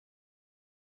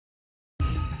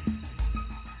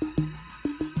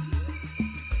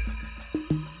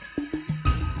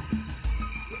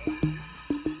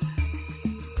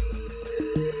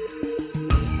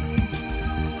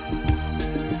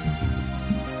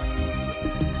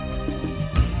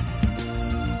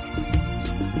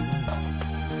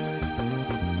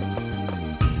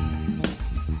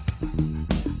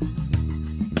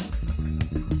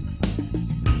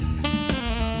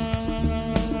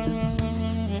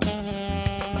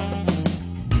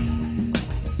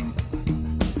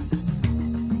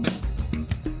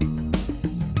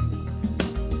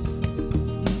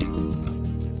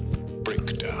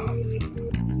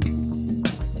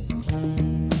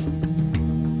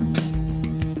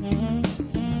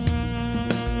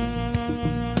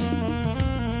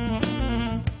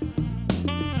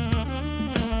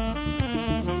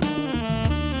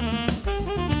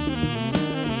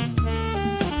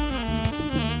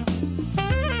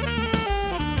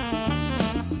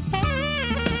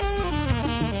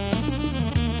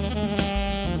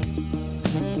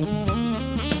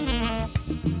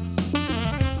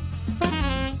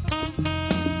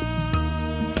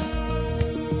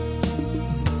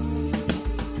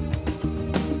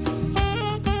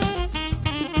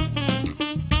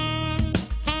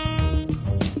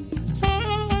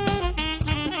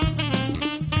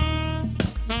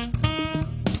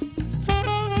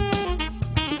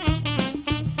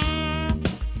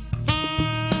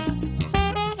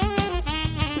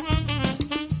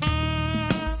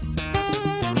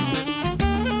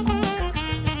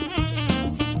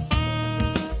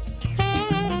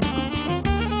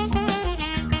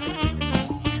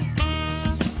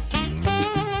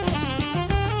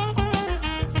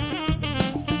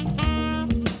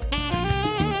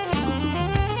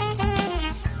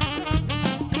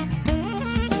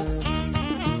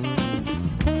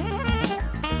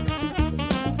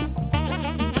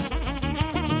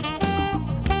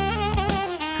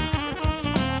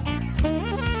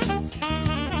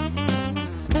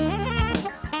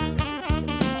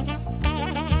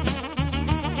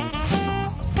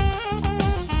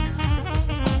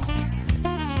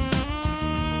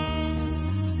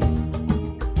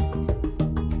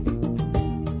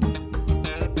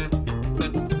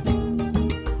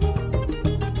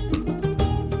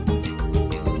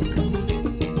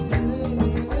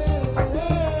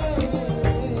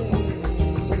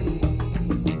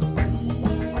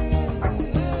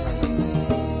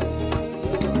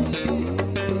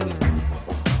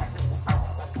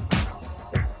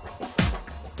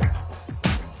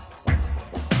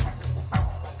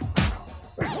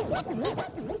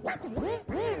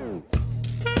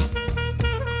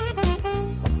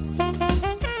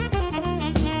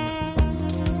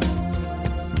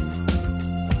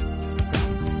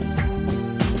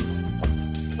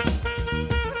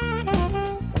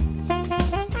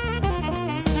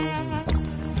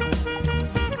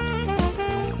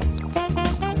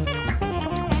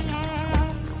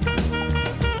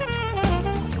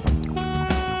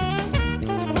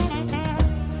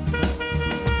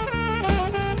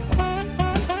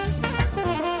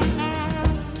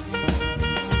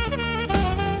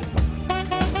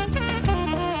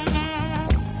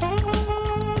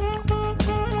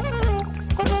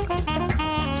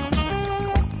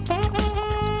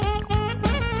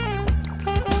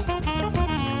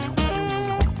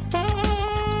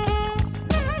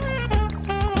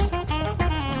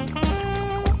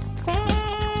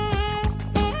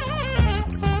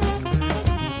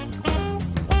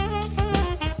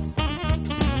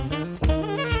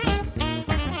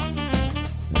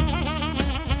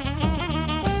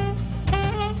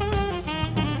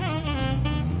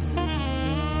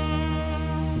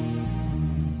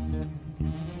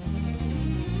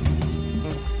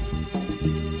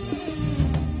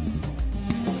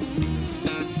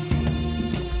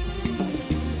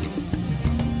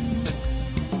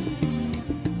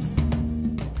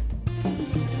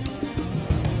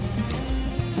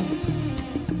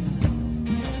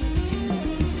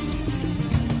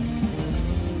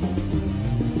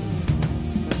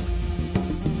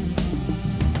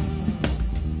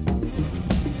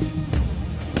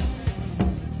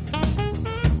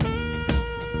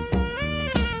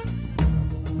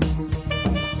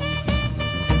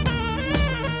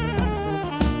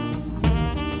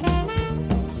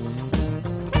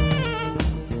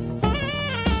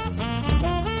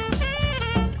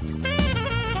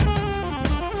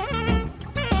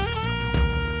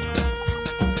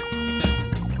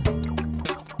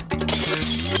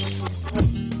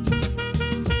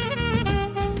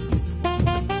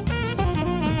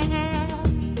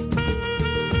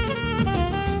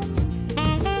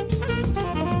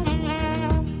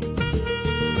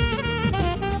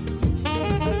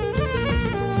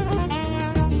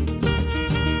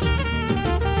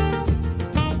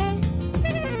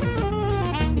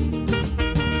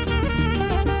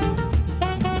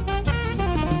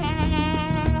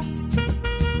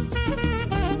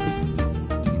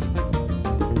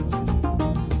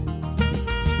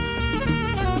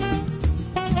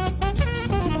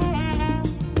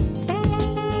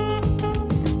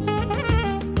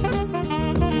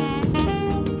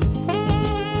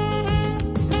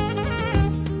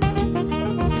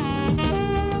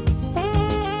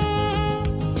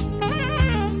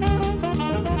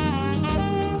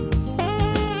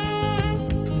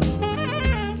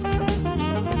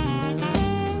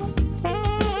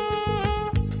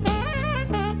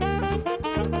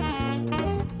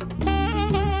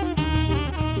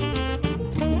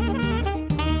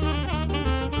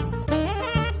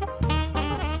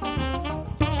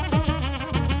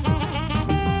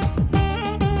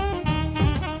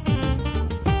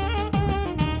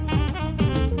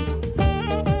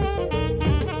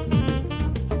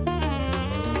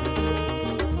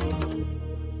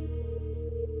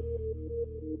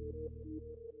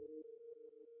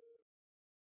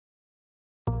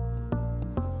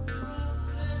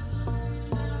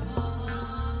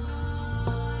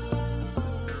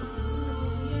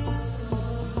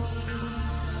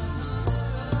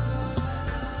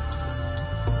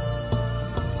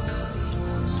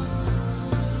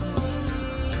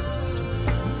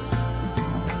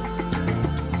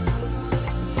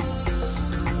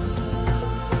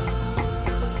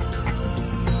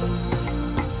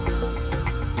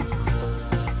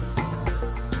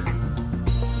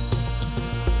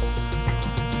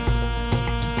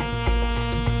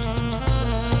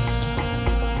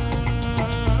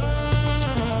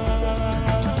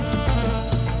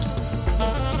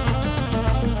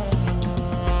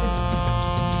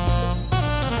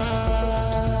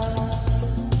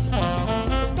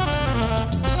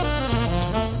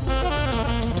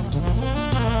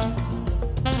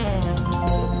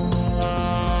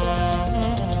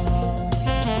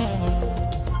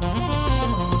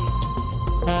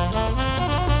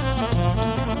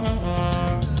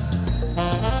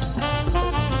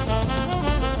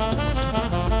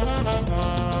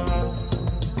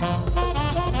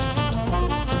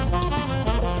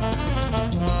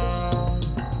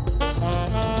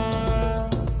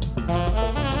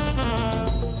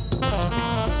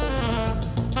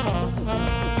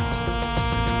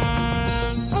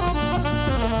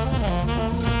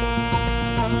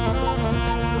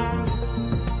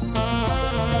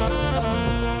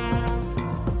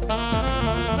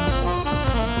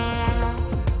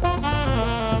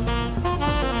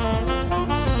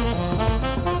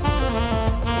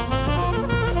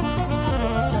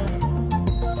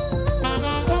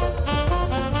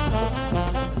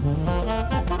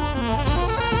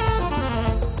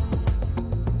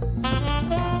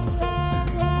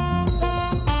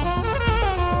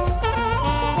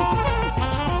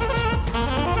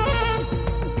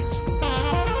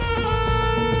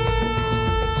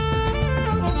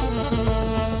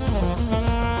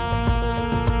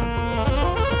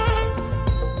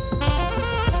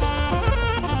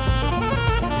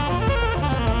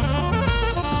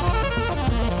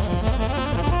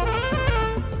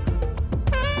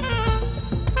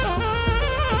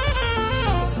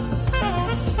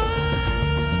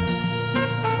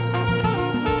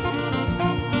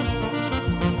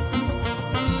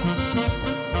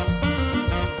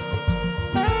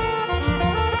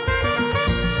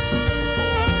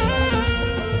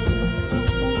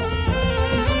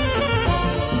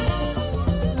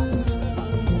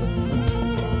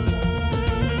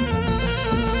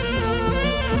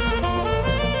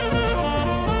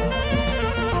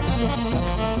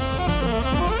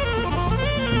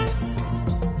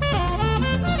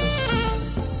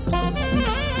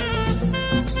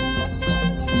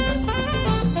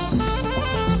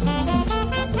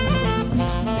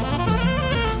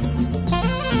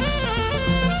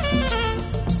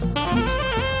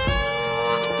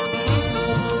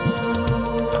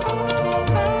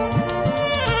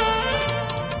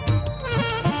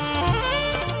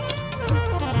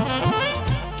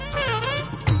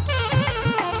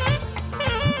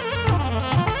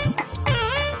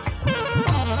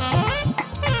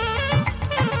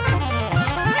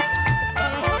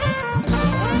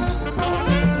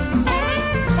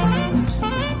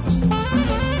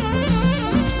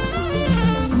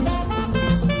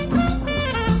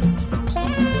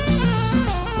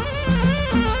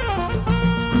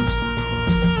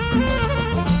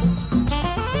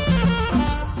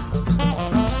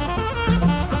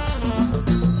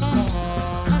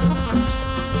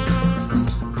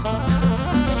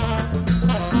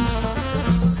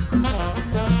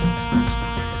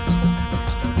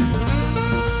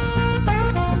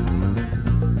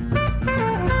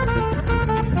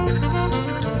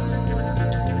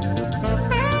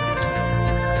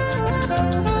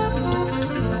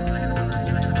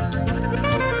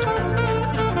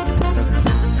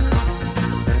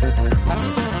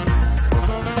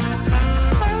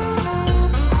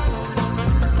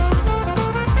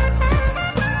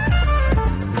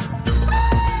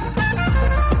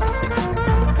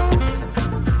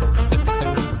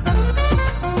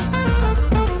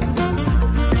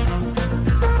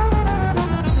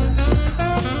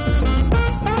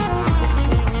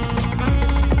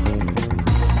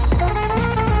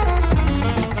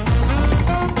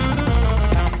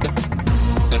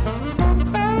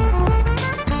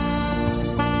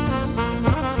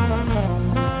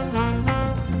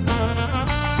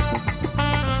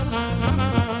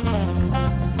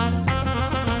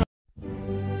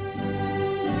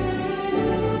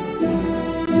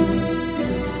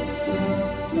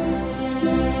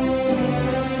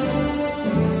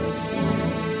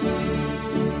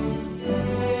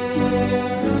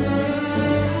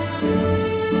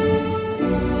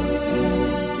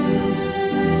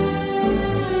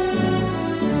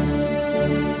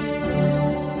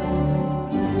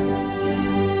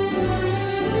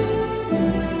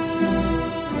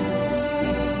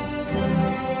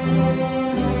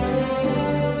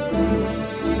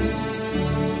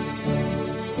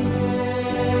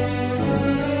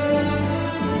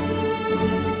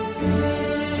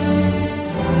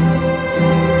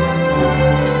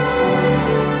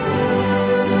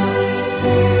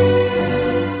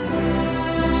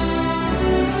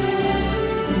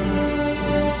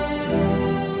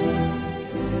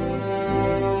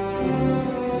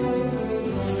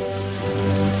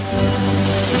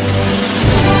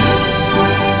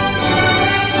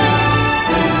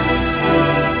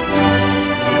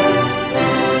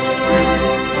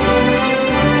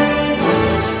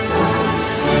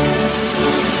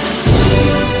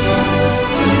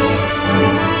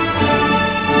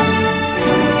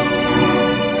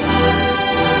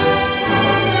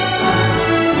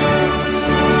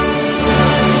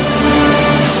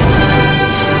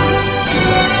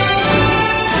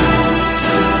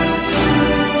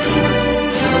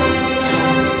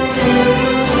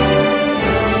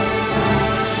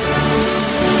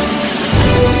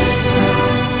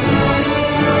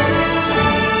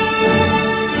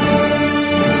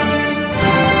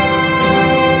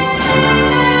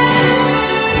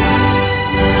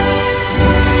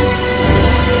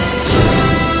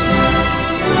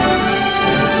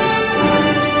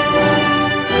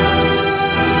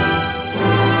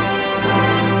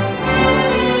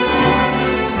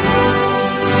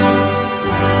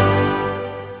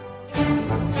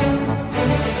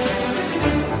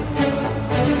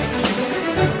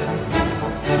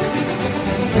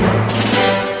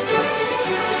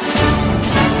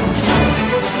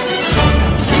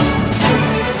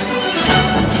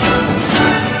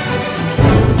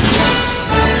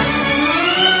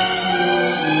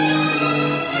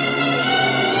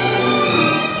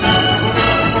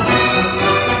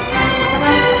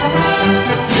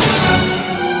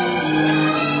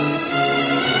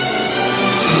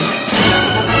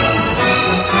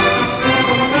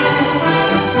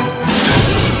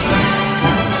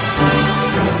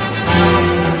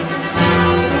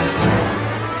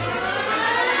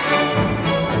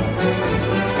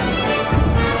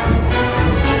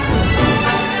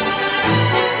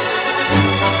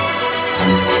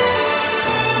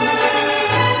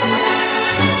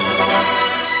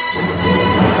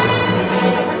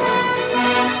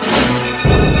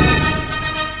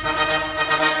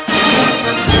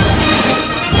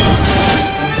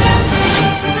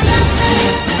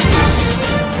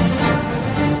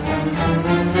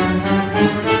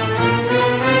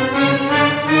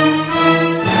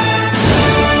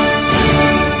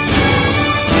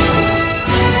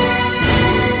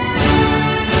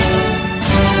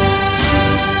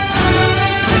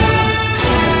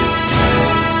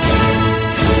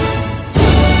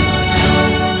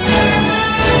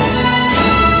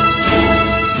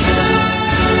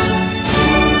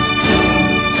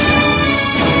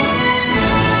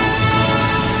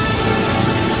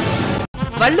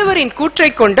வள்ளுவரின்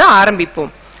கூற்றைக் கொண்டு ஆரம்பிப்போம்.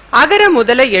 அகர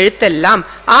முதல எழுத்தெல்லாம்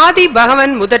ஆதி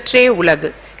பகவன் முதற்றே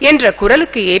உலகு என்ற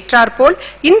குரலுக்கு ஏற்றாற்போல்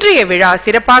இன்றைய விழா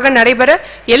சிறப்பாக நடைபெற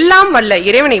எல்லாம் வல்ல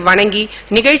இறைவனை வணங்கி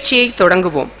நிகழ்ச்சியை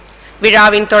தொடங்குவோம்.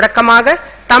 விழாவின் தொடக்கமாக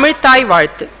தமிழ்த்தாய்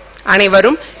வாழ்த்து.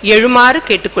 அனைவரும் எழுமாறு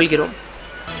கேட்டுக்கொள்கிறோம்.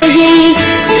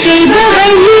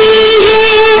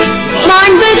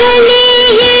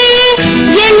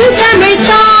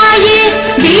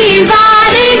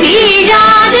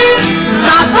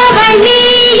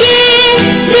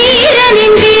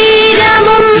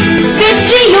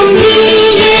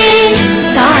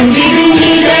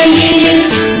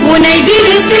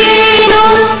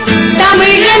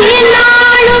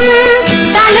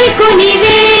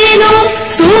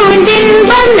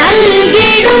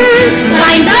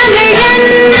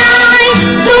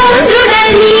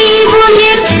 தோன்றுடல் நீ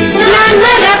உயிர் நான்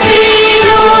மறப்ப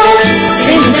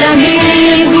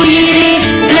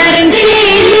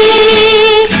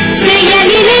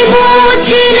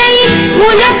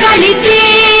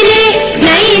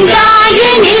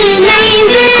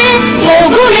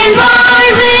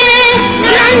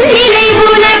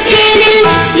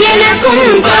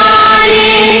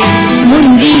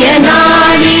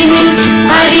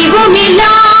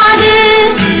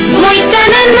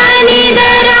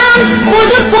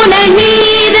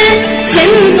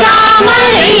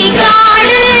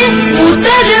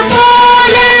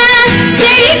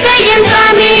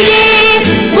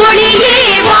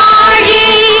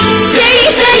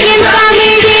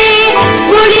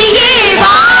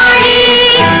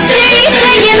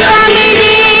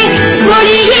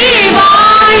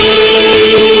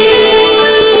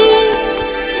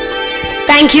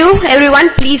Thank you, everyone.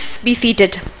 Please be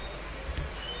seated.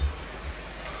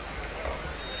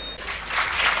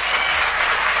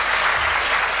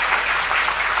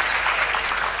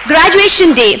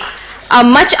 Graduation Day, a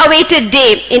much awaited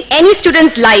day in any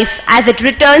student's life as it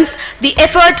returns the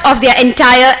effort of their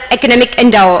entire academic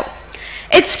endeavor.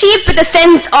 It's steeped with a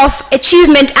sense of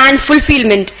achievement and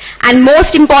fulfillment, and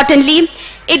most importantly,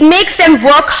 it makes them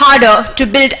work harder to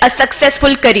build a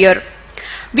successful career.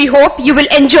 We hope you will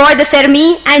enjoy the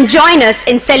ceremony and join us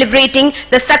in celebrating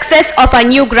the success of our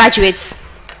new graduates.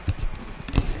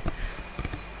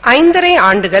 5.5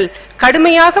 ஆண்டுகள்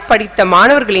கடுமையாக படித்த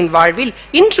மாணவர்களின் வாழ்வில்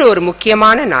இன்று ஒரு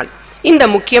முக்கியமான நாள். இந்த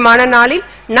முக்கியமான நாளில்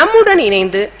நம்முடன்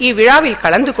இணைந்து இவ்விழாவில்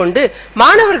கலந்து கொண்டு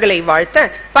மாணவர்களை வாழ்த்த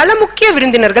பல முக்கிய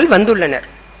விருந்தினர்கள் வந்துள்ளனர்.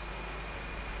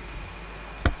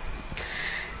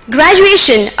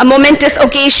 Graduation, a momentous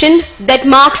occasion that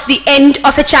marks the end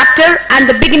of a chapter and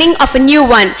the beginning of a new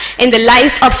one in the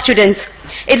life of students.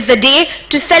 It's the day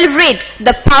to celebrate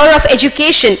the power of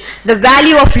education, the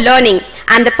value of learning,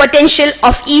 and the potential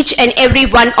of each and every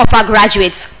one of our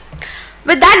graduates.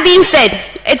 With that being said,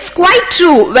 it's quite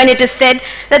true when it is said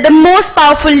that the most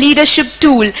powerful leadership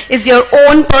tool is your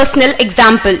own personal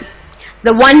example.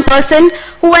 The one person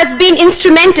who has been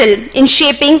instrumental in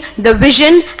shaping the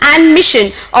vision and mission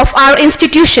of our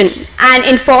institution and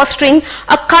in fostering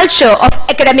a culture of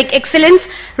academic excellence,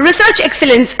 research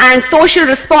excellence, and social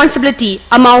responsibility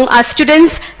among our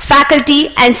students, faculty,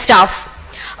 and staff.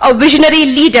 A visionary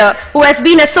leader who has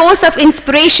been a source of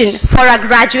inspiration for our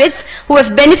graduates who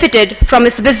have benefited from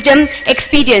his wisdom,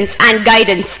 experience, and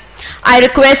guidance. I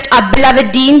request our beloved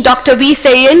Dean, Dr. V.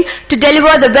 Serian, to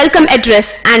deliver the welcome address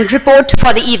and report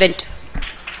for the event.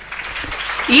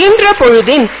 ஈன்ற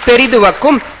பொழுதின்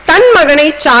பெரிதுவக்கும் தன் மகனை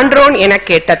சான்றோன் என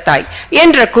கேட்ட தாய்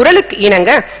என்ற குரலுக்கு இணங்க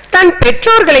தன்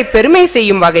பெற்றோர்களை பெருமை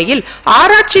செய்யும் வகையில்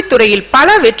ஆராய்ச்சி துறையில்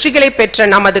பல வெற்றிகளை பெற்ற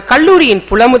நமது கல்லூரியின்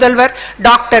புலமுதல்வர்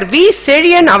டாக்டர் வி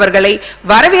செழியன் அவர்களை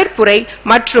வரவேற்புரை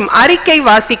மற்றும் அறிக்கை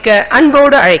வாசிக்க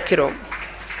அன்போடு அழைக்கிறோம்.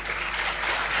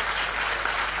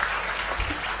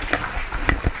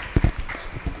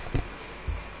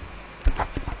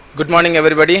 Good morning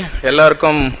everybody.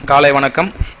 எல்லாருக்கும் காலை வணக்கம்.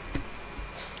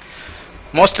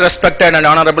 Most respected and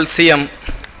honorable CM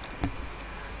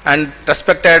and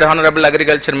respected honorable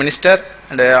agriculture minister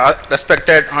and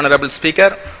respected honorable speaker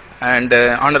and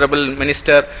honorable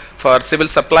minister for civil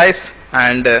supplies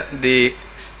and the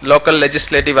local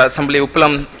legislative assembly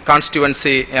Uppalam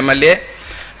constituency MLA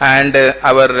and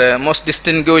our most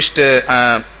distinguished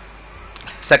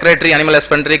secretary animal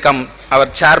husbandry our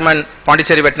chairman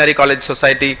Pondicherry Veterinary College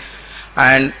Society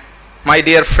and my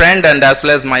dear friend and as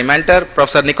well as my mentor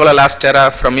Professor Nicola Lastera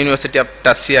from University of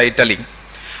Tuscia, Italy,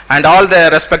 and all the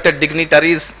respected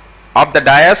dignitaries of the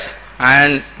dais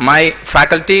and my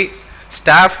faculty,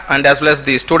 staff, and as well as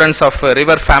the students of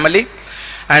River family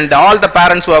and all the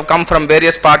parents who have come from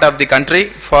various parts of the country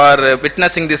for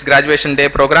witnessing this graduation day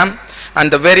program, and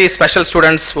the very special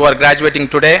students who are graduating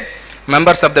today,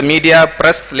 members of the media,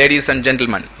 press, ladies and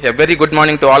gentlemen. A very good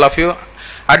morning to all of you.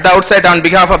 At the outset, on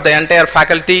behalf of the entire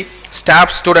faculty, staff,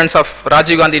 students of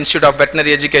Rajiv Gandhi Institute of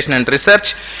Veterinary Education and Research,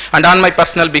 and on my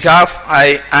personal behalf, I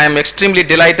am extremely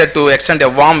delighted to extend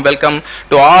a warm welcome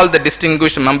to all the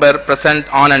distinguished members present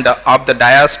on and of the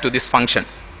dais to this function.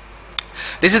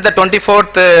 This is the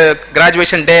 24th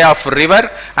graduation day of River,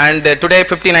 and today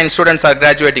 59 students are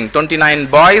graduating, 29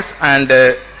 boys and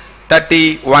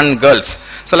 31 girls.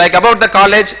 So like about the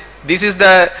college, this is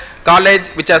the college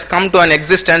which has come to an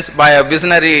existence by a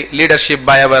visionary leadership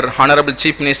by our Honorable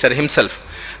Chief Minister himself.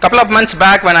 Couple of months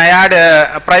back when I had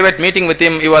a private meeting with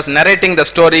him, he was narrating the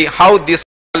story how this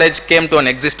college came to an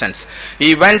existence. He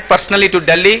went personally to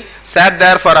Delhi, sat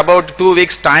there for about 2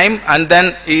 weeks time, and then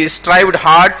he strived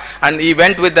hard and he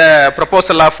went with the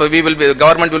proposal of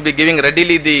government will be giving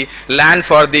readily the land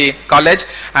for the college,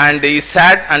 and he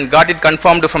sat and got it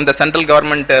confirmed from the central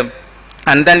government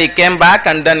and then he came back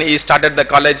and then he started the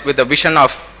college with a vision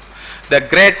of the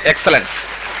great excellence.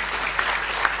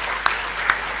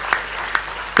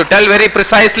 To tell very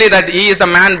precisely that he is the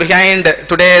man behind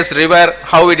today's River,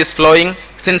 how it is flowing.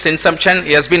 Since inception,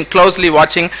 he has been closely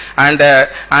watching and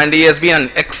he has been an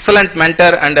excellent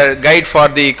mentor and a guide for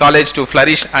the college to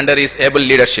flourish under his able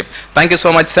leadership. Thank you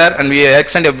so much, sir, and we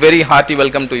extend a very hearty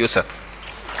welcome to you, sir.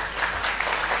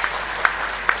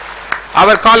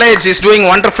 Our college is doing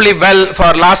wonderfully well for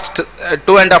last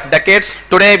 2.5 decades.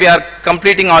 Today we are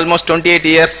completing almost 28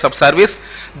 years of service.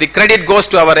 The credit goes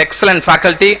to our excellent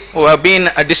faculty who have been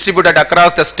distributed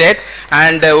across the state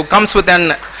and who comes with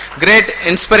an great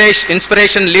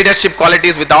inspiration, leadership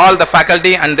qualities with all the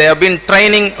faculty, and they have been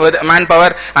training with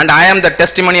manpower, and I am the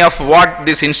testimony of what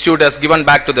this institute has given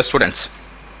back to the students.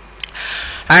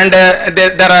 And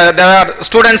there are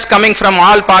students coming from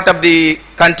all part of the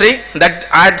country. That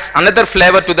adds another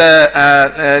flavor to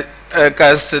the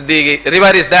because the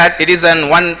river is that it is an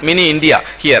one mini India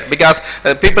here, because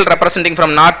people representing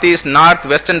from northeast, north,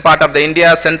 western part of the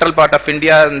India, central part of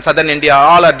India and southern India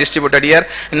all are distributed here.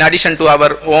 In addition to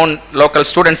our own local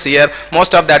students here,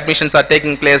 most of the admissions are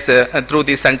taking place through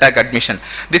the CENTAC admission.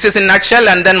 This is in nutshell,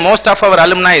 and then most of our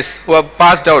alumni who have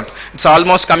passed out, it's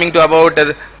almost coming to about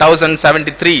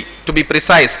 1073 to be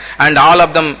precise, and all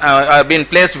of them have been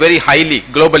placed very highly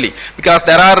globally, because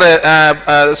there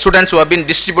are students who have been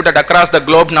distributed across the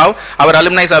globe now. Our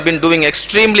alumni have been doing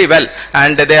extremely well,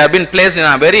 and they have been placed in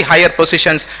a very higher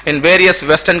positions in various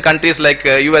western countries like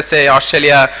USA,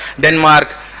 Australia, Denmark,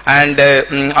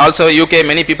 and also UK.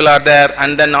 Many people are there,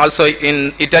 and then also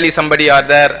in Italy somebody are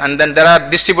there, and then there are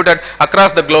distributed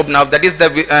across the globe now. That is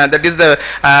the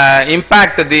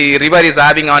impact the river is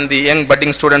having on the young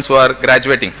budding students who are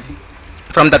graduating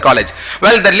from the college.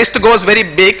 Well, the list goes very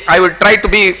big. I will try to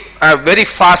be very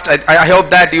fast. I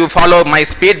hope that you follow my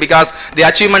speed, because the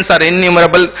achievements are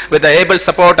innumerable with the able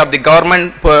support of the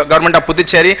government of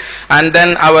Puducherry, and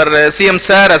then our CM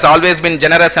sir has always been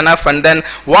generous enough, and then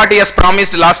what he has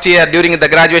promised last year during the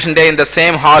graduation day in the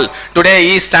same hall,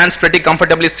 today he stands pretty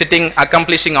comfortably sitting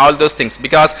accomplishing all those things,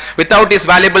 because without his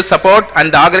valuable support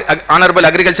and the Honorable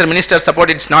Agriculture Minister's support,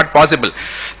 it's not possible.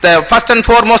 The first and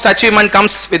foremost achievement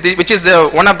comes with which is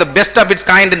one of the best of its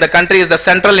kind in the country, is the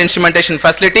central instrumentation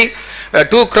facility. 2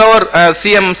 crore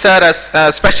CM sir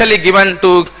has specially given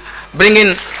to bring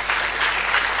in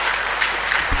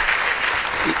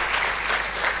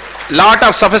lot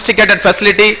of sophisticated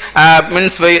facility,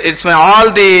 means it's all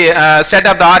the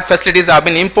state-of-the-art facilities have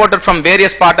been imported from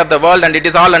various parts of the world, and it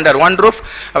is all under one roof.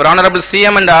 Our Honorable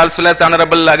CM and as well as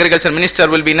Honorable Agriculture Minister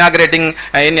will be inaugurating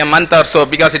in a month or so,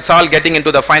 because it's all getting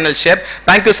into the final shape.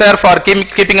 Thank you, sir, for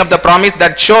keeping up the promise.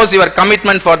 That shows your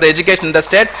commitment for the education in the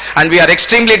state, and we are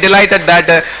extremely delighted that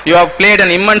you have played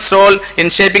an immense role in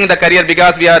shaping the career,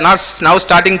 because we are now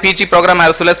starting PG program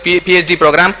as well as PhD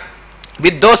program.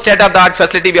 With those state-of-the-art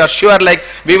facility, we are sure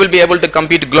we will be able to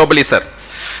compete globally, sir.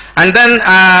 And then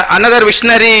another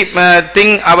visionary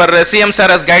thing our CM sir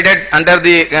has guided, under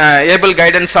the able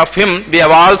guidance of him, we have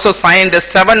also signed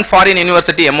 7 foreign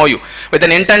university MOU with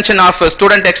an intention of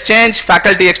student exchange,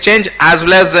 faculty exchange, as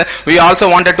well as we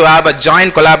also wanted to have a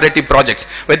joint collaborative projects.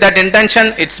 With that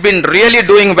intention, it's been really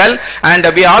doing well, and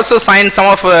we also signed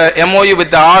some of MOU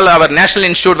with all our national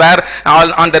institute, where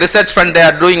on the research front they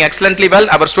are doing excellently well.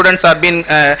 Our students are being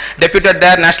deputed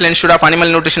there, National Institute of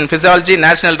Animal Nutrition Physiology,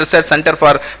 National Research Center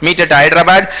for Meat at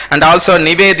Hyderabad, and also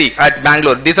Nivedi at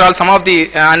Bangalore. These are all some of the,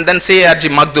 and then CARG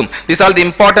Magdum. These are the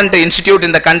important institute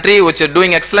in the country which are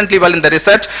doing excellently well in the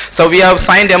research. So we have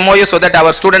signed MOU so that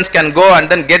our students can go and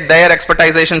then get their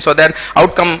expertization, so that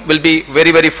outcome will be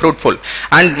very, very fruitful.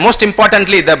 And most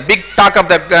importantly, the big talk of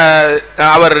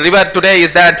our river today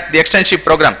is that the externship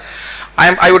program.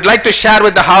 I would like to share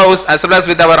with the House as well as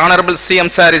with our Honorable CM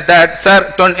sir is that, sir,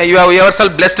 you have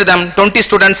yourself blessed them. 20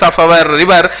 students of our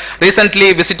river recently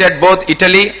visited both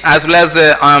Italy as well as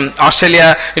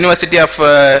Australia, University of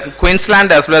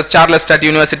Queensland as well as Charles Sturt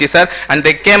University, sir, and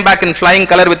they came back in flying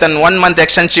color with a 1-month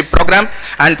externship program,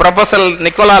 and Professor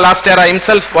Nicola Lastera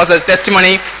himself was a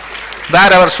testimony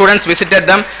where our students visited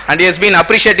them, and he has been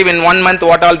appreciative in 1 month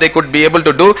what all they could be able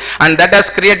to do, and that has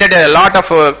created a lot of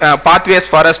pathways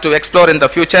for us to explore in the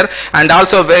future. And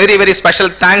also very, very special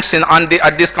thanks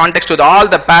at this context to all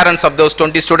the parents of those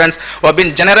 20 students who have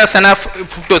been generous enough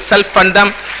to self-fund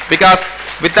them, because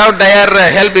without their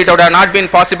help it would have not been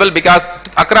possible, because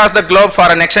across the globe for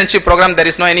an externship program there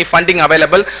is no any funding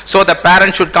available. So the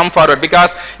parents should come forward,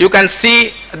 because you can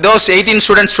see those 18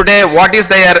 students today, what is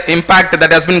their impact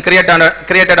that has been created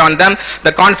on them.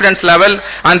 The confidence level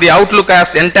and the outlook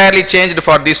has entirely changed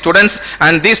for these students,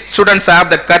 and these students have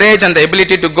the courage and the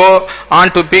ability to go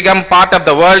on to become part of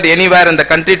the world anywhere in the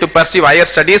country to pursue higher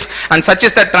studies. And such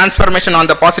is the transformation on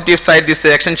the positive side this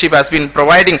externship has been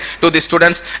providing to the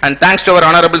students. And thanks to our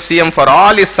Honorable CM for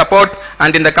all his support,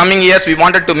 and in the coming years we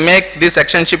wanted to make this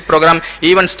externship program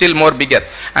even still more bigger.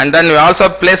 And then we also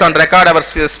place on record our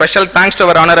special thanks to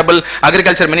our Honorable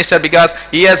Agriculture Minister, because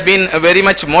he has been very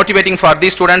much motivating for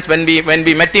these students. When we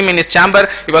met him in his chamber,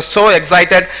 he was so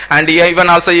excited, and he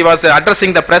was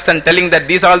addressing the press and telling that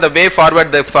these are the way forward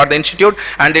for the institute,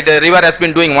 and the river has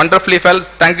been doing wonderfully well.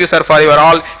 Thank you, sir, for your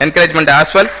all encouragement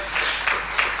as well.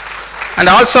 And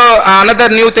also another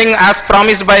new thing, as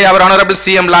promised by our Honorable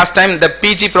CM last time, the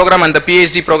PG program and the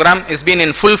PhD program is been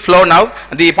in full flow now.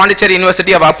 The Pondicherry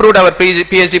University have approved our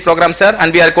PhD program, sir,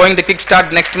 and we are going to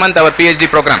kickstart next month our PhD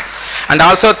program. and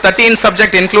also 13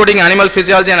 subject including animal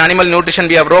physiology and animal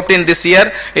nutrition we have roped in this year.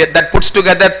 That puts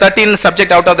together 13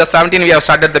 subject out of the 17 we have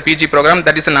started the PG program.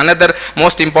 That is another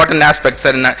most important aspect,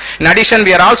 sir. In addition,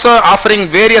 we are also offering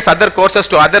various other courses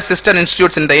to other sister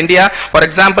institutes in the India. For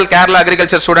example, Kerala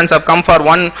agriculture students have come for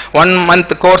one month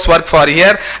coursework for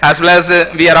here, as well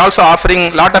as we are also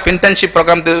offering lot of internship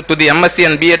program to the MSc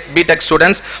and BTech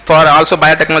students, for also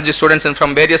biotechnology students, and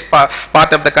from various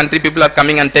part of the country people are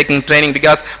coming and taking training,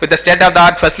 because with the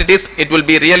state-of-the-art facilities it will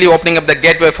be really opening up the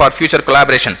gateway for future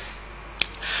collaboration.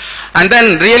 And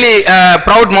then really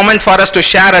proud moment for us to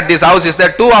share at this house is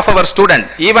that 2 of our students,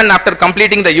 even after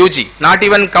completing the UG, not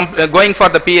even going for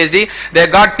the PhD, they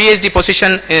got PhD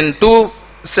position in 2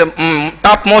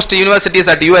 topmost universities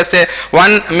at USA.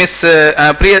 One, Miss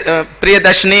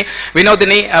Priyadashini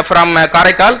Vinodini from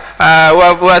Karaikal,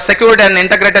 who has secured an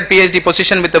integrated PhD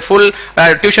position with the full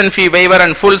tuition fee waiver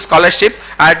and full scholarship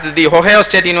at the Ohio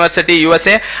State University,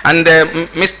 USA, and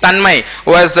Miss Tanmay,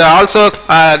 who has also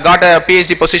got a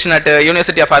PhD position at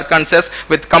University of Arkansas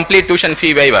with complete tuition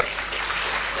fee waiver.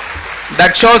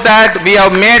 That shows that we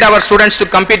have made our students to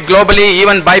compete globally,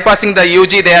 even bypassing the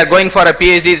UG, they are going for a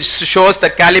PhD. It shows the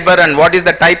caliber and what is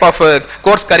the type of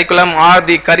course curriculum or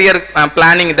the career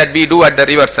planning that we do at the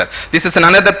River, sir. This is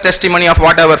another testimony of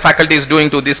what our faculty is doing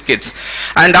to these kids.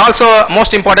 And also,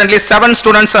 most importantly, 7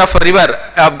 students of River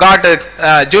have got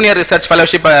a junior research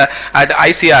fellowship at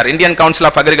ICR, Indian Council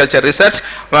of Agriculture Research.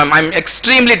 I'm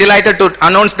extremely delighted to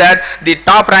announce that the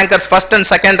top rankers, first and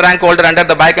second rank holder under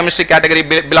the biochemistry category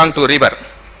belong to River.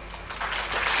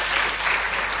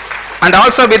 And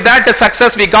also with that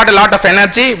success, we got a lot of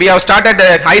energy. We have started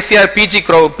a ICR PG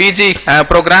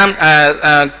program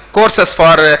courses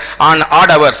for on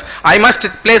odd hours. I must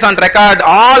place on record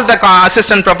all the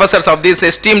assistant professors of this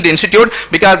esteemed institute,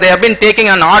 because they have been taking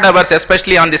on odd hours,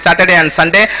 especially on the Saturday and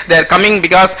Sunday. They are coming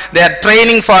because they are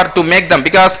training to make them,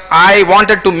 because I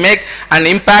wanted to make an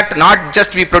impact, not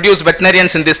just we produce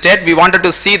veterinarians in this state. We wanted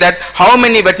to see that how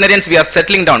many veterinarians we are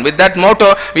settling down. With that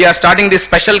motto, we are starting these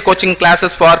special coaching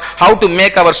classes for how to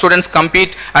make our students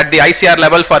compete at the ICR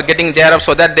level for getting JRF,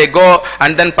 so that they go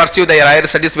and then pursue their higher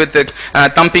studies with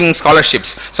thumping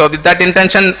scholarships. So with that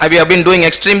intention, we have been doing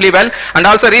extremely well. And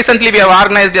also recently we have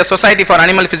organized a Society for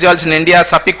Animal Physiology in India,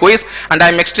 SAPI quiz, and I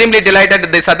am extremely delighted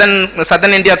that the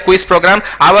Southern India quiz program,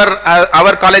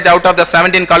 our college out of the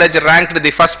 17 college ranked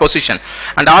the first position.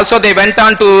 And also they went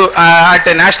on to at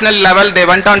a national level, they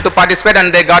went on to participate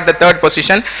and they got the 3rd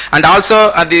position. And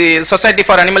also the Society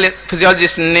for Animal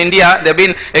Physiologists in India, they have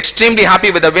been extremely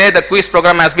happy with the way the quiz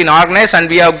program has been organized, and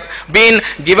we have been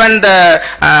given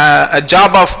the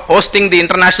job of hosting the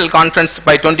international conference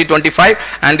by 2025,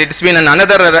 and it's been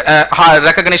another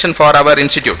recognition for our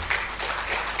institute.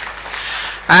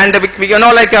 And you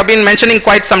know, like I've been mentioning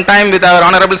quite some time with our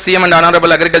Honorable CM and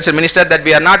Honorable Agriculture Minister, that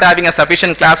we are not having a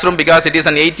sufficient classroom, because it is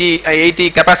an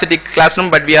 80 capacity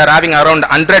classroom, but we are having around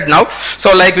 100 now.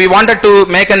 So like we wanted to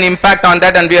make an impact on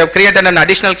that, and we have created an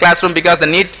additional classroom, because the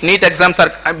NEET exams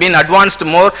have been advanced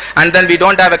more, and then we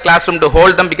don't have a classroom to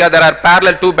hold them, because there are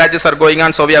parallel 2 batches are going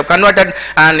on. So we have converted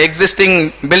an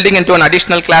existing building into an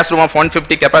additional classroom of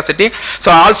 150 capacity. So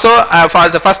also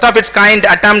for the first of its kind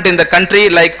attempt in the country,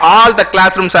 like all the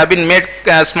classrooms have been made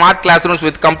smart classrooms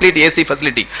with complete AC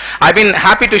facility. I've been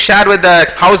happy to share with the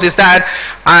house is that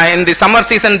in the summer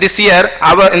season this year,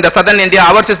 in the Southern India,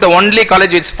 ours is the only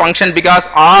college which functioned, because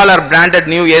all are branded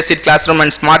new AC classroom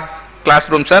and smart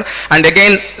classrooms, sir. And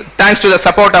again, thanks to the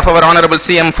support of our Honorable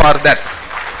CM for that.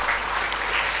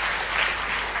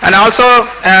 And also,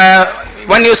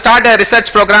 when you start a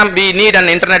research program, we need an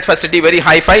internet facility, very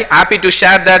hi-fi. Happy to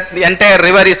share that the entire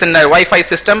River is in a Wi-Fi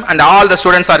system, and all the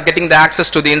students are getting the access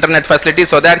to the internet facility,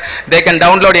 so that they can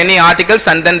download any articles,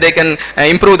 and then they can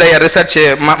improve their research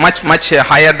much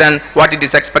higher than what it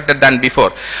is expected than before.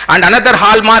 And another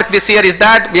hallmark this year is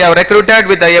that we have recruited,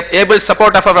 with the able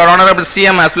support of our Honorable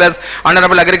CM, as well as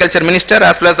Honorable Agriculture Minister,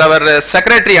 as well as our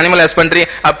Secretary Animal Husbandry,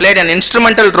 have played an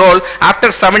instrumental role.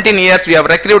 After 17 years, we have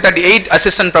recruited 8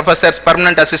 assistant professors,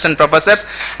 permanent assistant professors,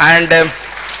 and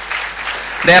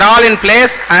they are all in place,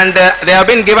 and they have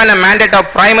been given a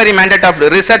primary mandate of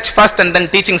research first and then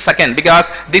teaching second, because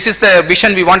this is the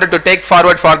vision we wanted to take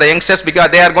forward for the youngsters, because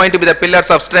they are going to be the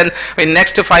pillars of strength in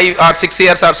next 5 or 6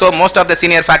 years or so. Most of the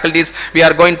senior faculties they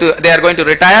are going to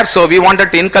retire, so we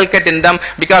wanted to inculcate in them,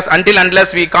 because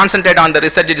unless we concentrate on the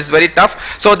research, it is very tough.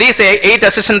 So these 8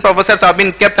 assistant professors have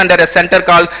been kept under a center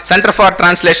called Center for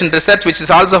Translation Research, which is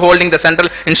also holding the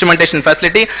central instrumentation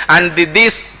facility, and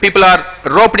these people are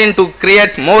roped in to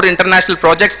create more international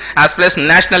projects as well as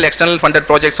national external funded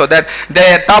projects, so that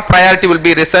their top priority will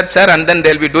be research, sir, and then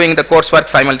they'll be doing the coursework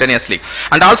simultaneously.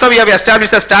 And also we have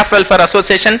established a staff welfare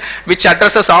association which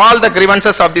addresses all the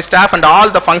grievances of the staff, and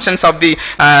all the functions of the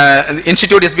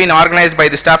institute is being organized by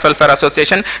the staff welfare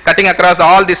association, cutting across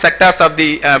all the sectors of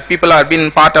the people are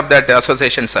being part of that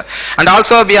association, sir. And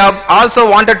also we have also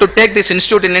wanted to take this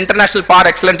institute in international par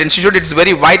excellent institute. It's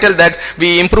very vital that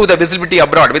we improve the visibility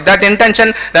abroad. With that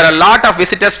intention, there are a lot of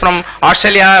visitors from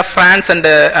Australia, France, and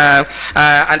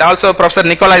also Professor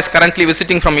Nicola is currently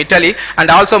visiting from Italy, and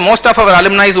also most of our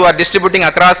alumni who are distributing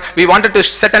across. We wanted to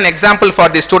set an example for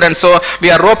the students, so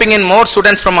we are roping in more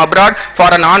students from abroad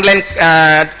for an online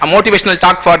motivational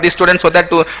talk for the students, so that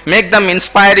to make them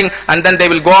inspiring, and then they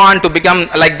will go on to become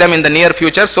like them in the near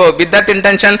future. So with that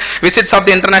intention, visits of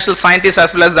the international scientists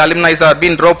as well as the alumni are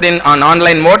being roped in on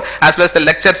online mode, as well as the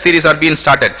lecture series are being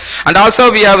started. And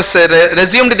also we have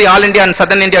resumed the All India and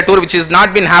Southern India tour, which has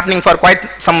not been happening for quite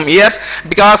some years,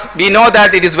 because we know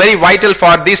that it is very vital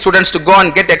for these students to go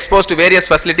and get exposed to various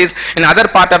facilities in other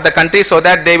part of the country, so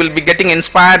that they will be getting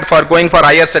inspired for going for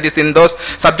higher studies in those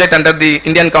subjects under the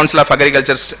Indian Council of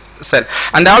Agriculture cell.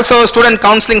 And also student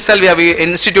counseling cell we have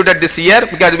instituted this year,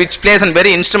 because which plays a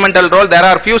very instrumental role. There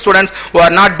are few students who are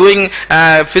not doing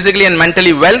physically and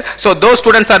mentally well, so those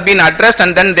students are being addressed,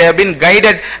 and then they have been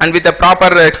guided, and with the proper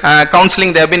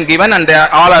counseling they have been given, and they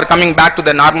all are coming back to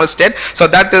the normal state. So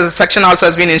that section also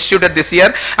has been instituted this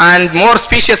year. And more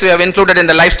species we have included in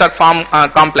the livestock farm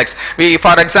complex. We,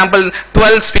 for example,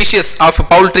 12 species of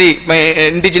poultry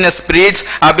indigenous breeds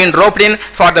have been roped in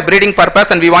for the breeding purpose,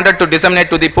 and we wanted to disseminate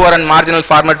to the poor and marginal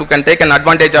farmer who can take an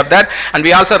advantage of that. And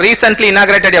we also recently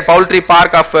inaugurated a poultry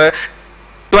park of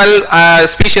 12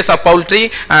 species of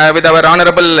poultry with our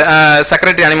Honorable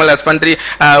Secretary Animal Husbandry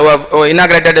who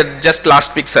inaugurated it just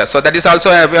last week, sir. So that is also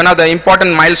one of the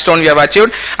important milestone we have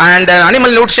achieved. And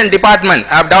Animal Nutrition Department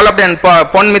have developed a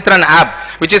Pon Mitran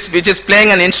app, which is playing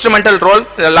an instrumental role.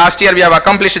 Last year we have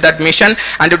accomplished that mission,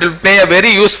 and it will play a very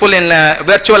useful in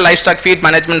virtual livestock feed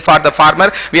management for the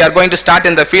farmer. We are going to start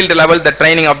in the field level the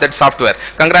training of that software.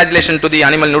 Congratulations to the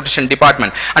Animal Nutrition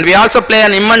Department. And we also play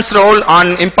an immense role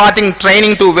on imparting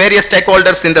training to various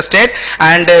stakeholders in the state,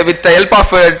 and with the help of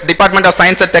Department of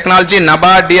Science and Technology,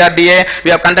 NABARD, DRDA,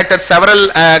 we have conducted several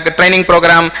training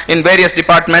program in various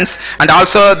departments. And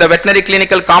also the veterinary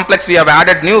clinical complex, we have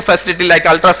added new facility like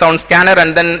ultrasound scanner,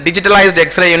 and then digitalized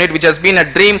X-ray unit, which has been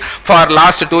a dream for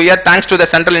last 2 years. Thanks to the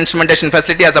central instrumentation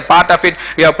facility, as a part of it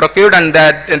we have procured, and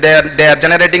they are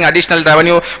generating additional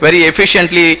revenue very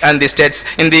efficiently in the states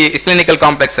in the clinical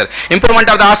complex, sir. Improvement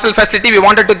of the hostel facility, we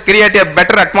wanted to create a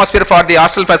better atmosphere for the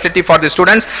hostel facility for the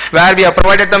students, where we have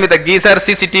provided them with a geyser,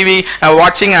 CCTV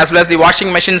watching, as well as the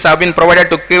washing machines have been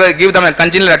provided to give them a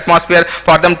congenial atmosphere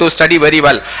for them to study very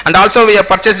well. And also we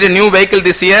have purchased a new vehicle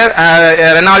this year,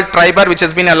 a Renault Triber, which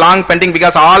has been a long pending,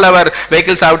 because all our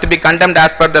vehicles have to be condemned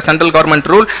as per the central government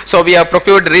rule. So we have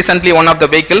procured recently one of the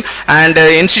vehicle. And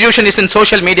institution is in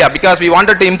social media, because we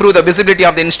wanted to improve the visibility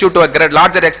of the institute to a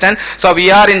larger extent. So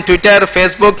we are in Twitter,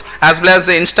 Facebook, as well as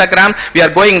Instagram. We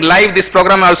are going live. This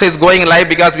program also is going live,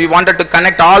 because we wanted to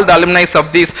connect all the alumni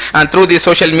of these through the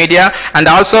social media. And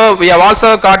also we have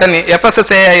also got an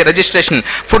FSSAI registration.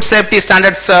 Food Safety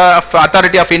Standards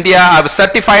Authority of India have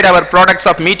certified our products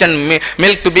of meat and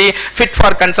milk to be fit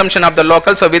for consumption of the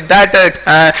local. So with that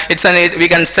we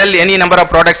can sell any number of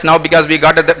products now, because we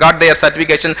got their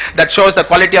certification that shows the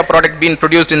quality of product being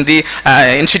produced in the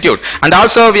institute. And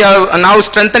also we are now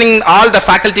strengthening all the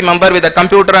faculty member with a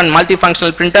computer and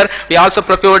multifunctional printer. We also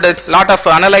procured a lot of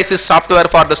analysis software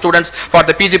for the students for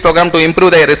the PG program to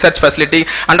improve their research facility.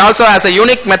 And also as a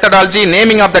unique methodology,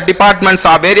 naming of the departments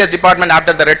or various departments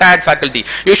after the retired faculty.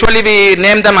 Usually we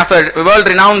name them after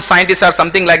world-renowned scientists or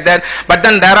something like that, but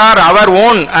then there are our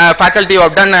own faculty who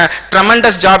have done a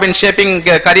tremendous job in shaping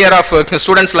career of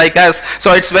students like us.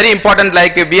 So it's very important,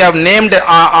 like we have named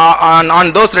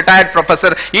on those retired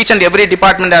professors, each and every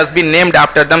department has been named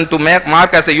after them to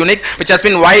mark as a unique, which has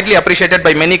been widely appreciated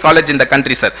by many colleges in the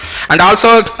country, sir. And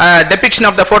also depiction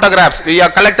of the photographs we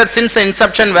have collected since the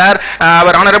inception, where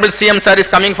our Honorable CM sir is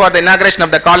coming for the inauguration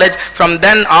of the college. From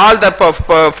then all the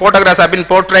photographs have been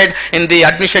portrayed in the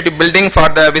administrative building for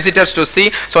the visitors to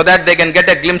see, so that they can get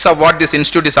a glimpse of what this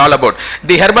institute is all about. about.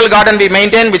 The herbal garden we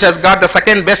maintain, which has got the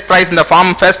second best prize in the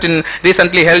Farm Fest in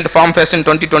recently held Farm Fest in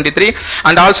 2023.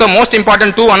 And also most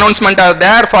important two announcements are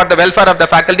there for the welfare of the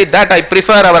faculty that I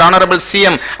prefer our Honorable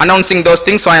CM announcing those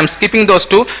things, so I am skipping those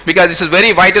two because this is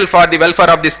very vital for the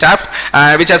welfare of the staff,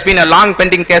 which has been a long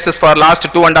pending cases for last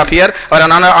 2.5 years. Our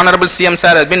Honorable CM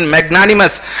sir has been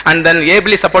magnanimous and then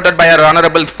ably supported by our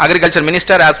Honorable Agriculture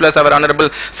Minister as well as our Honorable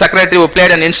Secretary who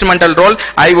played an instrumental role.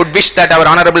 I would wish that our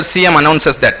Honorable CM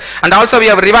announces that. And also we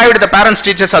have revived the Parents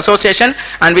Teachers Association,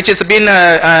 and which has been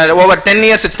over 10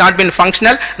 years it's not been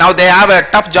functional. Now they have a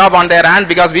tough job on their hand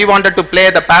because we wanted to play,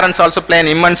 the parents also play an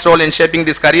immense role in shaping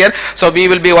this career. So we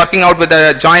will be working out with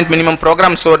a joint minimum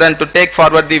program so then to take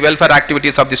forward the welfare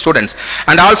activities of the students.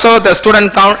 And also the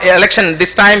student election,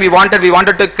 this time we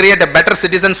wanted to create a better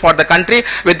citizens for the country.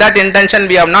 With that intention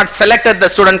we have not selected the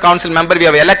student council member, we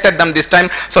have elected them this time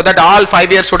so that all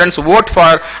 5-year students vote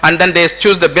for and then they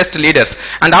choose the best leaders.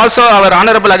 And also our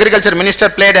Honorable Agriculture Minister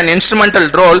played an instrumental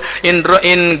role in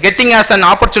getting us an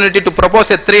opportunity to propose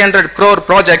a 300 crore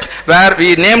project where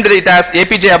we named it as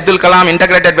APJ Abdul Kalam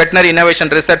Integrated Veterinary Innovation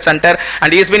Research Center,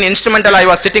 and he has been instrumental. I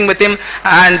was sitting with him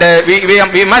and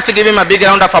we must give him a big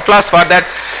round of applause for that.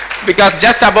 Because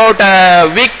just about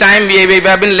a week time we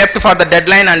have been left for the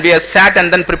deadline and we have sat and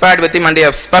then prepared with him and he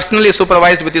has personally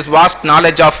supervised with his vast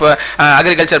knowledge of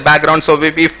agriculture background. So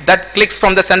if that clicks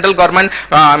from the central government,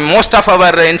 most of our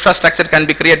infrastructure can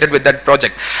be created with that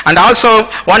project. And also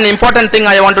one important thing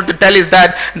I wanted to tell is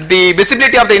that the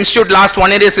visibility of the institute last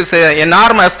 1 year is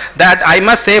enormous, that I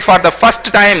must say for the first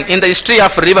time in the history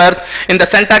of river in the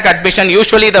CENTAC admission,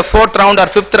 usually the 4th round or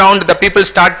 5th round the people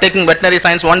start taking veterinary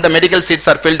science when the medical seats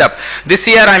are filled up. This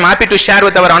year I am happy to share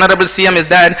with our Honorable CM is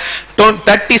that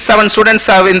 37 students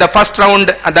are in the first round,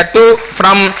 that too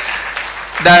from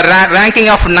the ranking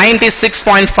of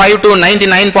 96.5 to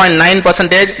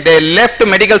 99.9%. They left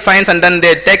medical science and then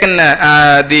they taken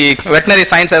the veterinary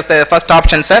science as the first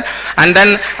option, sir. And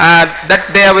then that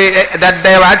they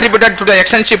have attributed to the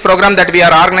externship program that we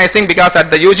are organizing, because at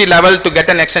the UG level to get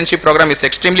an externship program is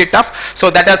extremely tough.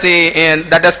 So that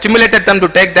has stimulated them to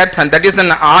take that, and that is an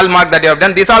hallmark that they have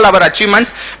done. These are our achievements.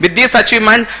 With this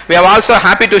achievement, we are also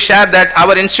happy to share that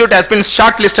our institute has been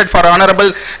shortlisted for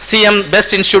Honorable CM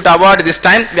Best Institute Award this time.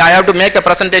 I have to make a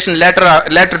presentation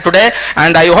later today,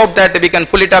 and I hope that we can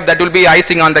pull it up. That will be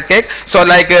icing on the cake. So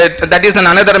that is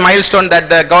another milestone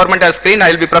that the government has screened.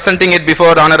 I will be presenting it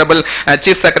before Honorable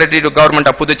Chief Secretary to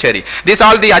Government of Puducherry. These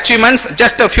are all the achievements.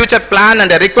 Just a future plan and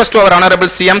a request to our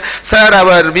Honorable CM.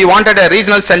 Sir, we wanted a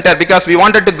regional center because we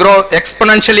wanted to grow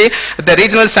exponentially. The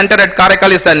regional center at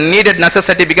Karaikal is the needed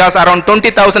necessity because around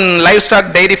 20,000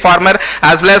 livestock dairy farmer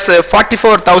as well as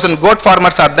 44,000 goat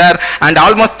farmers are there, and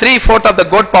almost 3/4 of the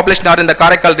goat population are in the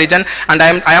Karaikal region. And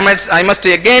I must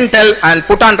again tell and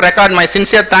put on record my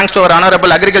sincere thanks to our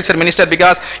Honorable Agriculture Minister,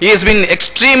 because he has been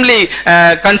extremely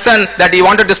concerned that he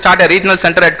wanted to start a regional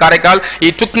center at Karaikal.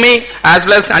 He took me as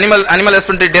well as animal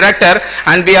husbandry director,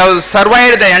 and we have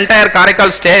surveyed the entire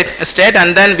Karaikal state,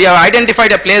 and then we have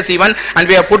identified a place even, and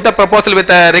we have put the proposal with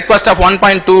a request of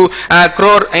 1.2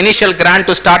 crore initial grant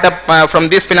to start up from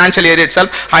this financial year itself.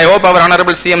 I hope our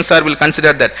Honorable CM sir will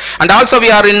consider that. And also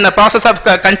we are in the process of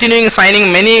continuing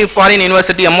signing many foreign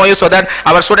university MOUs so that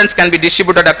our students can be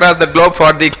distributed across the globe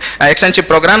for the externship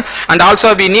program. And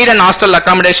also we need an hostel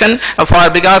accommodation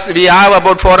because we have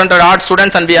about 400 odd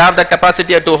students and we have the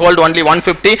capacity to hold only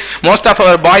 150. Most of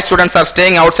our boy students are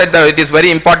staying outside. It is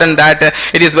very important that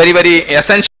it is very, very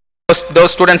essential.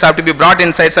 Those students have to be brought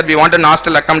inside, so we want an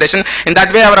hostel accommodation. In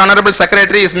that way, our Honorable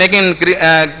Secretary is making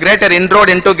greater inroad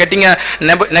into getting a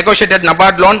negotiated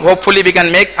NABARD loan. Hopefully we can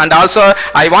make. And also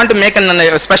I want to make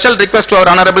a special request to our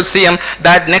Honorable CM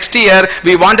that next year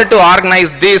we wanted to organize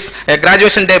this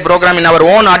graduation day program in our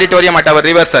own auditorium at our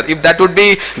river, sir. If that would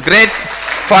be great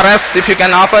for us, if you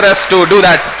can offer us to do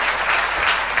that.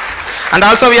 And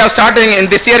also we are starting, in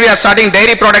this year we are starting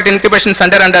Dairy Product Incubation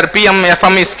Center under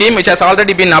PM-FME scheme, which has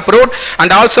already been approved.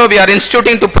 And also we are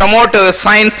instituting to promote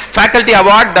Science Faculty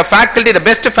Award. The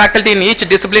best faculty in each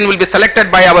discipline will be selected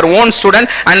by our own student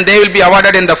and they will be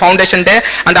awarded in the foundation day.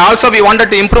 And also we wanted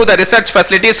to improve the research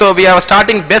facility, so we are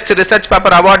starting Best Research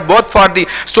Paper Award both for the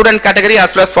student category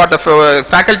as well as for the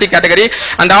faculty category.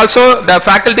 And also the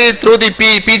faculty through the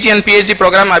PG and PhD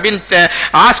program have been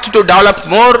asked to develop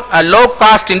more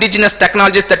low-cost indigenous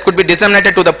technologies that could be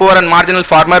disseminated to the poor and marginal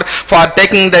farmer for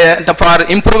for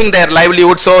improving their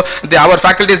livelihood. So our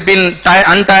faculty has been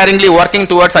untiringly working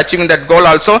towards achieving that goal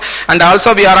also. And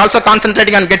also we are also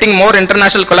concentrating on getting more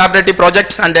international collaborative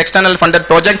projects and external funded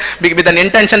projects with an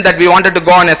intention that we wanted to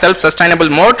go on a self-sustainable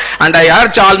mode. And I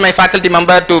urge all my faculty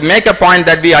members to make a point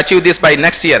that we achieve this by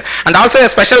next year. And also a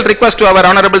special request to our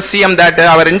Honorable CM that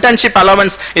our internship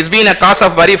allowance is been a cause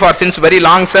of worry for since very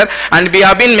long, sir. And we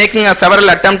have been making several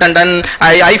attempts, and then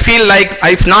I feel like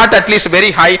if not at least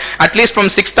very high, at least from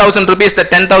 6,000 rupees to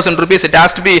 10,000 rupees, it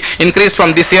has to be increased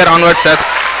from this year onwards, sir.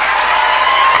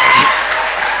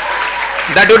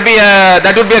 That would be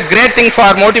a great thing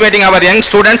for motivating our young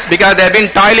students, because they have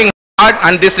been toiling hard,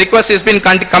 and this request has been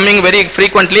coming very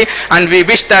frequently, and we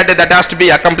wish that has to be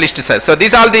accomplished, sir. So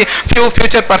these are the few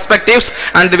future perspectives,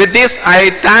 and with this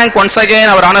I thank once again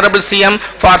our Honorable CM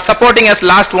for supporting us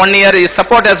last 1 year. His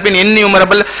support has been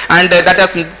innumerable, and that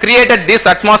has created this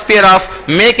atmosphere of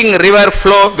making river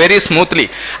flow very smoothly.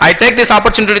 I take this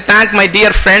opportunity to thank my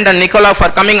dear friend and Nicola for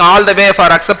coming all the way, for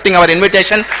accepting our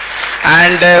invitation,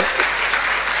 and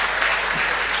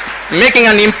making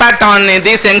an impact on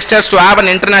these youngsters to have an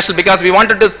international, because we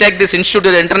wanted to take this institute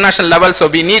to the international level, so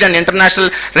we need an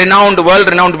international world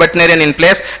renowned veterinarian in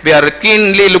place. We are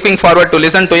keenly looking forward to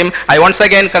listen to him. I once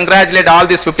again congratulate all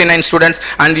these 59 students,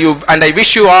 and I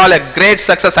wish you all a great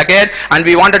success ahead, and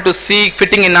we wanted to see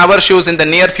fitting in our shoes in the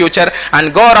near future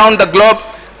and go around the globe.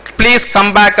 Please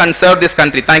come back and serve this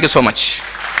country. Thank you so much.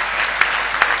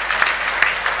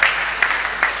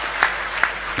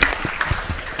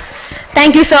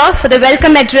 Thank you, sir, for the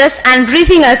welcome address and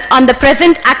briefing us on the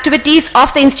present activities of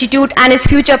the Institute and its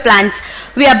future plans.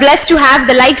 We are blessed to have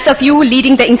the likes of you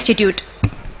leading the Institute.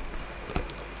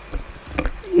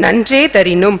 நன்றே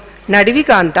தரினும்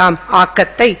நடுவிகாந்தாம்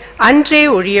ஆக்கத்தை அன்றே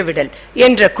ஒழியவிடல்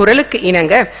என்ற குரலுக்கு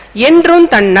இணங்க என்றும்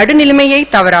தன் நடுநிலைமையை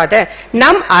தவறாத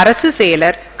நம் அரசு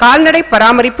செயலர் கால்நடை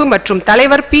பராமரிப்பு மற்றும்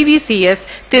தலைவர் PVCS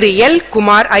திரு L.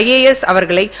 குமார் IAS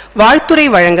அவர்களை வாழ்த்துரை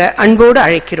வழங்க அன்போடு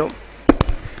அழைக்கிறோம்.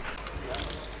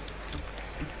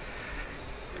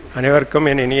 அனைவருக்கும்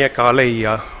என் இனிய காலை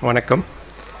வணக்கம்.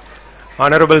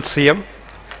 Honorable CM,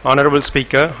 Honorable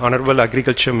Speaker, Honorable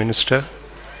Agriculture Minister,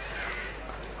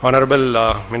 Honorable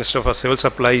Minister for Civil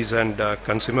Supplies and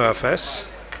Consumer Affairs,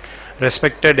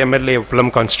 respected MLA of Plum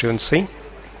Constituency,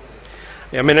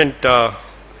 eminent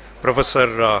Professor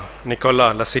Nicola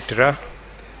Lasitra,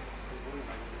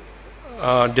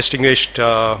 distinguished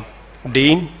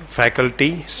Dean,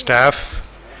 faculty, staff,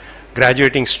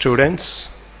 graduating students,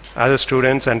 other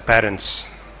students and parents.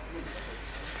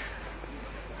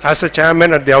 As a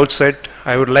chairman at the outset,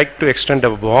 I would like to extend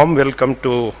a warm welcome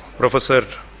to Professor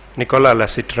Nicola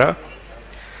Lasitra,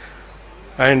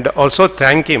 and also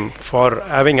thank him for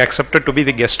having accepted to be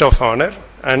the guest of honor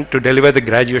and to deliver the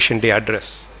graduation day address.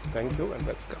 Thank you and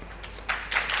welcome.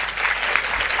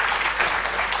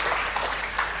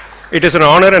 It is an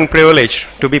honor and privilege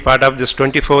to be part of this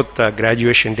 24th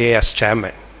graduation day as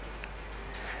chairman.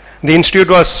 The institute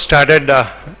was started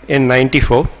in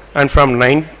 94, and from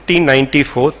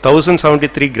 1994,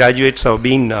 1073 graduates have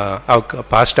been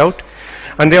passed out,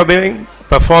 and they have been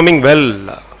performing well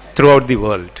throughout the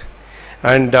world.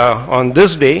 And on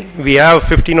this day, we have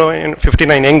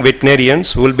 59 young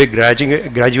veterinarians who will be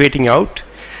graduating out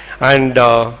and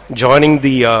joining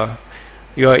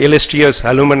your illustrious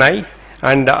alumni.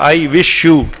 And I wish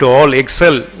you to all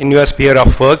excel in your sphere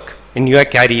of work, in your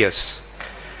careers.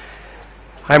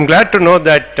 I am glad to know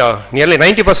that nearly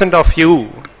 90% of you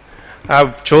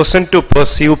have chosen to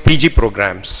pursue PG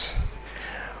programs.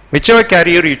 Whichever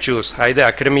career you choose, either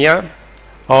academia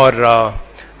or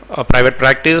private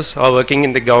practice or working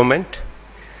in the government,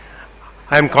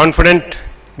 I am confident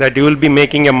that you will be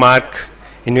making a mark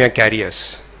in your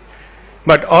careers.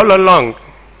 But all along,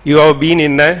 you have been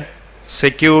in a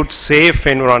secured, safe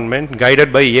environment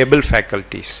guided by able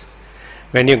faculties.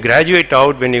 When you graduate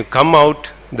out, when you come out,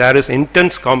 there is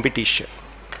intense competition.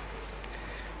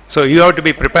 So you have to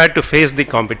be prepared to face the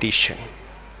competition.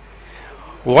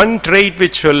 One trait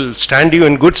which will stand you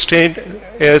in good stead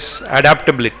is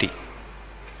adaptability.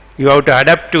 You have to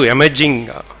adapt to emerging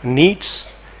needs,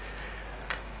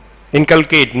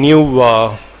 inculcate new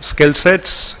skill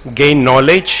sets, gain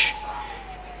knowledge,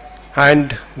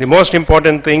 and the most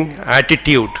important thing,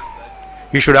 attitude.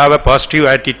 You should have a positive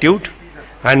attitude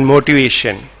and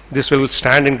motivation. This will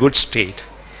stand in good state.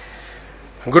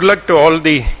 Good luck to all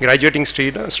the graduating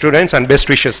students and best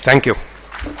wishes. Thank you.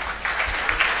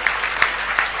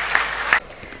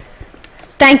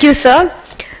 Thank you, sir.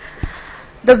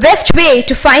 The best way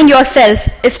to find yourself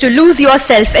is to lose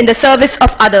yourself in the service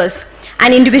of others.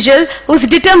 an individual who is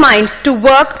determined to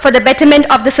work for the betterment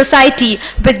of the society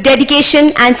with dedication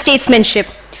and statesmanship.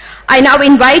 I now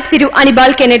invite Thiru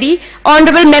Anibal Kennedy,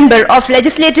 Honorable Member of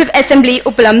Legislative Assembly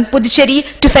Uppalam, Puducherry,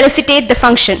 to felicitate the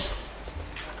function.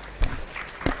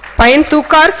 பயன்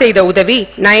தூக்கார் செய்த உதவி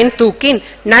nine தூக்கின்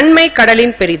நன்மை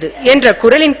கடலின் பெரிது என்ற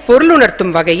குறளின்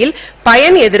பொருளுணர்த்தும் வகையில்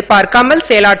பயன் எதிர்பார்க்காமல்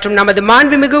செயலாற்றும் நமது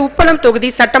மாண்புமிகு உப்பளம் தொகுதி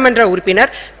சட்டமன்ற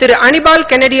உறுப்பினர் திரு அனிபால்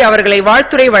கென்னடி அவர்களை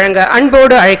வாழ்த்துரை வழங்க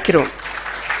அன்போடு அழைக்கிறோம்.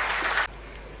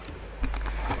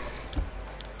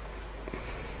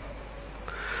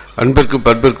 அன்பிற்கும்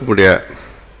பண்பிற்கும் உடைய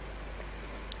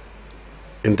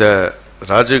இந்த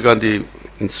Rajiv Gandhi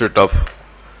institute of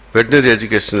veterinary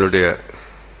எஜுகேஷனுடைய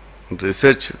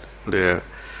research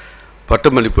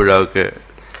பட்டமளிப்பு விழாவுக்கு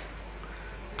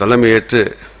தலைமையேற்று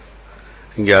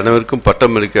இங்கே அனைவருக்கும்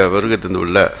பட்டமளிக்க வருகை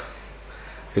தந்துள்ள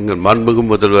எங்கள் மாண்புமிகு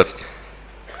முதல்வர்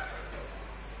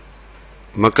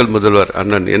மக்கள் முதல்வர்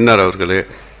அண்ணன் என்ஆர் அவர்களே,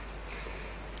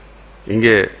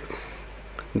 இங்கே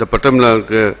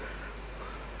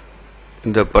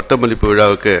இந்த பட்டமளிப்பு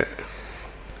விழாவுக்கு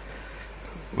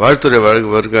வாழ்த்துரை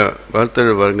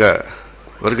வழங்க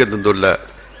வருகை தந்துள்ள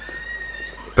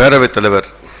பேரவைத் தலைவர்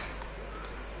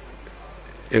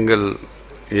எங்கள்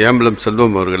ஏம்பலம்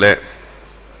செல்வம் அவர்களே,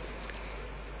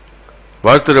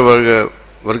 வாழ்த்துரை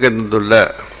வருகை தந்துள்ள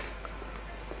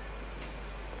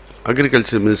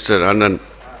அக்ரிகல்ச்சர் மினிஸ்டர் அண்ணன்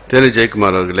தேனி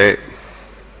ஜெயக்குமார் அவர்களே,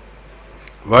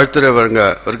 வாழ்த்துரை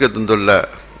வருகை தந்துள்ள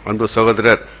அன்பு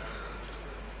சகோதரர்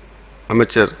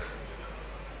அமைச்சர்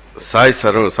சாய்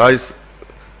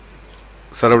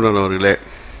சரவணன் அவர்களே,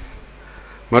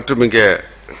 மற்றும் இங்கே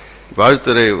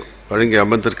வாழ்த்துரை வழங்கி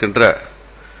அமர்ந்திருக்கின்ற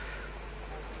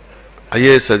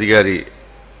IAS அதிகாரி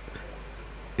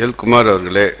எல் குமார்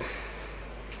அவர்களே,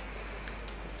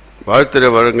 வாழ்த்துரை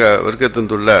வருகை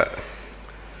தந்துள்ள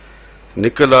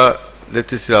நிக்கோலா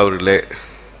லெத்திசியா அவர்களே,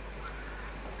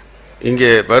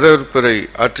 இங்கே வரவேற்புரை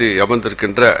ஆற்றி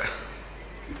அமர்ந்திருக்கின்ற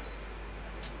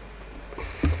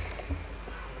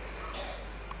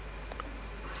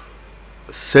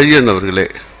செழியன் அவர்களே,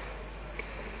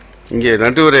 இங்கே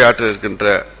நன்றி உரை ஆற்ற இருக்கின்ற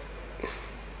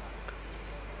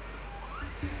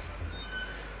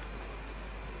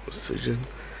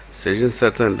செழியன்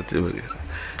சார் தான்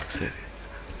சரி,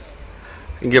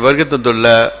 இங்கே வருகை தந்துள்ள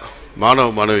மாணவ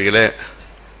மாணவிகளே,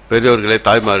 பெரியோர்களே,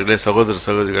 தாய்மார்களே, சகோதர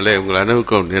சகோதரிகளே, உங்கள்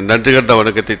அனைவருக்கும் என் நன்றி கண்ட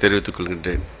வணக்கத்தை தெரிவித்துக்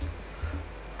கொள்கின்றேன்.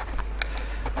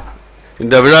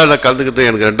 இந்த விழாவில் கலந்துக்கிட்டு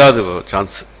எனக்கு 2வது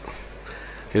சான்ஸ்.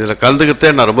 இதில் கலந்துக்கிட்டே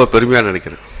நான் ரொம்ப பெருமையாக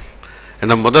நினைக்கிறேன்.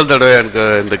 ஏன்னா முதல் தடவை எனக்கு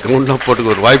இந்த கிரவுண்ட்லாம்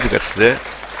போட்டுக்கு ஒரு வாய்ப்பு கிடைச்சது.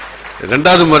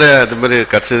 2வது முறை அது மாதிரி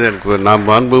கிடைச்சது எனக்கு நான்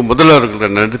முதல்வர்களுக்கு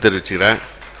நன்றி தெரிவிச்சுக்கிறேன்.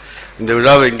 இந்த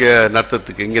விழாவை இங்கே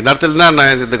நடத்துறதுக்கு, இங்கே நடத்தலைன்னா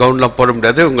நான் இந்த கிரவுண்ட்லாம் போட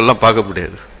முடியாது, உங்களெல்லாம் பார்க்க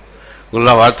முடியாது,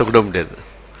 உங்களெல்லாம் வாழ்த்தக்கூட முடியாது.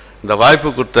 இந்த வாய்ப்பு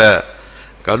கொடுத்த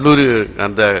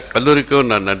அந்த கல்லூரிக்கும்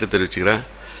நான் நன்றி தெரிவிச்சுக்கிறேன்.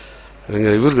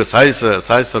 இவருக்கு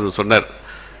சாய் சொன்னார்,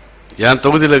 என்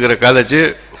தொகுதியில் இருக்கிற காலேஜ்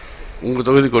உங்கள்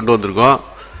தொகுதி கொண்டு வந்திருக்கோம்,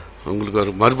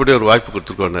 உங்களுக்கு மறுபடியும் ஒரு வாய்ப்பு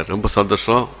கொடுத்துருக்கோம். ரொம்ப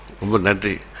சந்தோஷம், ரொம்ப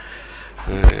நன்றி.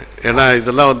 ஏன்னா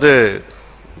இதெல்லாம்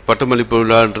பட்டமளிப்பு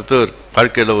விழான்றது ஒரு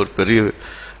வாழ்க்கையில் ஒரு பெரிய,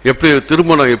 எப்படி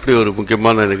திருமணம் எப்படி ஒரு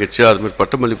முக்கியமான நிகழ்ச்சியோ அது மாதிரி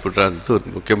பட்டமளிப்பு விழான்றது ஒரு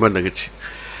முக்கியமான நிகழ்ச்சி.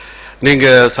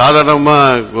 நீங்கள்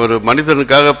சாதாரணமாக ஒரு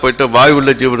மனிதனுக்காக போயிட்டு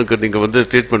வாயுள்ள ஜீவனுக்கு நீங்கள்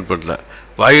ட்ரீட்மெண்ட் பண்ணல,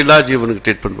 வாயில்லா ஜீவனுக்கு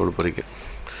ட்ரீட்மெண்ட் பண்ண போகிறீங்க.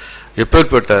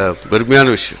 எப்பேற்பட்ட பெருமையான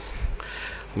விஷயம்.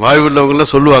 வாயு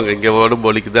உள்ளவங்களாம் சொல்லுவாங்க, இங்கே உடம்பு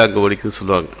வலிக்குது அங்கே வலிக்குதுன்னு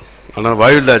சொல்லுவாங்க. ஆனால்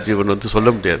வாயுல்லா ஜீவன் சொல்ல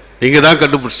முடியாது. நீங்கள் தான்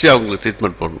கண்டுபிடிச்சி அவங்களுக்கு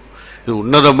ட்ரீட்மெண்ட் பண்ணணும். இது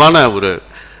உன்னதமான ஒரு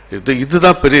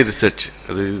இதுதான் பெரிய ரிசர்ச்.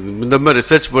 அது இந்த மாதிரி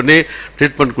ரிசர்ச் பண்ணி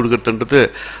ட்ரீட்மெண்ட் கொடுக்கறதுன்றது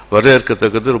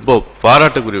வரவேற்கத்தக்கது, ரொம்ப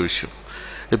பாராட்டக்கூடிய விஷயம்.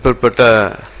 இப்படிப்பட்ட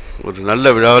ஒரு நல்ல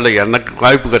விழாவில் எனக்கு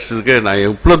வாய்ப்பு கிடைச்சதுக்கு நான்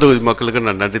உப்பளம் தொகுதி மக்களுக்கு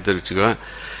நான் நன்றி தெரிவிச்சுக்குவேன்.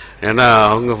 ஏன்னா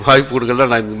அவங்க வாய்ப்பு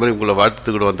கொடுக்கலாம், நான் இந்த மாதிரி உங்களை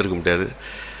வாழ்த்துக்கு கூட வந்திருக்க முடியாது.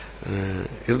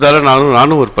 இருந்தாலும்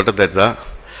நானும் ஒரு பட்டதாரி தான்.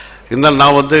 இருந்தாலும்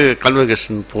நான்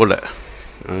கன்வெகேஷன் போல,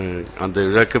 அந்த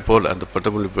விழாக்கே போல, அந்த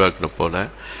பட்டமளிப்பு விழாக்கு நான் போல.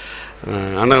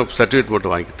 ஆனால் சர்டிஃபிகேட்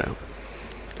மட்டும் வாங்கிட்டேன்.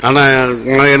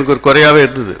 ஆனால் எனக்கு ஒரு குறையாகவே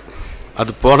இருந்தது.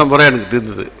 அது போன முறை எனக்கு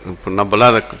இருந்தது. இப்போ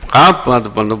நம்மளாம்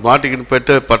அது மாட்டிக்கிட்டு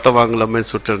போயிட்டு பட்டம் வாங்கலாமே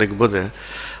சுட்டு நினைக்கும் போது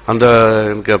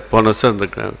எனக்கு போன வருஷம்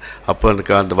அப்போ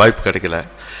எனக்கு அந்த வாய்ப்பு கிடைக்கல.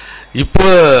 இப்போ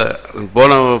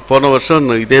போன வருஷம்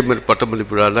இதே மாதிரி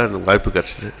பட்டமளிப்பு விழாவில் எனக்கு வாய்ப்பு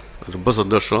கிடைச்சிது. ரொம்ப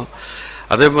சந்தோஷம்.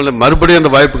 அதே மாதிரி மறுபடியும்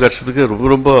அந்த வாய்ப்பு கிடைச்சதுக்கு ரொம்ப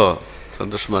ரொம்ப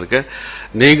சந்தோஷமா இருக்கு.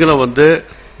 நீங்களும்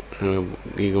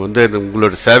நீங்கள்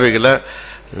உங்களோட சேவைகளை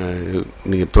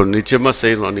நீங்கள் நிச்சயமாக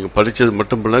செய்யணும். நீங்கள் படித்தது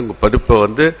மட்டும் இல்லை, உங்கள் படிப்பை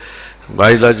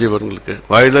வாயிலா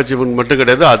ஜீவன் மட்டும்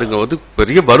கிடையாது, அதுங்க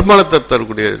பெரிய வருமானத்தை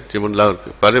தரக்கூடிய ஜீவன்லாம்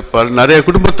இருக்கு. நிறைய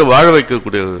குடும்பத்தை வாழ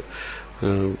வைக்கக்கூடிய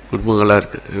குடும்பங்களா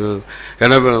இருக்கு.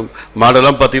 ஏன்னா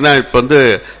மாடெல்லாம் பார்த்தீங்கன்னா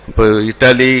இப்போ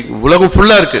இட்டாலி உலகம்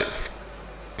ஃபுல்லா இருக்கு,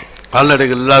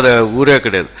 கால்நடைகள் இல்லாத ஊரே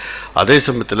கிடையாது. அதே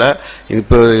சமயத்தில்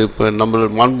இப்போ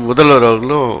நம்ம முதல்வர்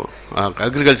அவர்களும்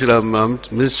அக்ரிகல்ச்சர்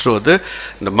மினிஸ்டர்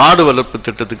இந்த மாடு வளர்ப்பு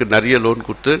திட்டத்துக்கு நிறைய லோன்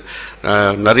கொடுத்து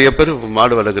நிறைய பேர்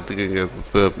மாடு வளர்க்கறதுக்கு இங்கே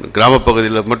இப்போ கிராம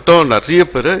பகுதியில் மட்டும் நிறைய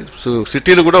பேர்,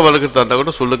 சிட்டியில் கூட வளர்க்குறதா இருந்தால்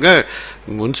கூட சொல்லுங்க,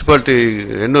 முனிசிபாலிட்டி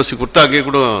என்ஓசி கொடுத்தா அங்கேயே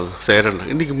கூட செய்கிறேன்.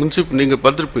 இன்னைக்கு நீங்கள்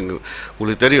பார்த்துருப்பீங்க,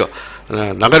 உங்களுக்கு தெரியும்,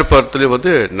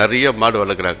 நகர்ப்புறத்துலேயும் நிறைய மாடு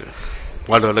வளர்க்குறாங்க.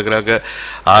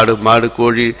 ஆடு, மாடு,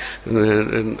 கோழி,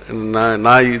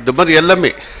 நாய், இந்த மாதிரி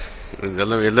எல்லாமே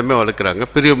வளர்க்குறாங்க.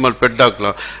 பெரிய பெட்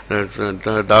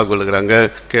டாக் வளர்க்குறாங்க,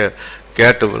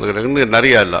 கேட்டு வளர்க்குறாங்கன்னு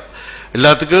நிறைய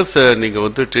எல்லாத்துக்கும்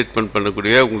நீங்கள் ட்ரீட்மெண்ட்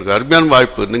பண்ணக்கூடிய உங்களுக்கு அருமையான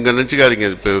வாய்ப்பு. நீங்கள் நினச்சிக்காதீங்க,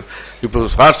 இப்போ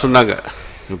சார் சொன்னாங்க,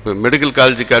 இப்போ மெடிக்கல்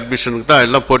காலேஜுக்கு அட்மிஷனுக்கு தான்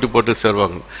எல்லாம் போட்டி போட்டு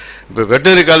சேருவாங்க. இப்போ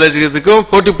வெட்டனரி காலேஜுக்கும்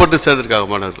போட்டி போட்டு சேர்ந்துருக்காங்க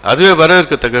மாணவர்கள். அதுவே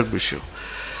வரவேற்கத்தக்க விஷயம்.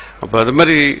 அப்போ அது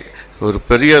மாதிரி ஒரு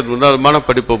பெரிய உன்னதமான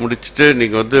படிப்பை முடிச்சுட்டு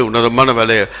நீங்கள் உன்னதமான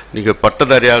வேலையை நீங்கள்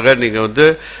பட்டதாரியாக நீங்கள்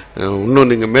இன்னும்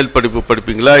நீங்கள் மேல் படிப்பு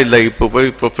படிப்பீங்களா, இல்லை இப்போ போய்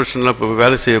ப்ரொஃபஷனலாக இப்போ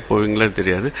வேலை செய்ய போவீங்களான்னு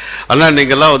தெரியாது. ஆனால்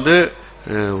நீங்கள்லாம்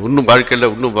இன்னும்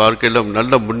வாழ்க்கையில்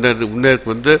நல்ல முன்னேறி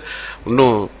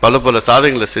இன்னும் பல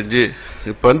சாதனைகளை செஞ்சு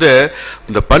இப்போ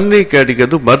இந்த பன்னி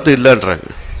கடிக்கிறது மருந்து இல்லைன்றாங்க.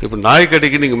 இப்போ நாய்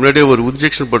கடிக்கு நீங்கள் முன்னாடியே ஒரு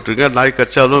இன்ஜெக்ஷன் போட்டிருக்கீங்க, நாய்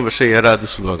கடிச்சாலும் விஷம்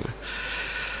ஏறாது சொல்லுவாங்க.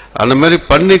 அந்த மாதிரி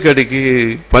பன்னி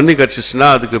கடிச்சிச்சுன்னா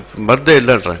அதுக்கு மருந்தே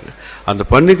இல்லைன்றாங்க. அந்த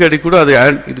பன்னி கடி கூட அது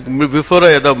இதுக்கு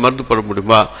பிஃபோராக ஏதாவது மருந்து பண்ண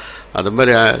முடியுமா, அந்த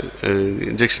மாதிரி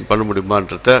இன்ஜெக்ஷன் பண்ண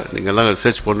முடியுமான்றத நீங்கள்லாம்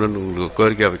ரிசர்ச் பண்ணணுன்னு உங்களுக்கு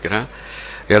கோரிக்கையாக வைக்கிறேன்.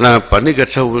 ஏன்னா பன்னி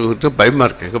கடிச்சா உங்களுக்கு பயமாக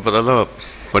இருக்குது, எங்கே பார்த்தாலும்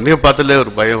பன்னியை பார்த்தாலே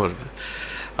ஒரு பயம் வருது.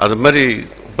 அது மாதிரி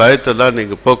பயத்தெல்லாம்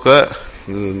நீங்கள் போக்க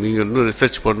நீங்கள் இன்னும்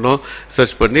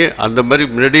ரிசர்ச் பண்ணி அந்த மாதிரி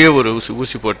முன்னாடியே ஒரு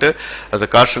ஊசி போட்டு அதை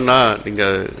காஷனாக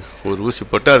நீங்கள் ஒரு ஊசி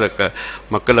போட்டு அதை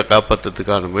மக்களை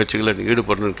காப்பாற்றுறதுக்கான முயற்சிகளை நீங்கள்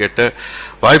ஈடுபடணும்னு கேட்ட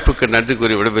வாய்ப்புக்கு நன்றி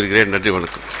கூறி விடைபெறுகிறேன். நன்றி,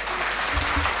 வணக்கம்.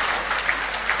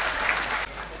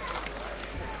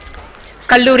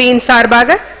 கல்லூரியின்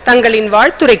சார்பாக தங்களின்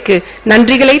வாழ்த்துரைக்கு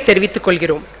நன்றிகளை தெரிவித்துக்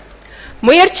கொள்கிறோம்.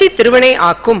 முயற்சி திருவினை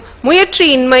ஆக்கும், முயற்சி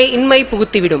இன்மை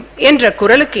புகுத்திவிடும் என்ற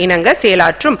குரலுக்கு இணங்க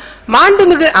செயலாற்றும்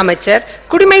மாண்புமிகு அமைச்சர்,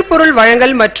 குடிமைப் பொருள்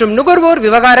வழங்கல் மற்றும் நுகர்வோர்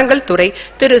விவகாரங்கள் துறை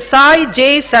திரு சாய் ஜே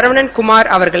சரவணன் குமார்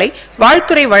அவர்களை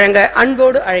வாழ்த்துரை வழங்க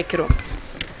அன்போடு அழைக்கிறோம்.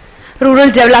 Rural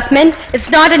development, it's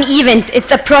not an event,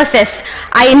 it's a process.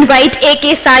 I invite AK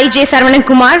Sai J. Saravanan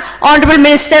Kumar, Honorable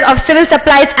Minister of Civil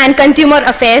Supplies and Consumer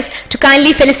Affairs, to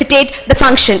kindly felicitate the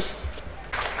function.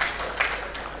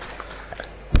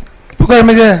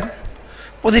 புகழ்மிகு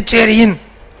புதுச்சேரியின்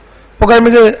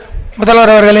புகழ்மிகு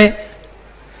முதல்வர் அவர்களே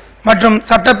மற்றும்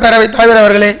சட்டப்பேரவை தலைவர்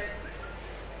அவர்களே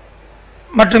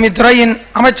மற்றும் இத்துறையின்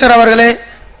அமைச்சர் அவர்களே,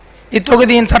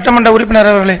 இத்தொகுதியின் சட்டமன்ற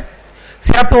உறுப்பினர் அவர்களே,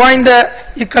 சிறப்பு வாய்ந்த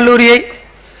இக்கல்லூரியை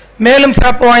மேலும்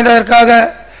சிறப்பு வாய்ந்ததற்காக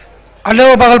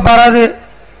அல்லவோ பகல் பாராது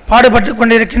பாடுபட்டுக்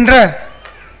கொண்டிருக்கின்ற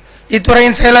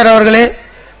இத்துறையின் செயலர் அவர்களே,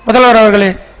 முதல்வர்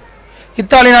அவர்களே,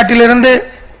 இத்தாலி நாட்டிலிருந்து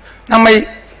நம்மை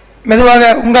மெதுவாக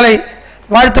உங்களை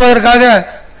வாழ்த்துவதற்காக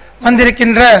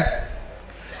வந்திருக்கின்ற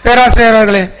பேராசிரியர்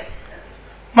அவர்களே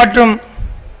மற்றும்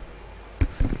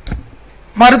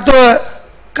மருத்துவ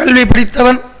கல்வி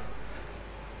படித்தவன்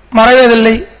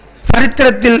மறைவதில்லை,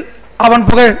 சரித்திரத்தில் அவன்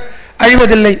புகழ்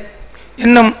அழிவதில்லை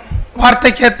என்னும்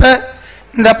வார்த்தைக்கேற்ப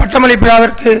இந்த பட்டமளிப்பு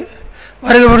விழாவிற்கு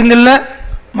வருகை புரிந்துள்ள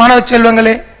மாணவ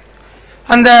செல்வங்களே,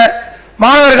 அந்த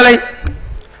மாணவர்களை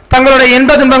தங்களுடைய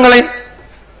இன்ப துன்பங்களை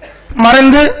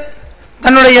மறந்து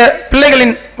தன்னுடைய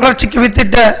பிள்ளைகளின் வளர்ச்சிக்கு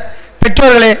வித்திட்ட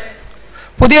பெற்றோர்களே,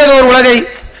 புதியதோர் உலகை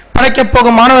படைக்கப்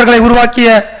போகும் மாணவர்களை உருவாக்கிய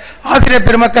ஆசிரியர்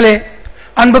பெருமக்களே,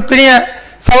 அன்புக்குரிய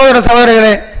சகோதர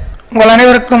சகோதரிகளே, உங்கள்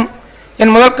அனைவருக்கும்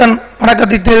என் முதற்கண்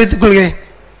வணக்கத்தை தெரிவித்துக் கொள்கிறேன்.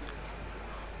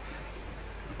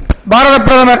 பாரத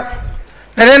பிரதமர்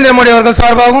நரேந்திர மோடி அவர்கள்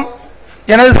சார்பாகவும்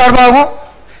எனது சார்பாகவும்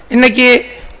இன்னைக்கு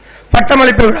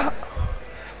பட்டமளிப்பு விழா.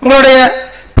 உங்களுடைய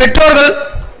பெற்றோர்கள்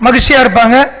மகிழ்ச்சியா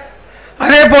இருப்பாங்க,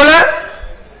 அதே போல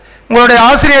உங்களுடைய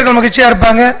ஆசிரியர்கள் மகிழ்ச்சியா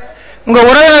இருப்பாங்க, உங்க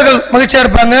உறவினர்கள் மகிழ்ச்சியா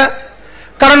இருப்பாங்க.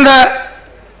 கடந்த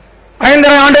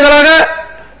 5.5 ஆண்டுகளாக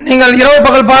நீங்கள் இரவு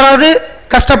பகல் பாராது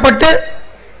கஷ்டப்பட்டு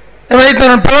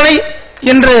விளைத்த பலனை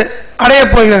இன்று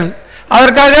அடையப் போகிறீர்கள்.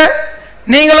 அதற்காக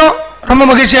நீங்களும் ரொம்ப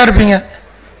மகிழ்ச்சியா இருப்பீங்க.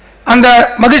 அந்த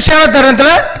மகிழ்ச்சியான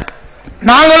தருணத்தில்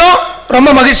நாங்களும் ரொம்ப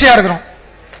மகிழ்ச்சியா இருக்கிறோம்.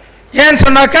 ஏன்னு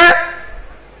சொன்னாக்க,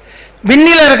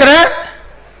 விண்ணில் இருக்கிற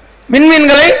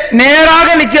விண்மீன்களை நேராக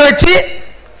நிக்க வச்சு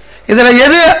இதுல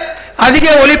எது அதிக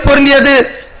ஒளி பொருந்தியது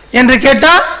என்று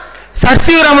கேட்டா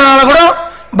சசிவராமனால கூட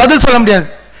பதில் சொல்ல முடியாது.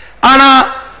 ஆனா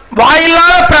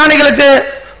வாயில்லாத பிராணிகளுக்கு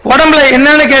உடம்புல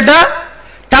என்னன்னு கேட்டா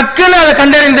டக்குன்னு அதை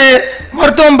கண்டறிந்து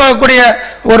மருத்துவம் பார்க்கக்கூடிய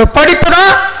ஒரு படிப்பு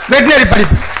தான் வெட்டினரி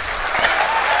படிப்பு.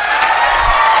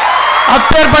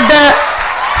 அப்பேற்பட்ட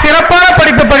சிறப்பான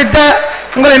படிப்பு படித்த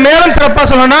உங்களை மேலும் சிறப்பாக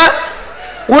சொல்லணும்னா,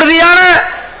 உறுதியான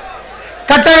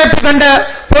கட்டமைப்பு கண்ட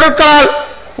பொருட்களால்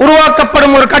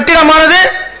உருவாக்கப்படும் ஒரு கட்டிடமானது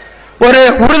ஒரு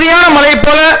உறுதியான மலை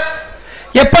போல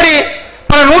எப்படி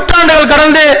பல நூற்றாண்டுகள்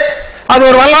கடந்து அது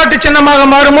ஒரு வரலாற்று சின்னமாக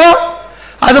மாறுமோ,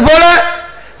 அதுபோல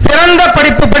சிறந்த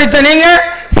படிப்பு படித்த நீங்க,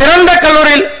 சிறந்த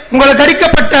கல்லூரியில் உங்களுக்கு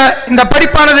அளிக்கப்பட்ட இந்த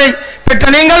படிப்பானதை பெற்ற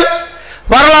நீங்கள்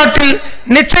வரலாற்றில்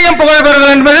நிச்சயம் புகழ்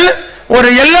பெறுவீர்கள் என்பதில் ஒரு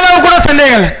எல்லளவு கூட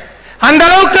சந்தேகம் இல்லை. அந்த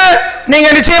அளவுக்கு நீங்க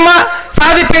நிச்சயமா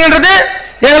சாதிப்பீங்கன்றது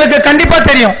எங்களுக்கு கண்டிப்பா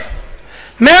தெரியும்.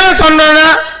 மேலும் சொன்னா,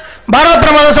 பாரத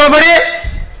பிரதமர் சொல்படி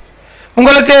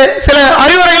உங்களுக்கு சில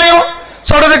அறிவுரைகளையும்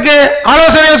சொல்றதுக்கு,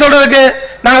 ஆலோசனையும் சொல்றதுக்கு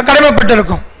நாங்கள்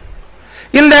கடமைப்பட்டிருக்கோம்.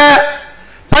 இந்த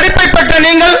படிப்பை பெற்ற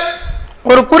நீங்கள்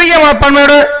ஒரு குறுகிய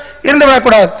மனப்பான்மையோடு இருந்து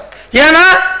விடக்கூடாது. ஏன்னா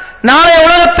நாளைய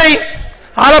உலகத்தை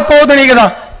ஆளப்போவது நீங்க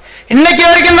தான். இன்னைக்கு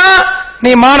வரைக்கும் தான்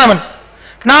நீ மாணவன்,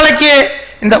 நாளைக்கு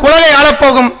இந்த உலகை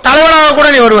ஆளப்போகும் தலைவனாக கூட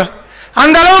நீ வருவ.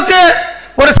 அந்த அளவுக்கு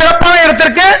ஒரு சிறப்பான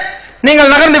இடத்திற்கு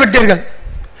நீங்கள் நகர்ந்து விட்டீர்கள்.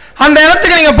 அந்த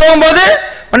இடத்துக்கு நீங்க போகும்போது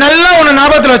நல்லா ஒன்று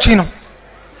ஞாபகத்தில் வச்சுக்கணும்.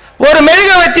 ஒரு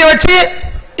மெழுகுவர்த்தியை வச்சு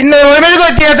இன்னொரு ஒரு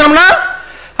மெழுகுவர்த்தி ஏற்றணும்னா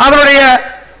அதனுடைய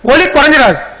ஒளி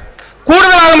குறைஞ்சிடாது,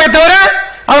 கூடுதலாகுமே தவிர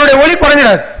அவருடைய ஒளி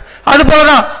குறைஞ்சிடாது. அது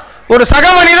போலதான் ஒரு சக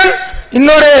மனிதன்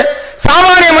இன்னொரு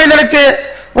சாமானிய மனிதனுக்கு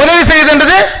உதவி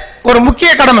செய்வதுன்றது ஒரு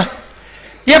முக்கிய கடமை.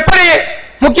 எப்படி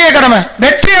முக்கிய கடமை?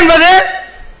 வெற்றி என்பது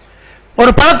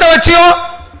ஒரு பணத்தை வச்சியோ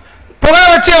புகழ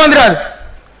வச்சியோ வந்துடாது.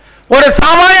 ஒரு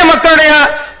சாமானிய மக்களுடைய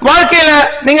வாழ்க்கையில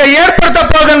நீங்க ஏற்படுத்த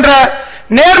போகின்ற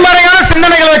நேர்மறையான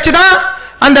சிந்தனைகளை வச்சுதான்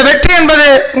அந்த வெற்றி என்பது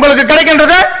உங்களுக்கு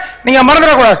கிடைக்கின்றத நீங்க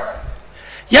மறந்துடக்கூடாது.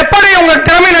 எப்படி உங்க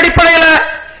திறமையின் அடிப்படையில்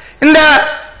இந்த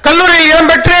கல்லூரியில்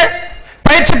இடம்பெற்று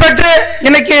பயிற்சி பெற்று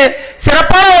இன்னைக்கு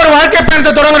சிறப்பான ஒரு வாழ்க்கை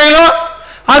பயணத்தை தொடங்குறீங்களோ,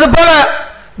 அது போல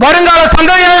வருங்கால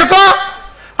சந்ததியினருக்கும்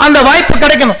அந்த வாய்ப்பு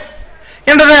கிடைக்கணும்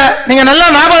என்றதை நீங்க நல்லா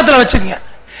ஞாபகத்தில் வச்சுக்கீங்க.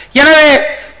 எனவே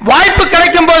வாய்ப்பு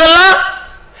கிடைக்கும் போதெல்லாம்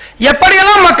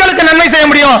எப்படியெல்லாம் மக்களுக்கு நன்மை செய்ய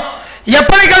முடியும்,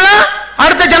 எப்படிக்கெல்லாம்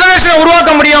அடுத்த ஜெனரேஷனை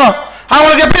உருவாக்க முடியும்,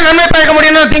 அவங்களுக்கு எப்படி நன்மை பயக்க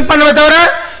முடியும்னு திங்க் பண்ணுவே தவிர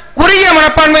குறுகிய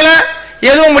மனப்பான்மையில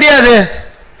எதுவும் முடியாது,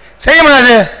 செய்ய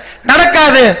முடியாது,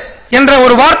 நடக்காது என்ற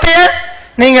ஒரு வார்த்தையை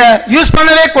நீங்க யூஸ்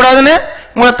பண்ணவே கூடாதுன்னு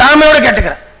உங்களை தாழ்மையோட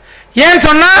கேட்டுக்கிறேன். ஏன்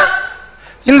சொன்னா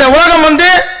இந்த உலகம்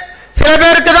சில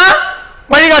பேருக்கு தான்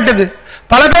வழிகாட்டுது.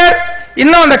 பல பேர்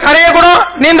இன்னும் அந்த கரையை கூட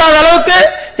நீந்தாத அளவுக்கு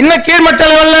இன்னும் கீழ்மட்ட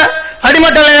லெவல்ல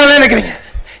அடிமட்ட லெவல்ல நினைக்கிறீங்க.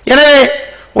 எனவே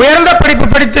உயர்ந்த படிப்பு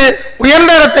படித்து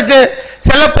உயர்ந்த இடத்துக்கு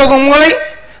செல்ல போகும் உங்களை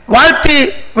வாழ்த்தி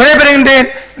விடைபெறுகின்றேன்.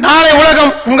 நாளை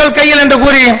உலகம் உங்கள் கையில் என்று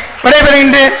கூறி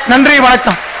விடைபெறுகின்றேன். நன்றி,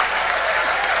 வணக்கம்.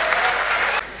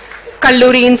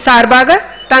 கல்லூரியின் சார்பாக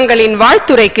தங்களின்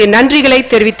வாழ்த்துரைக்கு நன்றிகளை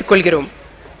தெரிவித்துக் கொள்கிறோம்.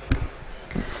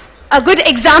 A good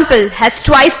example has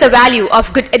twice the value of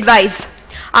good advice.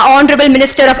 Our Honorable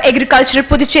Minister of Agriculture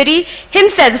Puducherry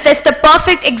himself sets the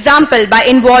perfect example by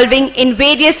involving in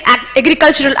various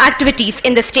agricultural activities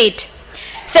in the state,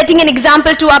 setting an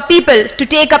example to our people to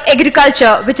take up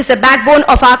agriculture, which is the backbone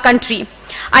of our country.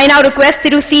 I now request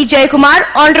Thiru C. Jayakumar,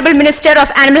 Honorable Minister of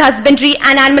Animal Husbandry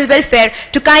and Animal Welfare,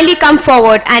 to kindly come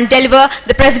forward and deliver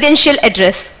the presidential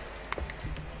address.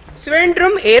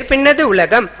 சுழன்றும் ஏற்பின்னது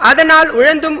உலகம், அதனால்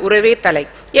உழந்தும் உறவே தலை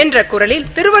என்ற குரலில்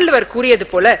திருவள்ளுவர் கூறியது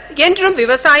போல என்றும்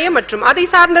விவசாயம் மற்றும் அதை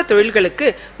சார்ந்த தொழில்களுக்கு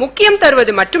முக்கியம்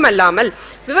தருவது மட்டுமல்லாமல்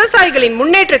விவசாயிகளின்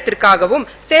முன்னேற்றத்திற்காகவும்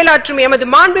செயலாற்றும் எமது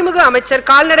மாண்புமிகு அமைச்சர்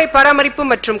கால்நடை பராமரிப்பு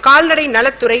மற்றும் கால்நடை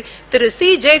நலத்துறை திரு சி.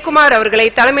 ஜெயக்குமார் அவர்களை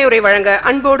தலைமையுரை வழங்க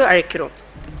அன்போடு அழைக்கிறோம்.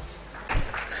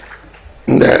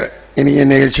 இந்த இனிய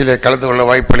நிகழ்ச்சியில கலந்து கொள்ள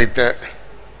வாய்ப்பளித்த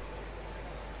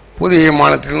புதிய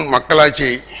மாநிலத்தில் மக்களாட்சி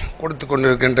கொடுத்து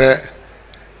கொண்டிருக்கின்ற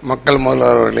மக்கள்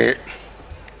முதல்வர் அவர்களே,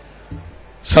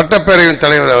 சட்டப்பேரவையின்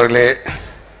தலைவர் அவர்களே,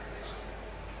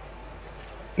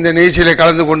 இந்த நிகழ்ச்சியில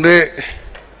கலந்து கொண்டு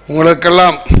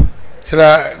உங்களுக்கெல்லாம் சில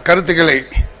கருத்துக்களை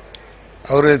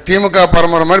அவர் திமுக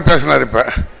பரம்பரை மாதிரி பேசினார். இப்ப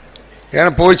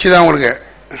ஏன்னா போயிச்சு தான் உங்களுக்கு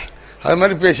அது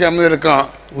மாதிரி பேசி அமைதிருக்கோம்.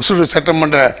 உசூர்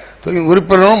சட்டமன்ற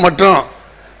உறுப்பினரும் மற்றும்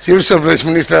சிவில் சப்ளைஸ்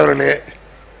மினிஸ்டர் அவர்களே,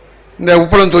 இந்த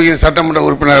உப்பளம் தொகுதியின் சட்டமன்ற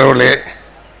உறுப்பினர் அவர்களே,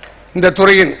 இந்த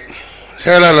துறையின்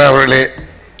செயலாளர் அவர்களே,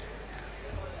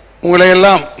 உங்களை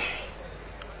எல்லாம்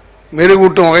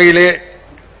மெருகூட்டும் வகையிலே,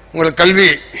 உங்கள் கல்வி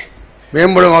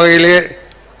மேம்படும் வகையிலே,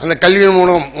 அந்த கல்வியின்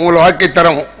மூலம் உங்கள் வாழ்க்கை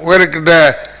தரம் உயர்கின்ற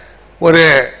ஒரு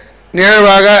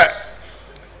நிகழ்வாக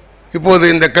இப்போது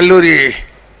இந்த கல்லூரி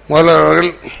முதல்வர்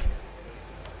அவர்கள்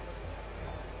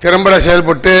திறம்பட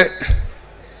செயல்பட்டு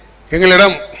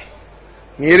எங்களிடம்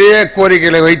நிறைய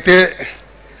கோரிக்கைகளை வைத்து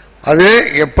அது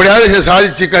எப்படியாவது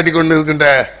சாதிச்சு காட்டிக் கொண்டிருக்கின்ற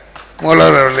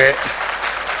முதல்வர் அவர்களே,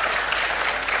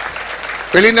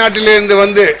 வெளிநாட்டிலிருந்து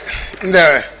வந்து இந்த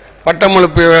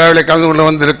பட்டமளிப்பு விழாவில் கலந்து கொண்டு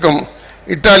வந்திருக்கும்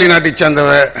இத்தாலி நாட்டைச் சேர்ந்த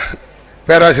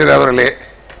பேராசிரியர் அவர்களே,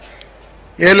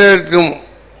 ஏழைக்கும்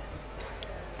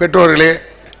பெற்றோர்களே,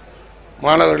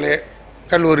 மாணவர்களே,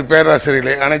 கல்லூரி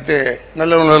பேராசிரியர்களே, அனைத்து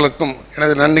நல்லவர்களுக்கும்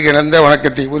எனது நன்றி கிடந்த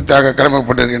வணக்கத்தை உரித்தாக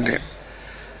கடமைப்பட்டிருக்கின்றேன்.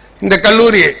 இந்த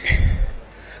கல்லூரி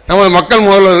நம்ம மக்கள்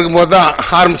முதல்வர் இருக்கும்போது தான்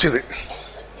ஆரம்பிச்சது.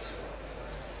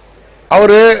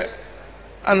 அவரு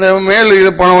அந்த மேல் இது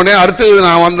போன உடனே அடுத்தது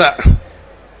நான் வந்தேன்.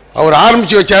 அவர்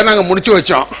ஆரம்பிச்சு வச்சாரு, நாங்கள் முடிச்சு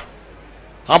வச்சோம்.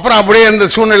 அப்புறம் அப்படியே இந்த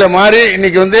சூழ்நிலை மாறி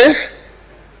இன்னைக்கு வந்து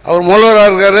அவர் முதல்வராக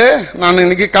இருக்காரு, நான்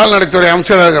இன்னைக்கு கால்நடைத்துறை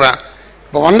அமைச்சராக இருக்கிறேன்.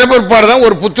 இப்போ வந்த பிற்பாடு தான்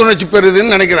ஒரு புத்துணர்ச்சி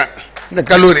பெறுதுன்னு நினைக்கிறேன் இந்த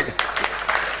கல்லூரி.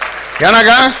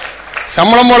 ஏன்னாக்கா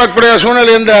சம்பளம் போடக்கூடிய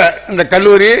சூழ்நிலை இருந்த இந்த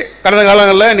கல்லூரி கடந்த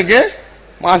காலங்களில் இன்னைக்கு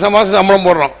மாசம் மாசம் சம்பளம்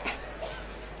போடுறோம்.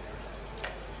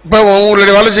 இப்போ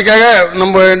உங்களுடைய வளர்ச்சிக்காக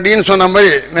நம்ம டீன் சொன்ன மாதிரி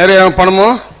நிறைய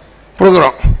பணமும்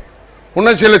கொடுக்குறோம்.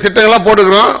 இன்னும் சில திட்டங்கள்லாம்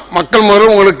போட்டுக்கிறோம். மக்கள்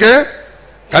முதல்ல உங்களுக்கு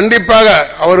கண்டிப்பாக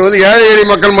அவர் வந்து ஏழை எளிய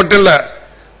மக்கள் மட்டும் இல்ல,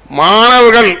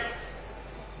 மாணவர்கள்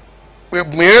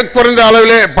மிக குறைந்த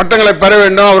அளவிலே பட்டங்களை பெற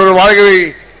வேண்டும், அவர்கள்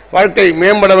வாழ்க்கை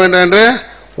மேம்பட வேண்டும் என்று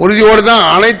உறுதியோடு தான்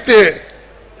அனைத்து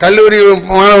கல்லூரி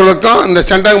மாணவர்களுக்கும் இந்த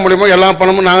சென்டாக் மூலியமா எல்லா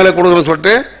பணமும் நாங்களே கொடுக்குறோம்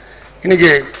சொல்லிட்டு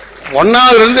இன்னைக்கு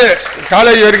 1ஆவதுலேருந்து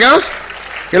காலேஜ் வரைக்கும்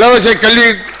இலவச கல்வி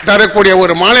தரக்கூடிய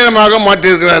ஒரு மாநிலமாக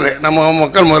மாற்றியிருக்கிறாரு நம்ம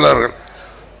மக்கள் முதல்வர்கள்.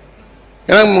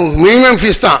 ஏன்னா மினிமம்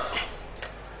ஃபீஸ் தான்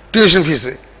டியூஷன் ஃபீஸ்,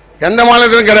 எந்த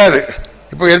மாநிலத்திலும் கிடையாது.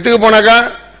 இப்போ எடுத்துக்க போனாக்கா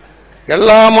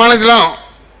எல்லா மாநிலத்திலும்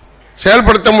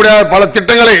செயல்படுத்த முடியாத பல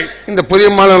திட்டங்களை இந்த புதிய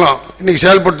மாநிலம் இன்னைக்கு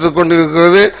செயல்படுத்திக்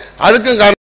கொண்டிருக்கிறது. அதுக்கும்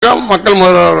காரணம் மக்கள்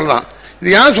முதல்வர்கள் தான்.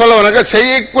 இது ஏன் சொல்ல வேணாக்கா,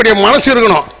 செய்யக்கூடிய மனசு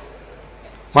இருக்கணும்.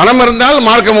 மனம் இருந்தால்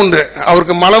மார்க்கம் உண்டு.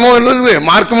 அவருக்கு மனமும் இருக்குது,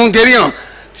 மார்க்கமும் தெரியும்,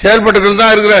 செயல்பட்டு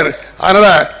தான் இருக்கிறார். அதனால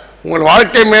உங்கள்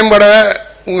வாழ்க்கை மேம்பட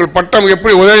உங்கள் பட்டம்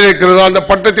எப்படி உதவி இருக்கிறதோ அந்த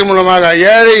பட்டத்தின் மூலமாக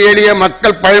ஏழை எளிய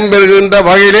மக்கள் பயன்பெறுகின்ற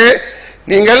வகையிலே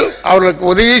நீங்கள் அவர்களுக்கு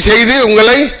உதவி செய்து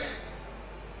உங்களை,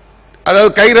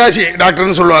 அதாவது கைராசி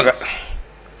டாக்டர்னு சொல்லுவாங்க,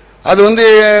 அது வந்து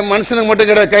மனுஷனுக்கு மட்டும்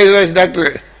கிடையாது. கைராசி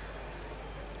டாக்டர்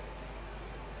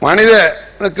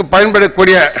மனிதனுக்கு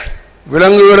பயன்படக்கூடிய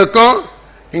விலங்குகளுக்கும்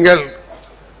நீங்கள்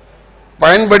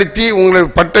பயன்படுத்தி உங்கள்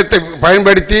பட்டத்தை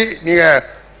பயன்படுத்தி நீங்க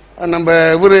நம்ம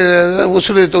இவரு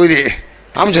உசுறு தொகுதி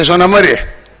அமைச்சர் சொன்ன மாதிரி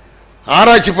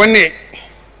ஆராய்ச்சி பண்ணி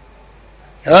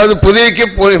அதாவது புதியக்கு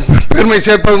பெருமை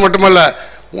சேர்ப்பது மட்டுமல்ல,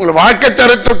 உங்கள் வாழ்க்கை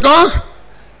தரத்திற்கும்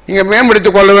நீங்க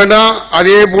மேம்படுத்திக் கொள்ள வேண்டும்.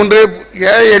 அதே போன்று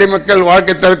ஏழை எளிய மக்கள்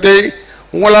வாழ்க்கை தரத்தை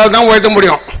உங்களால் தான் உயர்த்த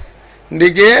முடியும்.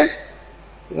 இன்றைக்கு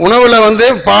உணவுல வந்து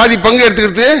பாதி பங்கு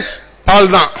எடுத்துக்கிறது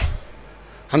பால் தான்.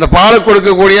 அந்த பாலை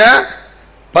கொடுக்கக்கூடிய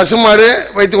பசுமாறு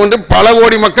வைத்துக்கொண்டு பல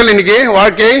கோடி மக்கள் இன்னைக்கு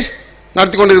வாழ்க்கையை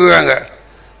நடத்தி கொண்டிருக்கிறாங்க.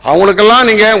 அவங்களுக்கெல்லாம்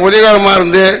நீங்க உதவிகரமா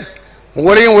இருந்து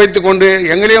உங்களையும் வைத்துக் கொண்டு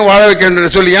எங்களையும் வாழ வைக்க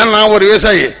வேண்டும் சொல்லி, ஏன் நான் ஒரு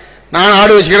விவசாயி, நான்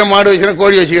ஆடு வச்சுக்கிறேன், மாடு வச்சுக்கிறேன்,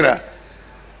 கோழி வச்சுக்கிறேன்,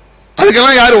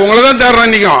 அதுக்கெல்லாம் யாரு உங்களை தான் தேடுறான்.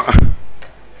 இன்னைக்கும்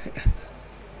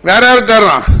வேற யாரும்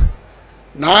தேடுறான்.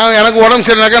 நான் எனக்கு உடம்பு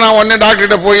சரினாக்கா நான் உடனே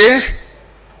டாக்டர்கிட்ட போய்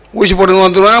ஊசி போட்டு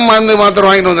வந்துடுவேன், மருந்து மாத்திரை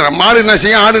வாங்கிட்டு வந்துடுறேன். மாடு என்ன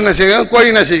செய்யும், ஆடு என்ன செய்யும்,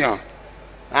 கோழி என்ன செய்யும்,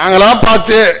 நாங்களா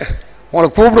பார்த்து உங்களை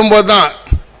கூப்பிடும்போது தான்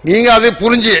நீங்க அதை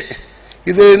புரிஞ்சு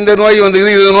இது இந்த நோய் வந்து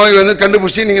இது நோய் வந்து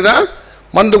கண்டுபிடிச்சி நீங்க தான்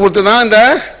மருந்து கொடுத்து தான் இந்த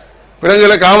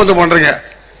விலங்குகளை காவந்து பண்றீங்க.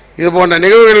 இது போன்ற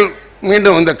நிகழ்வுகள்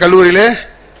மீண்டும் இந்த கல்லூரியிலே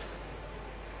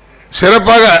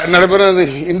சிறப்பாக நடைபெறும்.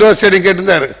 இண்டோர் ஸ்டேடியம்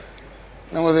கேட்டிருந்தாரு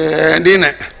நமது டீன்.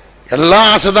 எல்லாம்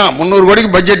ஆசை தான், 300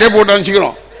 கோடிக்கு பட்ஜெட்டே போட்டு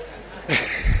அனுப்பிச்சுக்கிறோம்.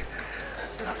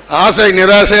 ஆசை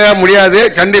நிராசையா முடியாது.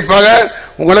 கண்டிப்பாக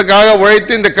உங்களுக்காக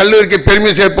உழைத்து இந்த கல்லூரிக்கு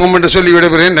பெருமை சேர்ப்போம் என்று சொல்லி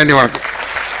விடைபெறுகிறேன். நன்றி, வணக்கம்.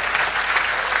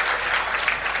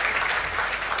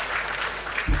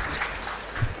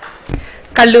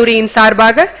 கல்லூரியின்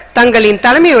சார்பாக தங்களின்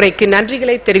தலைமை உரைக்கு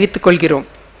நன்றிகளை தெரிவித்துக் கொள்கிறோம்.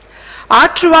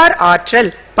 ஆற்றுவார்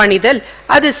ஆற்றல் பணிதல்,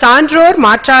 அது சான்றோர்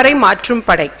மாற்றாரை மாற்றும்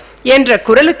படை என்ற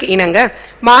குரலுக்கு இணங்க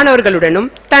மாணவர்களுடனும்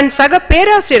தன் சக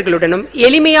பேராசிரியர்களுடனும்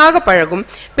எளிமையாக பழகும்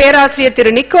பேராசிரியர்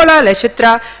திரு நிக்கோலா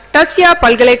லெஷத்ரா, டஸ்யா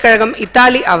பல்கலைக்கழகம்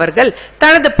இத்தாலி அவர்கள்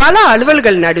தனது பல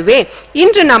அலுவல்கள் நடுவே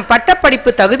இன்று நாம்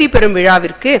பட்டப்படிப்பு தகுதி பெறும்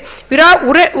விழாவிற்கு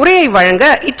உரையை வழங்க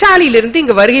இத்தாலியிலிருந்து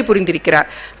இங்கு வருகை புரிந்திருக்கிறார்.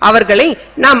 அவர்களை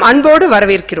நாம் அன்போடு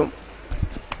வரவேற்கிறோம்.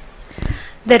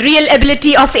 The real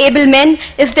ability of able men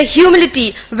is the humility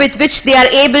with which they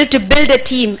are able to build a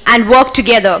team and work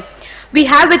together. We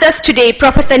have with us today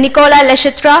Professor Nicola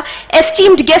Leshatra,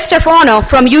 esteemed guest of honor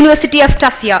from University of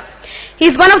Tassia. He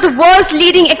is one of the world's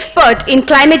leading experts in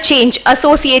climate change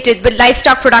associated with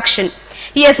livestock production.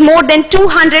 He has more than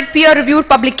 200 peer-reviewed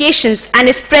publications and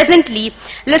is presently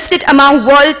listed among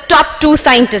world top 2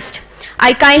 scientists.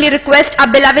 I kindly request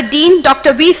our beloved Dean,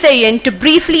 Dr. V. Sayan, to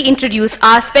briefly introduce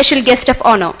our special guest of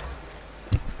honor.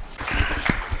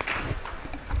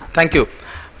 Thank you.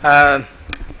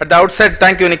 At the outset,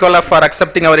 thank you, Nicola, for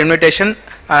accepting our invitation.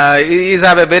 He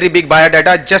have a very big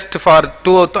biodata. Just for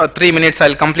 2 or 3 minutes,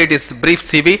 I'll complete his brief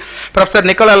CV. Professor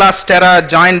Nicola Lastera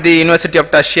joined the University of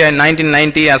Tascia in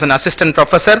 1990 as an assistant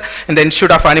professor in the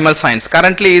Institute of Animal Science.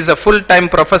 Currently, he is a full-time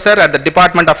professor at the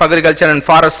Department of Agriculture and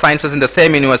Forest Sciences in the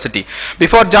same university.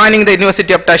 Before joining the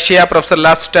University of Tascia, Professor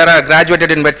Lastera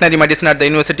graduated in veterinary medicine at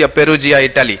the University of Perugia,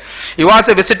 Italy. He was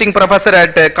a visiting professor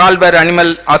at Colbert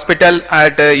Animal Hospital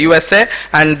at USA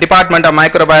and Department of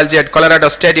Microbiology at Colorado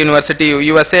State University,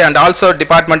 USA, and also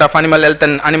Department of Animal Health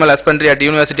and Animal Husbandry at the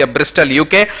University of Bristol,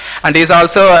 UK, and he is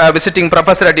also a visiting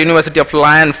professor at the University of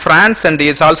Lyon, France, and he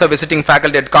is also visiting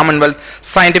faculty at Commonwealth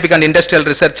Scientific and Industrial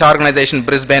Research Organization,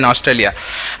 Brisbane, Australia.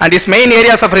 And his main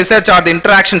areas of research are the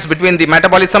interactions between the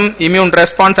metabolism, immune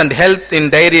response and health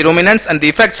in dairy ruminants, and the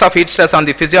effects of heat stress on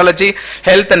the physiology,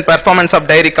 health and performance of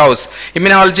dairy cows.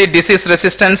 Immunology, disease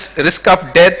resistance, risk of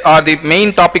death are the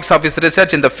main topics of his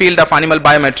research in the field of animal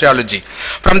biometeorology.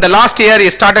 From the last year, he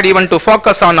started even to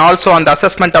focus on also on the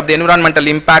assessment of the environmental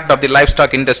impact of the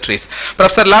livestock industries.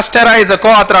 Professor Lastera is a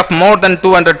co-author of more than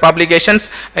 200 publications.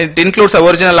 It includes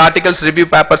original articles, review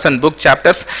papers and book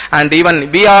chapters, and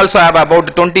even we also have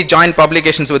about 20 joint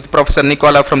publications with Professor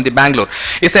Nicola from the Bangalore.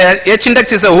 His H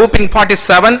index is a whooping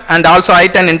 47 and also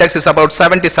I-10 index is about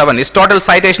 77. His total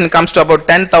citation comes to about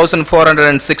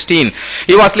 10,416.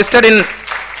 He was listed in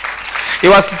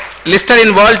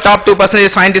world top 2%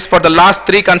 scientists for the last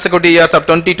 3 consecutive years of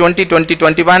 2020,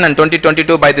 2021 and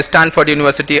 2022 by the Stanford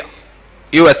University,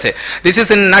 USA. This is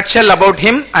in a nutshell about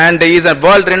him, and he is a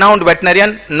world-renowned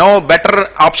veterinarian. No better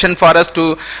option for us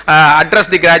to address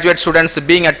the graduate students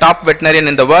being a top veterinarian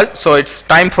in the world. So it's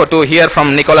time to hear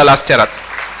from Nicola Lastera.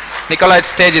 Nicola, the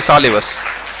stage is all yours.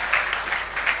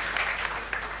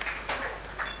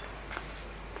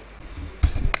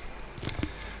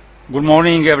 Good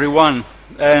morning, everyone.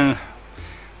 And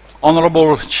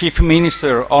Honorable Chief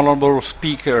Minister, Honorable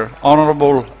Speaker,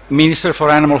 Honorable Minister for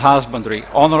Animal Husbandry,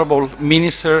 Honorable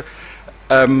Minister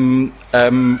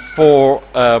for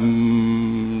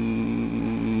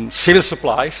Civil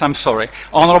Supplies,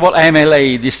 Honorable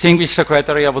MLA, Distinguished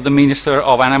Secretary of the Minister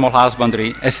of Animal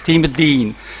Husbandry, esteemed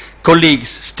Dean, colleagues,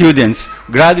 students,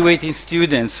 graduating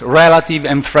students, relatives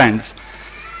and friends.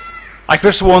 I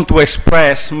first want to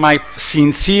express my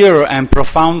sincere and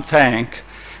profound thanks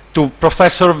to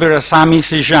Professor Veerasamy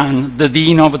Sejan, the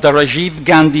Dean of the Rajiv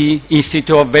Gandhi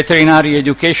Institute of Veterinary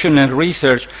Education and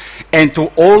Research, and to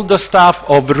all the staff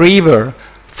of RIVER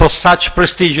for such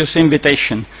prestigious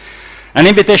invitation. An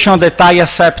invitation that I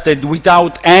accepted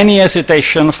without any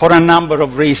hesitation for a number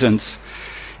of reasons.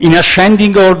 In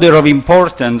ascending order of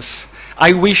importance,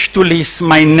 I wish to list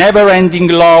my never-ending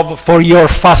love for your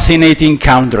fascinating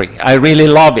country. I really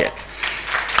love it.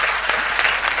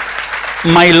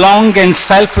 My long and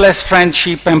selfless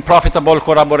friendship and profitable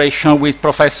collaboration with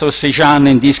Professor Sejan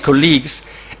and his colleagues,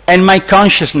 and my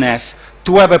consciousness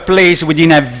to have a place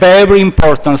within a very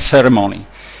important ceremony.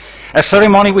 A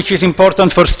ceremony which is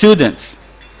important for students,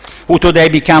 who today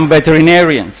become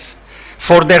veterinarians,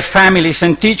 for their families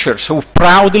and teachers, who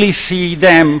proudly see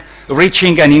them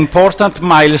reaching an important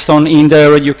milestone in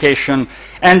their education,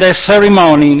 and a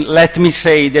ceremony, let me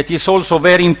say, that is also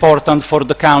very important for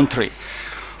the country.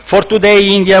 For today,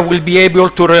 India will be able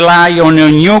to rely on a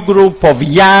new group of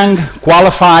young,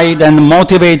 qualified and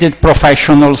motivated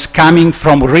professionals coming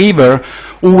from RIVER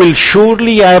who will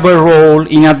surely have a role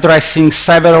in addressing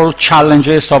several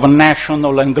challenges of a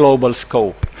national and global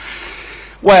scope.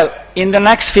 Well, in the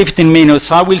next 15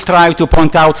 minutes, I will try to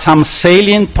point out some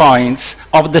salient points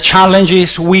of the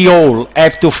challenges we all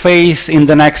have to face in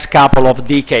the next couple of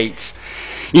decades.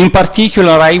 In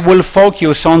particular, I will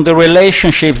focus on the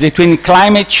relationship between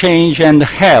climate change and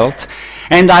health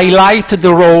and highlight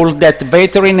the role that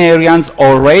veterinarians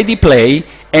already play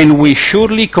and will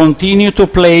surely continue to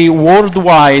play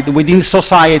worldwide within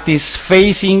societies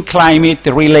facing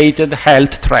climate-related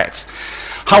health threats.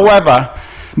 However,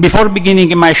 before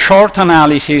beginning my short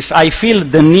analysis, I feel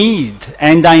the need,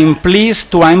 and I am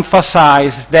pleased to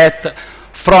emphasize that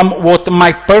from what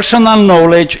my personal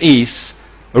knowledge is,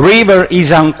 RIVER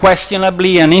is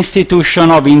unquestionably an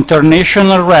institution of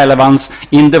international relevance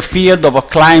in the field of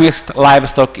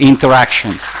climate-livestock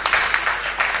interactions.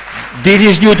 This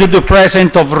is due to the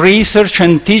presence of research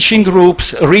and teaching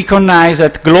groups recognized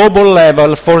at global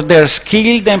level for their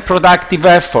skilled and productive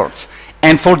efforts,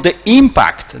 and for the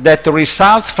impact that the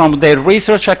results from their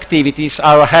research activities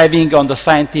are having on the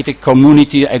scientific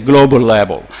community at global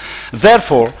level.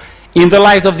 Therefore, in the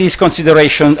light of these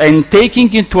considerations, and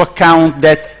taking into account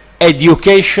that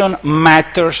education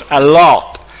matters a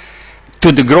lot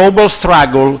to the global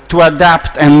struggle to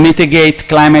adapt and mitigate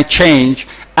climate change,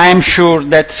 I am sure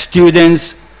that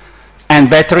students and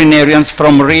veterinarians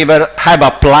from River have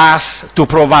a plus to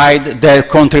provide their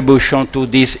contribution to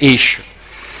this issue.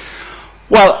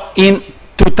 Well, in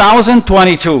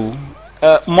 2022,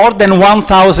 more than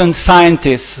 1,000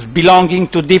 scientists belonging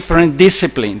to different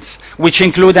disciplines, which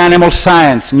include animal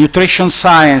science, nutrition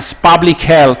science, public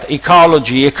health,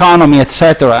 ecology, economy,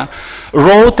 etc.,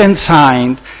 wrote and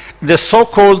signed the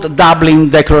so-called Dublin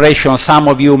Declaration, some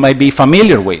of you may be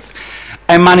familiar with,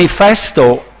 a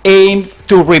manifesto aimed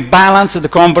to rebalance the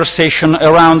conversation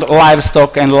around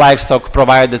livestock and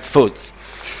livestock-provided foods.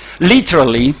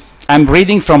 Literally, I'm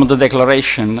reading from the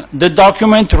declaration, the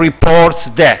document reports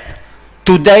that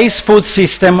today's food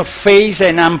system faces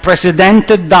an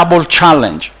unprecedented double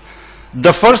challenge.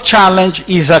 The first challenge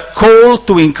is a call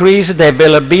to increase the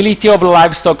availability of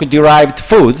livestock-derived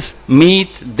foods,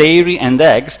 meat, dairy, and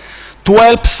eggs, to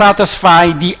help satisfy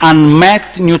the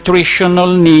unmet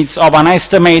nutritional needs of an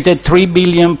estimated 3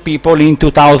 billion people in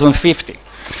 2050,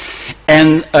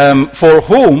 and for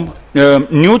whom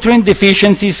nutrient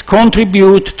deficiencies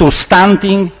contribute to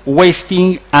stunting,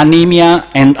 wasting, anemia,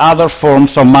 and other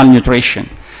forms of malnutrition.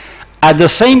 At the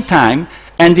same time,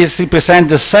 and this represents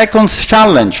the second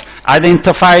challenge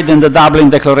identified in the Dublin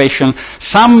Declaration,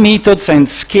 some methods and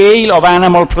scale of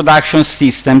animal production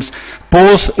systems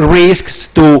pose risks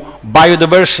to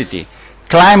biodiversity,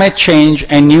 climate change,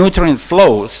 and nutrient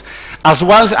flows, as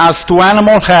well as to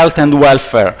animal health and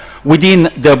welfare within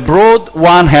the broad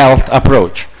One Health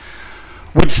approach.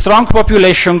 With strong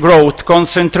population growth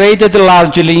concentrated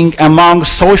largely among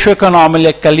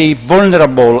socioeconomically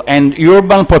vulnerable and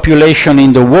urban population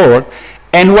in the world,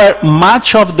 and where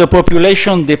much of the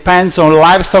population depends on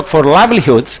livestock for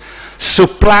livelihoods,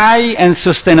 supply and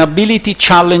sustainability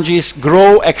challenges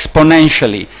grow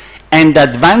exponentially, and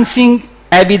advancing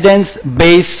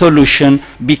evidence-based solutions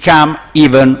become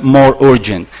even more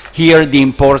urgent. Here, the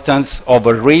importance of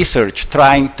research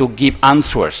trying to give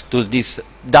answers to these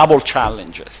double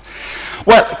challenges.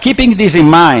 Well, keeping this in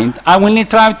mind, I will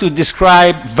try to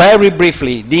describe very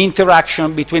briefly the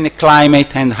interaction between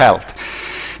climate and health.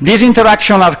 These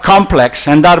interactions are complex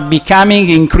and are becoming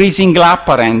increasingly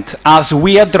apparent as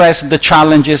we address the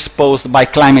challenges posed by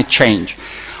climate change.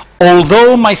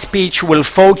 Although my speech will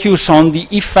focus on the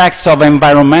effects of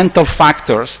environmental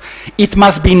factors, it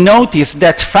must be noticed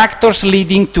that factors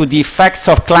leading to the effects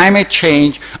of climate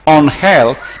change on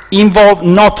health involve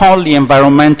not only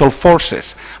environmental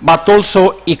forces, but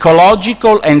also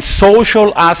ecological and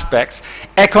social aspects,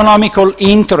 economical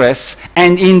interests,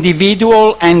 and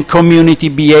individual and community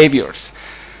behaviors.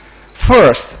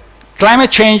 First,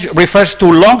 climate change refers to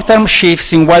long-term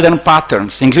shifts in weather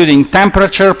patterns, including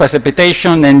temperature,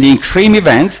 precipitation, and extreme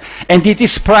events, and it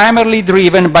is primarily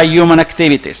driven by human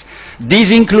activities.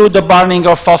 These include the burning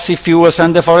of fossil fuels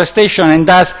and deforestation, and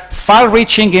thus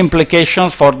far-reaching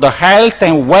implications for the health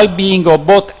and well-being of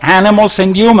both animals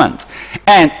and humans,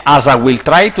 and, as I will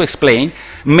try to explain,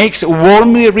 makes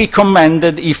warmly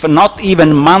recommended, if not even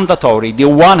mandatory, the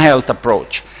One Health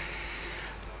approach.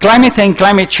 Climate and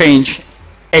climate change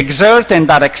exert and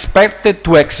are expected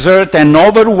to exert an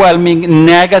overwhelming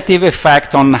negative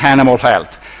effect on animal health.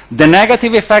 The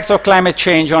negative effects of climate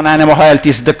change on animal health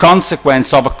is the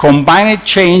consequence of a combined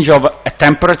change of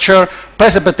temperature,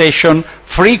 precipitation,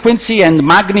 frequency and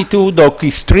magnitude of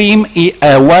extreme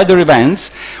weather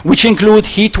events, which include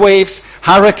heat waves,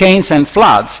 hurricanes and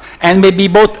floods, and may be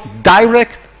both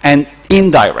direct and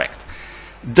indirect.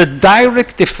 The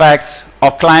direct effects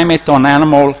of climate on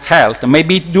animal health may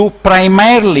be due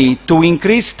primarily to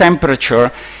increased temperature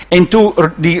and to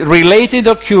the related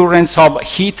occurrence of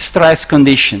heat stress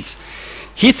conditions.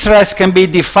 Heat stress can be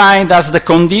defined as the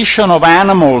condition of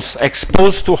animals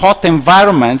exposed to hot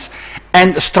environments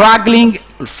and struggling,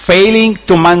 failing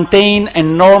to maintain a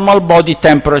normal body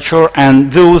temperature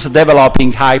and thus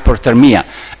developing hyperthermia,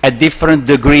 a different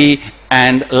degree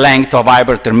and length of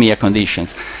hyperthermia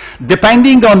conditions.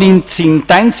 Depending on its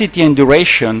intensity and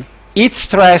duration, heat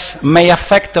stress may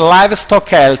affect livestock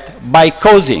health by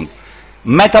causing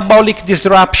metabolic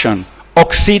disruption,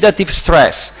 oxidative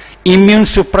stress, immune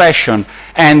suppression,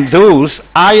 and thus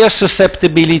higher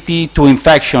susceptibility to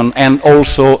infection and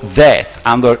also death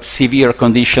under severe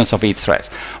conditions of heat stress.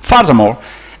 Furthermore,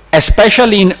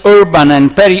 especially in urban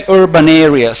and peri-urban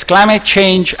areas, climate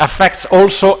change affects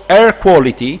also air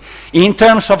quality in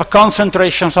terms of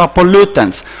concentrations of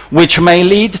pollutants, which may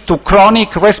lead to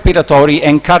chronic respiratory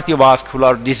and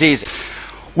cardiovascular disease.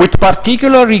 With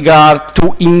particular regard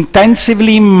to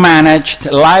intensively managed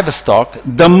livestock,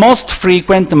 the most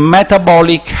frequent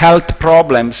metabolic health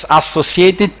problems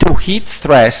associated to heat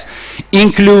stress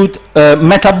include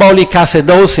metabolic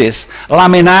acidosis,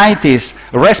 laminitis,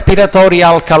 respiratory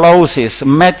alkalosis,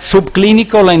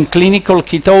 subclinical and clinical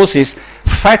ketosis,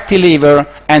 fatty liver,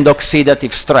 and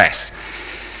oxidative stress.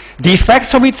 The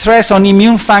effects of heat stress on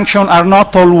immune function are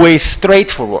not always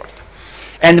straightforward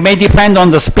and may depend on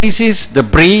the species, the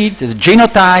breed, the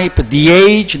genotype, the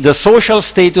age, the social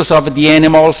status of the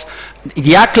animals,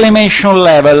 the acclimation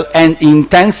level, and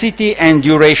intensity and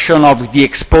duration of the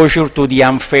exposure to the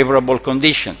unfavorable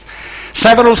conditions.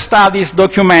 Several studies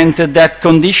documented that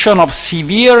conditions of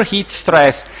severe heat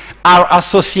stress are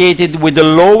associated with a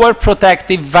lower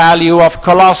protective value of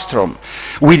colostrum,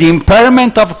 with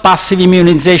impairment of passive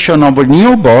immunization of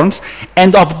newborns,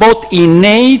 and of both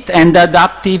innate and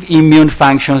adaptive immune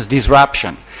functions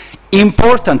disruption.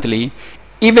 Importantly,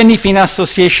 even if in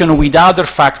association with other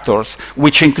factors,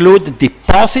 which include the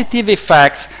positive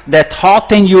effects that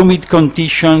hot and humid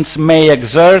conditions may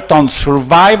exert on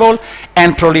survival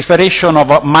and proliferation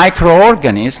of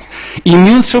microorganisms,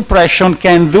 immune suppression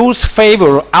can thus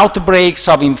favor outbreaks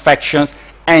of infections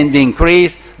and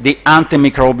increase the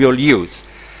antimicrobial use.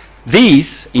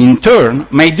 These, in turn,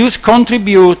 may thus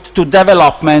contribute to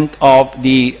development of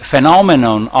the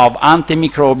phenomenon of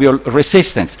antimicrobial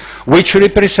resistance, which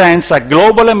represents a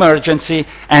global emergency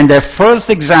and a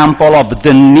first example of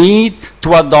the need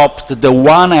to adopt the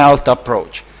One Health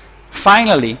approach.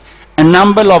 Finally, a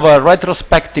number of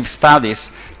retrospective studies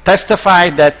testify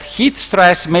that heat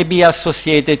stress may be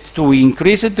associated to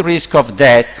increased risk of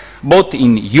death both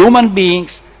in human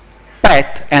beings,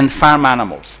 pet, and farm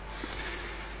animals.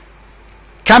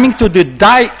 Coming to the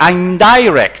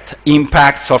indirect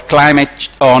impacts of climate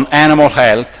on animal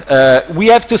health, we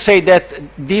have to say that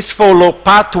these follow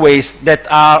pathways that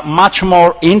are much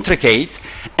more intricate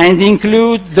and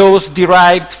include those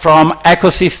derived from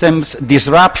ecosystems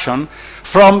disruption,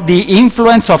 from the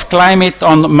influence of climate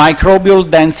on microbial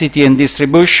density and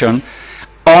distribution,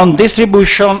 on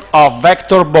distribution of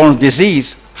vector-borne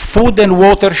disease, food and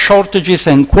water shortages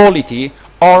and quality,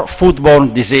 or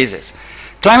foodborne diseases.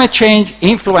 Climate change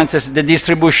influences the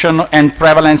distribution and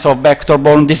prevalence of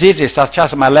vector-borne diseases such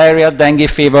as malaria, dengue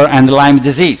fever, and Lyme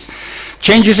disease.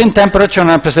 Changes in temperature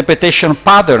and precipitation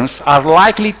patterns are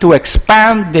likely to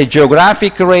expand the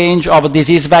geographic range of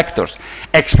disease vectors,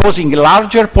 exposing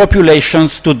larger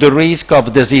populations to the risk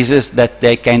of diseases that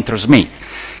they can transmit.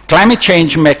 Climate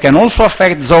change can also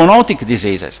affect zoonotic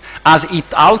diseases, as it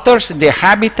alters the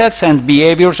habitats and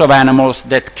behaviors of animals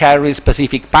that carry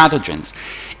specific pathogens.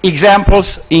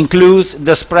 Examples include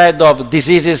the spread of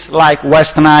diseases like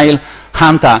West Nile,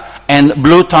 Hanta, and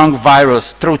blue tongue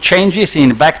virus through changes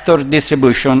in vector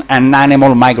distribution and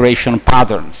animal migration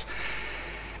patterns.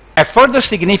 A further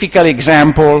significant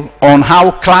example on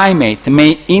how climate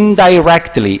may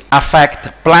indirectly affect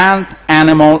plant,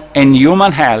 animal, and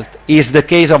human health is the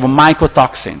case of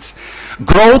mycotoxins.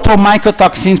 Growth of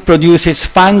mycotoxins produces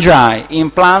fungi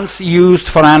in plants used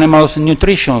for animals'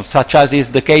 nutrition, such as is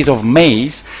the case of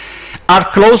maize,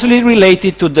 are closely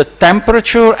related to the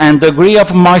temperature and degree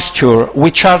of moisture,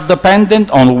 which are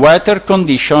dependent on weather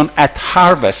conditions at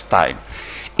harvest time.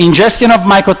 Ingestion of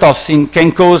mycotoxin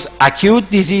can cause acute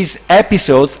disease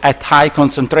episodes at high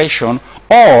concentration,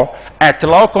 or at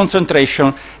low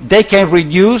concentration, they can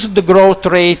reduce the growth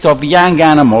rate of young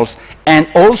animals and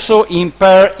also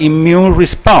impair immune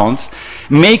response,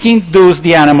 making thus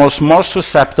the animals more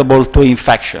susceptible to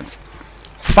infections.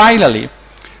 Finally,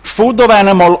 food of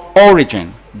animal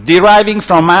origin, deriving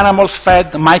from animals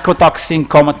fed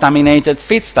mycotoxin-contaminated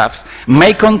feedstuffs,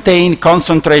 may contain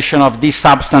concentration of these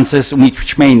substances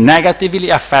which may negatively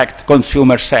affect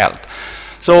consumers' health.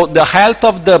 So the health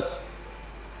of the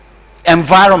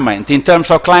environment in terms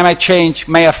of climate change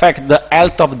may affect the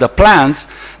health of the plants.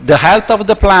 The health of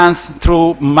the plants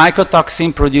through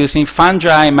mycotoxin-producing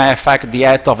fungi may affect the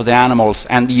health of the animals,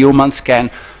 and humans can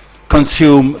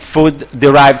consume food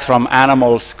derived from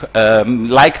animals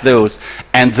like those,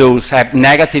 and those have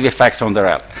negative effects on their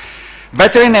health.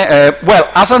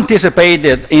 Well, as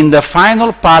anticipated, in the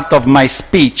final part of my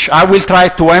speech, I will try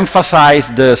to emphasize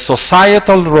the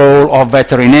societal role of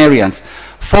veterinarians,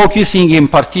 focusing in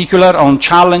particular on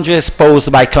challenges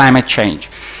posed by climate change.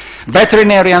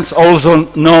 Veterinarians,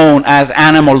 also known as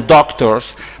animal doctors,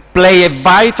 play a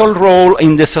vital role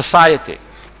in the society,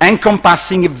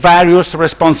 encompassing various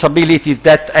responsibilities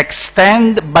that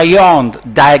extend beyond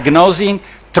diagnosing,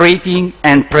 treating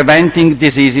and preventing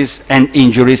diseases and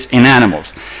injuries in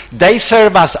animals. They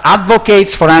serve as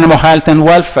advocates for animal health and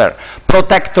welfare,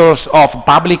 protectors of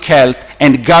public health,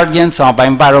 and guardians of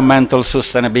environmental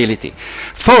sustainability.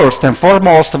 First and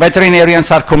foremost,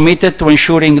 veterinarians are committed to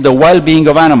ensuring the well-being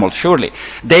of animals, surely.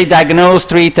 They diagnose,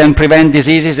 treat, and prevent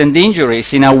diseases and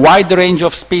injuries in a wide range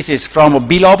of species, from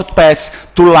beloved pets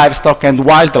to livestock and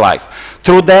wildlife.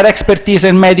 Through their expertise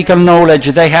and medical knowledge,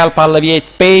 they help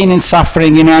alleviate pain and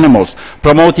suffering in animals,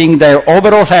 promoting their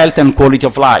overall health and quality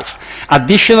of life.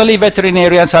 Additionally,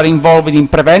 veterinarians are involved in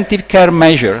preventive care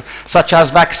measures such as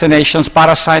vaccinations,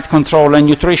 parasite control, and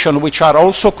nutrition, which are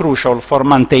also crucial for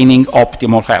maintaining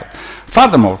optimal health.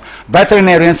 Furthermore,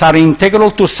 veterinarians are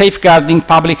integral to safeguarding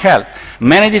public health.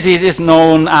 Many diseases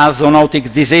known as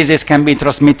zoonotic diseases can be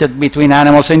transmitted between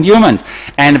animals and humans,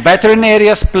 and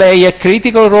veterinarians play a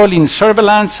critical role in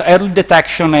surveillance, early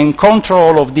detection, and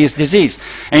control of this disease,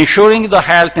 ensuring the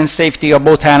health and safety of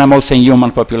both animals and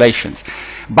human populations.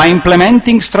 By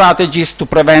implementing strategies to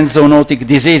prevent zoonotic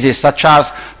diseases such as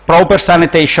proper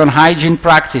sanitation, hygiene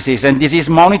practices, and disease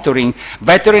monitoring,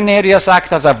 veterinarians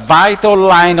act as a vital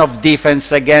line of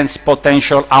defense against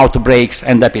potential outbreaks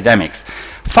and epidemics.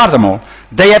 Furthermore,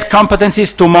 they have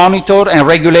competencies to monitor and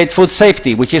regulate food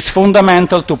safety, which is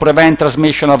fundamental to prevent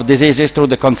transmission of diseases through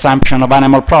the consumption of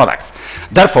animal products.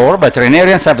 Therefore,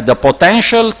 veterinarians have the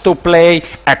potential to play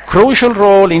a crucial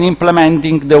role in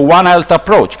implementing the One Health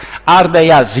approach, as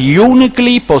they are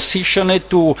uniquely positioned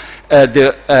to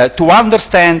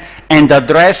understand and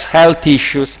address health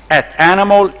issues at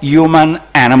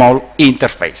animal-human-animal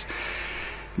interface.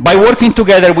 By working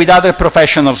together with other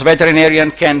professionals,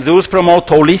 veterinarians can thus promote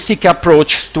holistic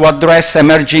approaches to address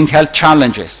emerging health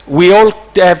challenges. We all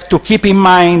have to keep in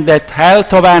mind that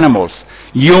health of animals,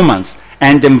 humans,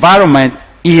 and environment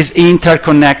is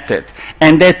interconnected,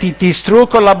 and that it is through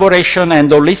collaboration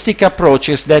and holistic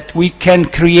approaches that we can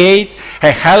create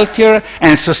a healthier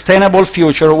and sustainable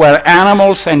future where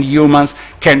animals and humans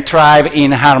can thrive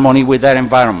in harmony with their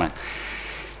environment.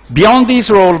 Beyond this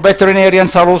role,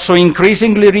 veterinarians are also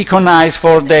increasingly recognized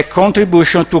for their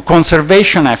contribution to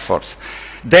conservation efforts.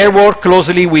 They work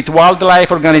closely with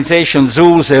wildlife organizations,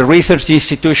 zoos, and research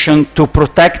institutions to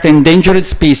protect endangered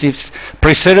species,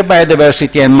 preserve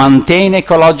biodiversity, and maintain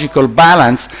ecological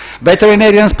balance.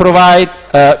 Veterinarians provide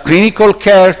clinical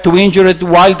care to injured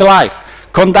wildlife,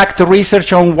 conduct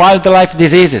research on wildlife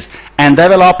diseases, and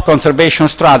develop conservation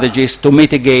strategies to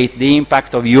mitigate the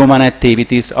impact of human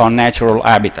activities on natural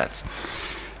habitats.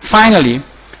 Finally,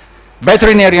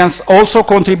 veterinarians also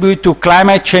contribute to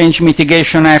climate change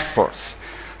mitigation efforts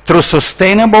through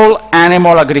sustainable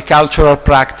animal agricultural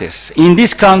practice. In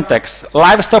this context,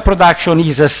 livestock production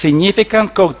is a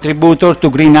significant contributor to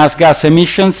greenhouse gas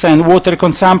emissions and water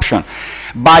consumption.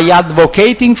 By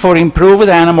advocating for improved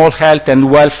animal health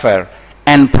and welfare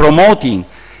and promoting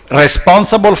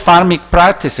responsible farming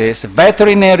practices,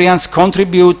 veterinarians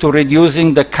contribute to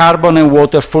reducing the carbon and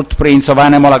water footprints of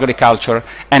animal agriculture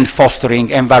and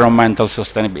fostering environmental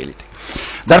sustainability.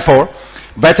 Therefore,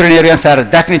 veterinarians are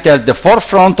definitely at the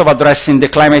forefront of addressing the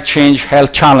climate change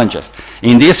health challenges.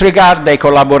 In this regard, they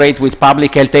collaborate with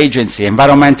public health agencies,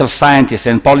 environmental scientists,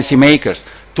 and policymakers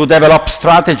to develop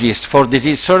strategies for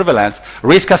disease surveillance,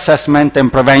 risk assessment, and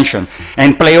prevention,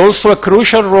 and play also a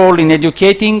crucial role in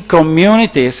educating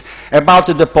communities about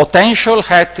the potential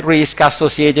health risk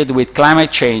associated with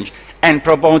climate change and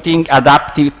promoting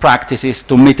adaptive practices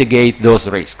to mitigate those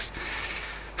risks.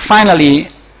 Finally,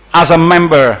 as a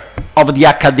member of the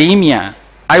academia,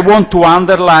 I want to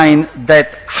underline that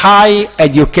high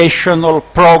educational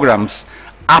programs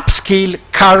upskill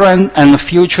current and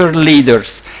future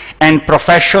leaders and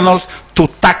professionals to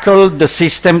tackle the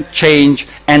system change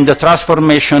and the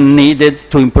transformation needed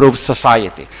to improve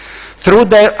society. Through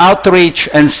their outreach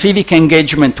and civic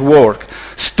engagement work,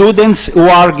 students who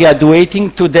are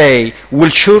graduating today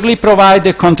will surely provide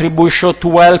a contribution to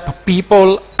help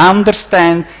people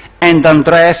understand and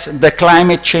address the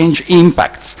climate change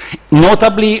impacts,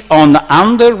 notably on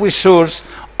under-resourced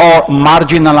or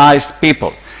marginalized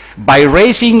people. By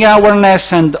raising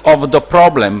awareness of the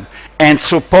problem and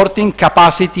supporting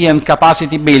capacity and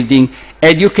capacity building,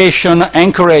 education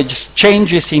encourages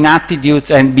changes in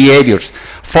attitudes and behaviors,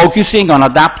 focusing on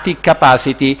adaptive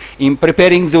capacity in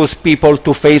preparing those people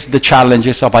to face the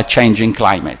challenges of a changing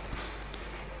climate.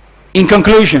 In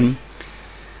conclusion,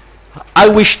 I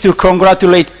wish to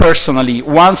congratulate personally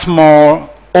once more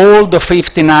all the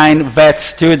 59 vet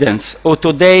students who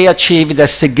today achieved a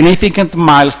significant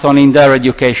milestone in their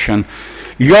education.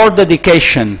 Your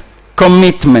dedication,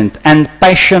 commitment, and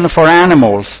passion for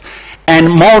animals and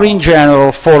more in general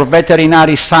for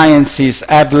veterinary sciences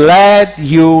have led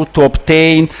you to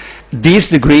obtain this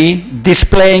degree,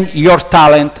 displaying your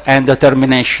talent and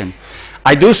determination.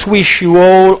 I do wish you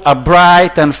all a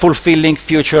bright and fulfilling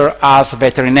future as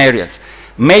veterinarians.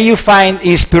 May you find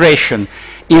inspiration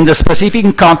in the specific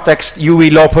context you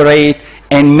will operate,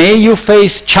 and may you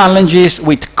face challenges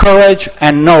with courage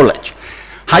and knowledge.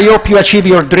 I hope you achieve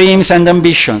your dreams and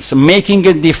ambitions, making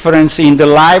a difference in the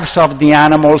lives of the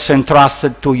animals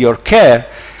entrusted to your care,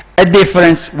 a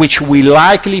difference which will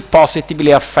likely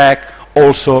positively affect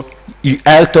also the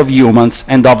health of humans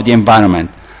and of the environment.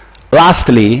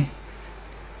 Lastly,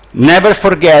 never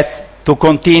forget to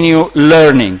continue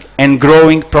learning and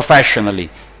growing professionally,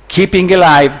 keeping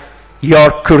alive your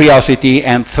curiosity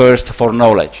and thirst for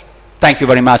knowledge. Thank you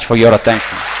very much for your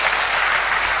attention.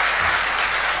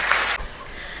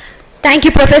 Thank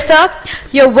you, Professor.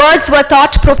 Your words were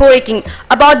thought-provoking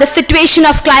about the situation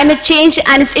of climate change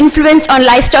and its influence on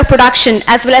livestock production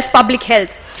as well as public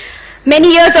health. Many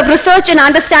years of research and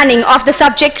understanding of the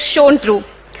subject shone through.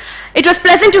 It was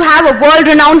pleasant to have a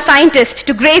world-renowned scientist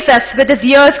to grace us with his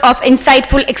years of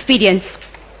insightful experience.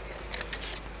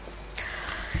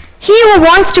 He who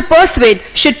wants to persuade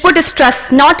should put his trust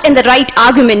not in the right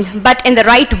argument but in the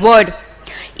right word.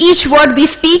 Each word we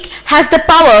speak has the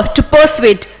power to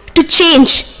persuade, to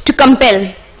change, to compel.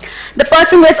 The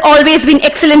person who has always been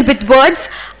excellent with words,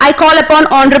 I call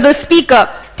upon Honorable Speaker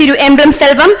Thiru Embram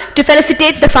Selvam to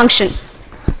felicitate the function.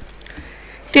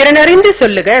 திறனறிந்து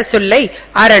சொல்லுக சொல்லை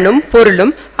அரணும்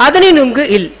பொருளும் அதனை நுங்கு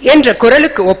இல் என்ற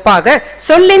குரலுக்கு ஒப்பாக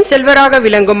சொல்லின் செல்வராக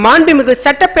விளங்கும் மாண்புமிகு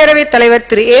சட்டப்பேரவைத் தலைவர்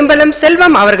திரு ஏம்பலம்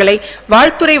செல்வம் அவர்களை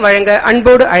வாழ்த்துரை வழங்க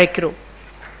அன்போடு அழைக்கிறோம்.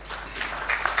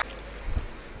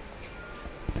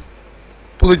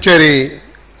 புதுச்சேரி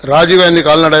ராஜீவ்காந்தி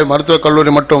கால்நடை மருத்துவக்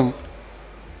கல்லூரி மற்றும்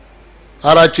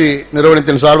ஆராய்ச்சி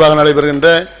நிறுவனத்தின் சார்பாக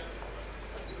நடைபெறுகின்ற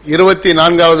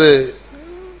 24வது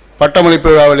பட்டமளிப்பு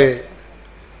விழாவிலே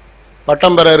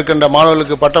பட்டம் பெற இருக்கின்ற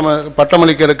மாணவர்களுக்கு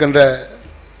பட்டமளிக்க இருக்கின்ற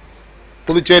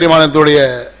புதுச்சேரி மாநிலத்துடைய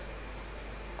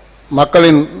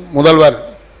மக்களின் முதல்வர்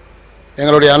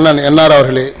எங்களுடைய அண்ணன் என்ஆர்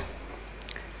அவர்களே,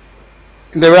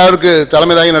 இந்த விழாவிற்கு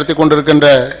தலைமை தாங்கி நடத்தி கொண்டிருக்கின்ற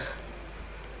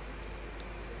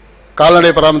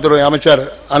கால்நடை பராமரிப்புத்துறை அமைச்சர்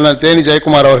அண்ணன் தேனி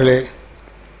ஜெயக்குமார் அவர்களே,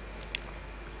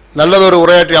 நல்லதொரு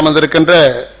உரையாற்றி அமர்ந்திருக்கின்ற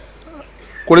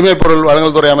குடிமைப் பொருள்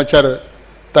வழங்கல் துறை அமைச்சர்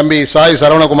தம்பி சாய்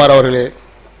சரவணகுமார் அவர்களே,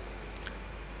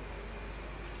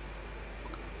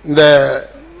 இந்த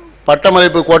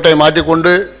பட்டமளிப்பு கோட்டை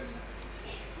மாற்றிக்கொண்டு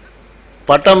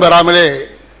பட்டம் பெறாமலே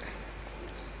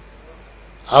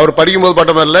அவர் படிக்கும்போது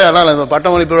பட்டம் பெறல, ஆனால் அந்த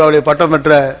பட்டமளிப்பு விழாவிலே பட்டம்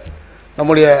பெற்ற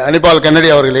நம்முடைய அனிபால் கன்னடி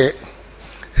அவர்களே,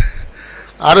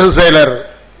 அரசு செயலர்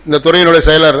இந்த துறையினுடைய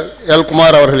செயலர் எல்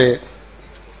குமார் அவர்களே,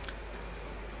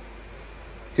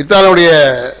 இத்தாலியுடைய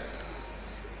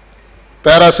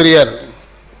பேராசிரியர்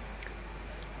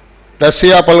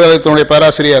ரஷ்யா பல்கலைக்கழகத்தினுடைய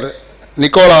பேராசிரியர்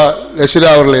நிக்கோலா லெசிரா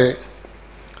அவர்களே,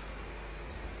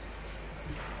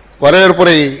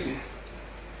 வரவேற்புரை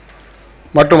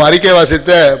மற்றும் அறிக்கை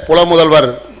வாசித்த புல முதல்வர்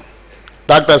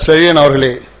டாக்டர் செழியன்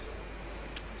அவர்களே,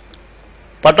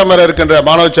 பட்டம் பெற இருக்கின்ற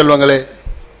மாணவ செல்வங்களே,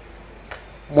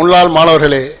 முன்னாள்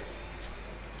மாணவர்களே,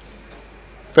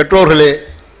 பெற்றோர்களே,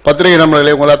 பத்திரிகை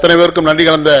நண்பர்களே, உங்கள் அத்தனை பேருக்கும் நன்றி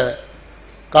கலந்த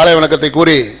காலை வணக்கத்தை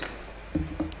கூறி,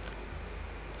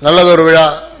 நல்லதொரு விழா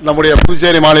நம்முடைய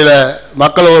புதுச்சேரி மாநில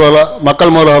மக்கள்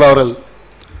முதல்வர் அவர்கள்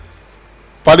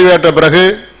பதிவேற்ற பிறகு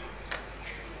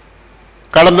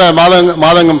கடந்த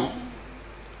மாதங்கம்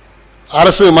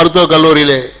அரசு மருத்துவக்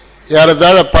கல்லூரியிலே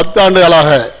ஏறத்தாழ 10 ஆண்டுகளாக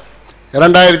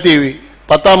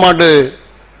 2010ஆம் ஆண்டு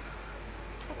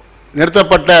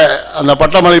நிறுத்தப்பட்ட அந்த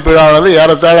பட்டமளிப்பு விழாவானது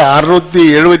ஏறத்தாழ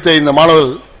 675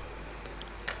 மாணவர்கள்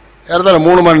ஏறத்தாழ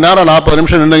 3 மணி நேரம் 40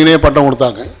 நிமிஷம் நின்றுங்கினே பட்டம்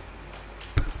கொடுத்தாங்க.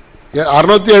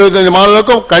 675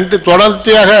 மாணவர்களுக்கும்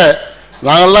தொடர்ச்சியாக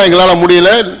நாங்கள்லாம் எங்களால் முடியல,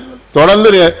 தொடர்ந்து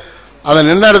அந்த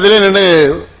நின்ன இடத்திலே நின்று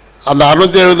அந்த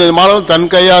 675 மாணவர்கள் தன்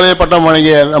கையாலே பட்டம்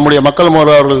வழங்கிய நம்முடைய மக்கள்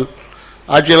முதல்வர்கள்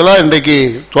ஆட்சியில் தான் இன்றைக்கு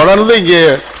தொடர்ந்து இங்கே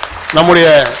நம்முடைய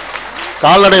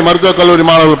கால்நடை மருத்துவக் கல்லூரி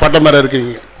மாணவர்கள் பட்டம் பெற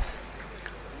இருக்கீங்க.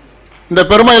 இந்த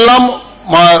பெருமை எல்லாம்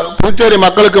புதுச்சேரி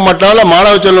மக்களுக்கு மட்டுமல்ல,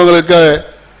 மாணவ செல்வங்களுக்கு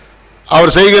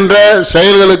அவர் செய்கின்ற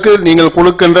செயல்களுக்கு நீங்கள்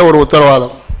கொடுக்கின்ற ஒரு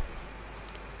உத்தரவாதம்.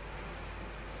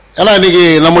 ஏன்னா இன்னைக்கு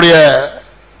நம்முடைய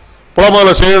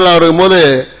புலமதுல செய்யலாம் இருக்கும்போது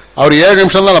அவர் 7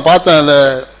 நிமிஷம் தான் நான் பார்த்தேன் அந்த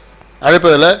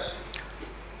அழைப்பதில்.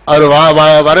 அவர்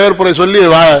வரவேற்புரை சொல்லி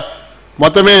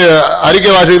மொத்தமே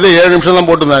அறிக்கை வாசிக்கிறது 7 நிமிஷம் தான்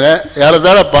போட்டிருந்தாங்க.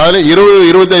 ஏறத்தாழ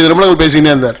 20-25 நிமிடங்கள்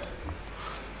பேசினே இருந்தார்.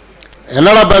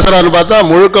 என்னடா பேசுறாருன்னு பார்த்தா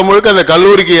முழுக்க முழுக்க அந்த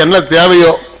கல்லூரிக்கு என்ன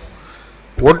தேவையோ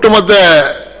ஒட்டுமொத்த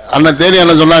அண்ணன் தேனி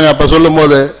அண்ணன் சொன்னாங்க அப்ப சொல்லும்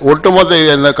போது ஒட்டுமொத்த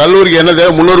இந்த கல்லூரிக்கு என்ன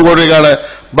தேவை 300 கோடிக்கான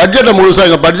பட்ஜெட்டை முழுசா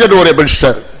எங்க பட்ஜெட் ஒரே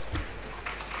படிச்சுட்டாரு.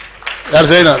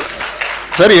 யார் செய்யணும்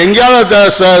சரி எங்கேயாவது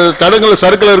தடுங்கள்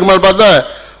சர்க்கிள் இருக்குமான்னு பார்த்தா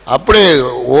அப்படி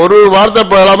ஒரு வார்த்தை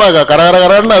போகலாமா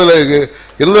கரகரன்னு அதுல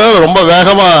இருந்ததால ரொம்ப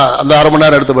வேகமா அந்த 1/2 மணி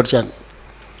நேரம் எடுத்து படிச்சாங்க.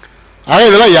 ஆக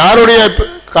இதெல்லாம் யாருடைய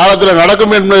காலத்தில்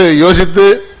நடக்கும் என்று யோசித்து,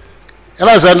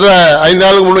 ஏன்னா சென்ற 5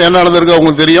 நாளுக்கு முன்னே என்ன நடந்திருக்கு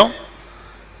அவங்களுக்கு தெரியும்.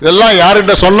 இதெல்லாம்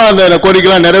யார்கிட்ட சொன்னா அந்த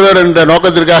கோரிக்கைலாம் நிறைவேறும் என்ற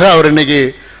நோக்கத்திற்காக அவர் இன்னைக்கு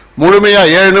முழுமையா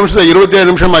 7 நிமிஷம் 27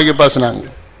 நிமிஷம் ஆக்கி பேசினாங்க.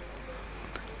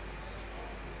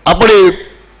 அப்படி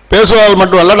பேசுவதால்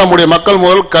மட்டுமல்ல, நம்முடைய மக்கள்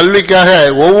முதல் கல்விக்காக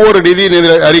ஒவ்வொரு நிதி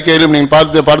அறிக்கையிலும் நீங்கள்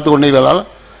பார்த்து கொண்டீர்களால்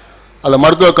அது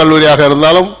மருத்துவக் கல்லூரியாக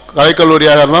இருந்தாலும்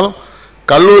கலைக்கல்லூரியாக இருந்தாலும்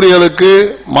கல்லூரிகளுக்கு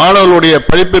மாணவர்களுடைய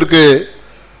படிப்பிற்கு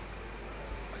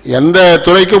எந்த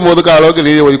துறைக்கும் ஒதுக்காத அளவுக்கு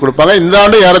நிதி ஒதுக்கி கொடுப்பாங்க. இந்த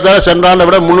ஆண்டு ஏறத்தாழ சென்ற ஆண்டை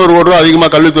விட 300 கோடி ரூபாய்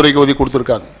அதிகமாக கல்வித்துறைக்கு ஒதுக்கி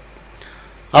கொடுத்திருக்காங்க.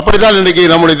 அப்படித்தான் இன்னைக்கு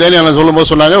நம்முடைய தேனியான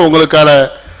சொல்லும்போது சொன்னாங்க, உங்களுக்கான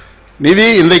நிதி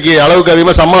இன்றைக்கு அளவுக்கு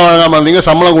அதிகமாக சம்பளம் வழங்காமல் இருந்தீங்க,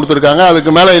 சம்பளம் கொடுத்திருக்காங்க.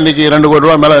 அதுக்கு மேல இன்னைக்கு 2 கோடி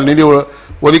ரூபாய் மேல நிதி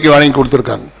ஒதுக்கி வழங்கி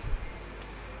கொடுத்திருக்காங்க.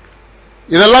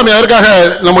 இதெல்லாம் எதற்காக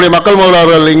நம்முடைய மக்கள்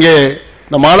முதல்வர்கள் இங்கே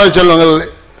இந்த மாணவ செல்வங்கள்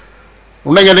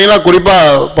உன்னை கேட்டீங்கன்னா குறிப்பா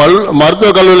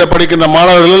மருத்துவக் கல்லூரியில் படிக்கின்ற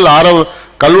மாணவர்கள்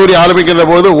கல்லூரி ஆரம்பிக்கின்ற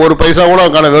போது ஒரு பைசா கூட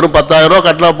வெறும் 10,000 ரூபாய்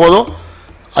கட்டினா போதும்.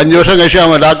 5 வருஷம் கழிச்சு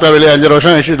அவங்க டாக்டர் வெளியே 5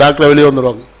 வருஷம் கழிச்சு டாக்டர் வெளியே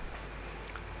வந்துடுவாங்க.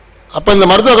 அப்ப இந்த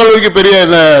மருத்துவக் கல்லூரிக்கு பெரிய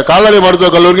இந்த கால்நடை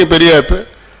மருத்துவக் கல்லூரிக்கு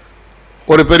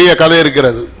ஒரு பெரிய கதை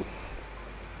இருக்கிறது.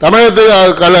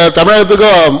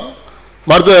 தமிழகத்துக்கும்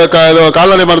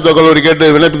கால்நடை மருத்துவக் கல்லூரி கேட்டு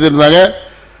விண்ணப்பித்திருந்தாங்க.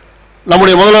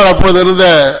 நம்முடைய முதல்வர் அப்பொழுது இருந்த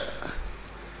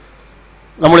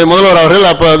நம்முடைய முதல்வர் அவர்கள்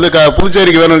அப்ப வந்து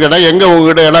புதுச்சேரிக்கு வேணும்னு கேட்டாங்க. எங்க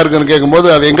உங்ககிட்ட இடம் இருக்குன்னு கேட்கும்போது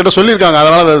அது எங்கிட்ட சொல்லியிருக்காங்க,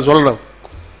 அதனால அதை சொல்றேன்.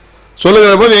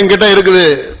 சொல்லுகிற போது எங்கிட்ட இருக்குது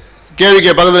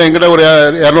கேவிகே பக்கத்தில் எங்கிட்ட ஒரு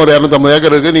 200-250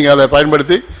 ஏக்கர் இருக்கு, நீங்க அதை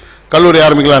பயன்படுத்தி கல்லூரி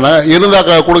ஆரம்பிக்கலாம் இருந்தா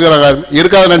கொடுக்குறாங்க.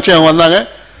 இருக்காத நினைச்சு அவங்க வந்தாங்க.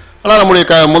 ஆனா நம்முடைய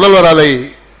முதல்வர் அதை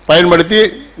பயன்படுத்தி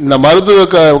இந்த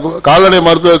கால்நடை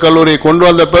மருத்துவக் கல்லூரியை கொண்டு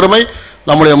வந்த பெருமை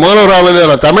நம்முடைய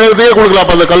முதல்வர் தமிழகத்தையே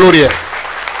கொடுக்கலாம். அந்த கல்லூரியை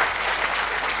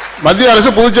மத்திய அரசு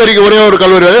புதுச்சேரிக்கு ஒரே ஒரு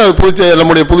கல்லூரி, அது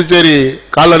நம்முடைய புதுச்சேரி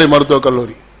கால்நடை மருத்துவக்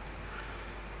கல்லூரி.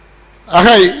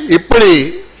 ஆக இப்படி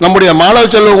நம்முடைய மாணவ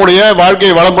செல்வங்களுடைய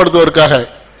வாழ்க்கையை வளப்படுத்துவதற்காக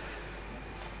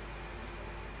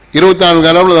 24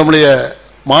 நேரம் நம்முடைய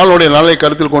மாணவனுடைய நலனை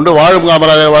கருத்தில் கொண்டு வாழும்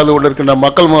காமராஜர் வாழ்ந்து கொண்டிருக்கின்ற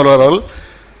மக்கள் முதல்வர்கள்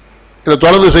இதை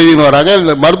தொடர்ந்து செய்து வராங்க.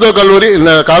 இந்த மருத்துவக் கல்லூரி,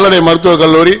 இந்த கால்நடை மருத்துவக்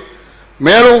கல்லூரி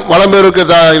மேலும் வளம் பெறுக்கு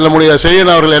நம்முடைய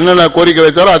செய்யன் அவர்கள் என்னென்ன கோரிக்கை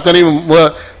வைத்தாரோ அத்தனையும்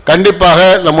கண்டிப்பாக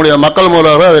நம்முடைய மக்கள்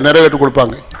முதல்வர்கள் அதை நிறைவேற்றி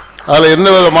கொடுப்பாங்க. அதுல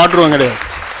எந்தவித மாற்றமும் கிடையாது.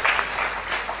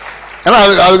 ஏன்னா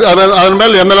அதன்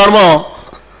மேல் எந்த நேரமும்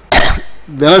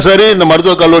தினசரி இந்த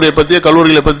மருத்துவக் கல்லூரியை பற்றி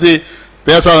கல்லூரிகளை பற்றி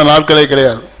பேசாத நாட்களே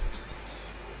கிடையாது.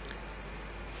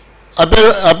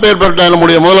 அப்பேற்பட்ட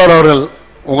நம்முடைய முதல்வர் அவர்கள்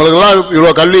உங்களுக்கெல்லாம்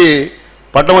இவ்வளவு கல்வி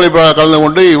பட்டமளிப்பு கலந்து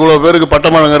கொண்டு இவ்வளவு பேருக்கு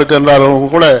பட்டம் வழங்க இருக்கு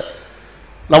என்றாலும் கூட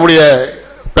நம்முடைய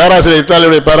பேராசிரியர்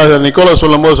இத்தாலியுடைய பேராசிரியர் நிக்கோலா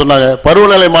சொல்லும் போது சொன்னாங்க,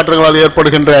 பருவநிலை மாற்றங்களால்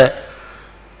ஏற்படுகின்ற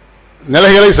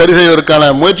நிலைகளை சரி செய்வதற்கான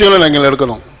முயற்சிகளை நாங்கள்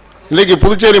எடுக்கணும். இன்னைக்கு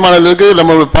புதுச்சேரி மாநிலத்திற்கு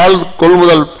நம்ம பால்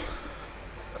கொள்முதல்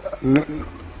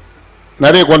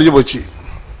நிறைய குறைஞ்சு போச்சு.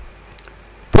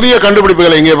 புதிய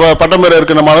கண்டுபிடிப்புகளை இங்கே பட்டம் பெற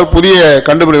இருக்கிற மாணவர் புதிய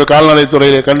கண்டுபிடிப்பு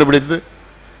கால்நடைத்துறையை கண்டுபிடித்து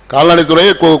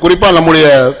கால்நடைத்துறையை குறிப்பா நம்முடைய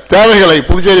தேவைகளை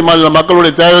புதுச்சேரி மாநில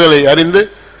மக்களுடைய தேவைகளை அறிந்து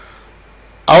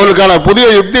அவர்களுக்கான புதிய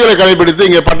யுக்திகளை கடைபிடித்து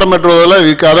இங்கே பட்டம்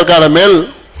பெற்றுவதில் அதற்கான மேல்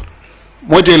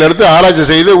முயற்சிகள் எடுத்து ஆராய்ச்சி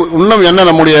செய்து இன்னும் என்ன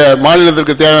நம்முடைய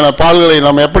மாநிலத்திற்கு தேவையான பால்களை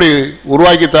நாம் எப்படி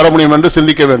உருவாக்கி தர முடியும் என்று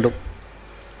சிந்திக்க வேண்டும்.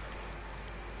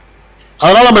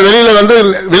 அதனால நம்ம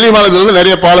வெளி மாநிலத்திலிருந்து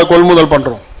நிறைய பாலை கொள்முதல்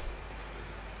பண்றோம்.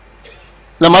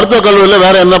 இந்த மருத்துவக் கல்லூரியில்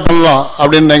வேற என்ன பண்ணலாம்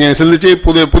அப்படின்னு நீங்க சிந்திச்சு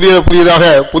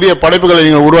புதிய படைப்புகளை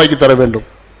நீங்கள் உருவாக்கி தர வேண்டும்.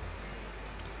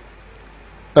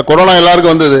 இந்த கொரோனா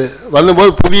எல்லாருக்கும் வந்தபோது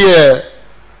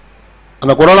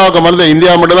அந்த கொரோனாவுக்கு மருந்து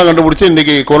இந்தியா மட்டும் தான் கண்டுபிடிச்சு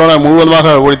இன்னைக்கு கொரோனா முழுவதுமாக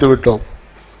ஒழித்து விட்டோம்.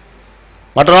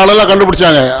 மற்ற நாளெல்லாம்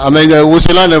கண்டுபிடிச்சாங்க. அந்த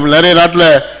ஊசியெல்லாம் நிறைய நாட்டில்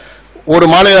ஒரு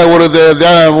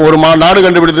நாடு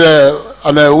கண்டுபிடித்த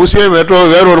அந்த ஊசியை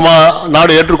வேறொரு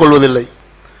நாடு ஏற்றுக்கொள்வதில்லை.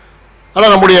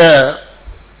 ஆனால் நம்முடைய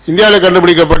இந்தியாவில்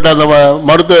கண்டுபிடிக்கப்பட்ட அந்த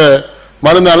மருத்துவ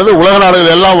மருந்தானது உலக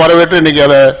நாடுகள் எல்லாம் வரவேற்று இன்னைக்கு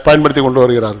அதை பயன்படுத்தி கொண்டு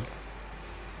வருகிறார்கள்.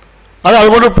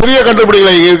 அதுபோன்று புதிய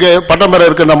கண்டுபிடிப்புகளை பட்டம் பெற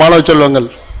இருக்கின்ற மாணவ செல்வங்கள்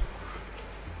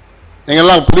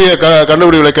நீங்கள்லாம் புதிய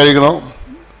கண்டுபிடிப்புகளை கழிக்கணும்.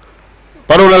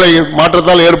 பருவநிலை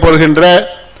மாற்றத்தால் ஏற்படுகின்ற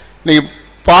நீங்க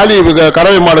பாலி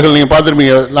கறவை மாடுகள் நீங்க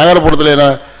பார்த்திருப்பீங்க. நகரப்புறத்தில்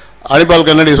அனிபால்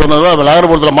கண்ணடி சொன்னதுதான்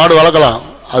நகரப்புறத்தில் மாடு வளர்க்கலாம்.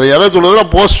 அது எதை சொல்லுதுன்னா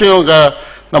போஸ்டிவ்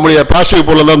நம்முடைய பிளாஸ்டிக்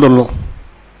பொருள் தான் சொல்லணும்.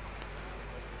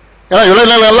 ஏன்னா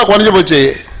விளைநிலங்கள்லாம் குறைஞ்சு போச்சு.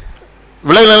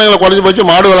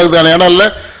 மாடு வளர்க்குறதுக்கான இடம் இல்லை.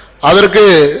 அதற்கு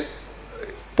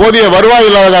போதிய வருவாய்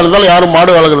இல்லாத காரணத்தால் யாரும்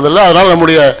மாடு வளர்க்கறதில்லை. அதனால்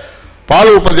நம்முடைய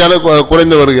பால் உற்பத்தியானது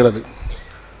குறைந்து வருகிறது.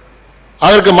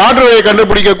 அதற்கு மாற்று வழியை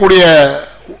கண்டுபிடிக்கக்கூடிய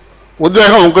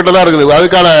உத்வேகம் உங்ககிட்ட தான் இருக்குது.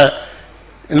 அதுக்கான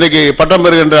இன்றைக்கு பட்டம்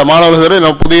பெறுகின்ற மாணவர்களை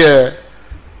நம்ம புதிய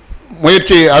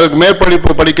முயற்சி, அதுக்கு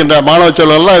மேற்படிப்பு படிக்கின்ற மாணவ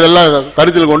செல்வர்கள் இதெல்லாம்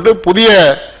கருத்தில் கொண்டு புதிய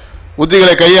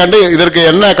உத்திகளை கையாண்டு இதற்கு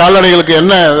என்ன கால்நடைகளுக்கு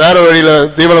என்ன வேற வழியில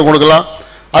தீவனம் கொடுக்கலாம்,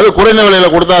 அது குறைந்த விலையில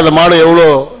கொடுத்தா அந்த மாடு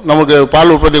எவ்வளவு நமக்கு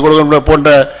பால் உற்பத்தி கொடுக்கணும் போன்ற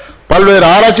பல்வேறு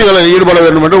ஆராய்ச்சிகளில் ஈடுபட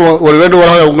வேண்டும் என்று ஒரு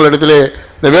வேண்டுகோளாக உங்களிடத்திலே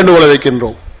இந்த வேண்டுகோளை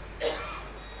வைக்கின்றோம்.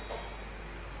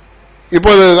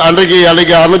 இப்போது அன்றைக்கு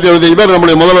 675 பேர்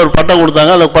நம்முடைய முதல்வர் பட்டம்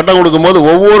கொடுத்தாங்க. அந்த பட்டம் கொடுக்கும்போது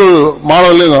ஒவ்வொரு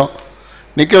மாணவர்களையும்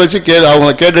நிக்க வச்சு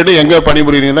அவங்களை கேட்டுட்டு எங்க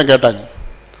பணிபுரியுறீங்கன்னு தான் கேட்டாங்க.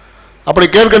 அப்படி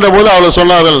கேட்கின்ற போது அவர்கள்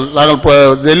சொன்னார்கள், நாங்கள்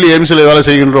டெல்லி எய்ம்ஸில் வேலை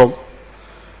செய்கின்றோம்,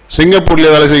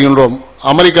 சிங்கப்பூரில் வேலை செய்கின்றோம்,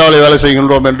 அமெரிக்காவில் வேலை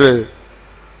செய்கின்றோம் என்று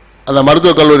அந்த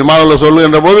மருத்துவக் கல்லூரி மாணவர்கள்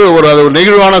சொல்லுகின்ற போது அது ஒரு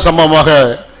நெகிழ்வான சம்பவமாக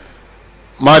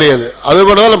மாறியது.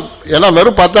 அதுபோல ஏன்னா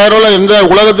வெறும் 10,000 ரூபாய் எந்த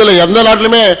உலகத்தில் எந்த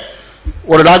நாட்டிலுமே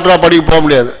ஒரு டாக்டரா படிக்க போக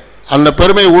முடியாது. அந்த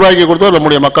பெருமையை உருவாக்கி கொடுத்தவர்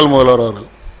நம்முடைய மக்கள் முதல்வர் அவர்கள்.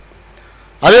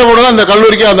 அதே போலதான் இந்த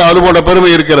கல்லூரிக்கு அது போன்ற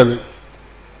பெருமை இருக்கிறது.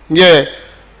 இங்கே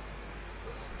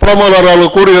புலமுதல்வர்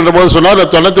அவர்கள் கூறுகின்ற போது சொன்னார்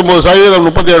 99%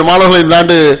 37 மாணவர்கள் இந்த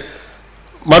ஆண்டு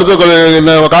மருத்துவக் கல்லூரி,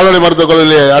 இந்த கால்நடை மருத்துவக்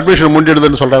கல்லூரியில் அட்மிஷன்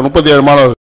முடிஞ்சிடுதுன்னு சொல்றாங்க. 37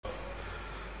 மாணவர்கள்.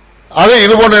 அது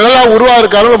இது போன்ற நிலையாக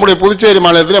உருவாகிறதுக்காக நம்முடைய புதுச்சேரி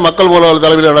மாநிலத்திலே மக்கள் முதல்வர்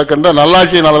தலைமையில் நடக்கின்ற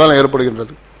நல்லாட்சியினால்தான்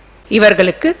ஏற்படுகின்றது.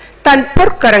 இவர்களுக்கு தன்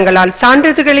பொற்கரங்களால்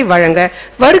சான்றிதழ்களை வழங்க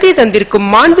வருகை தந்திருக்கும்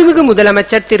மாண்புமிகு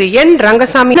முதலமைச்சர் திரு என்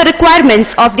Rangasamy the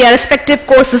requirements of their respective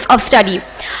courses of study.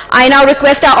 I now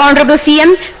request our Honorable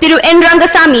CM Thiru N.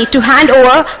 Rangasamy to hand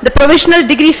over the provisional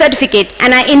degree certificate,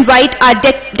 and I invite our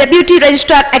Deputy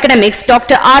Registrar Academics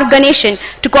Dr. R. Ganeshan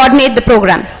to coordinate the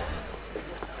program.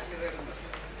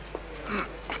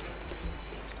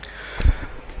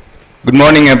 Good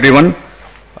morning everyone.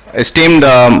 Esteemed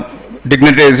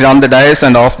dignitaries on the dais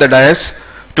and off the dais.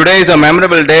 Today is a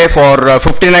memorable day for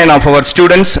 59 of our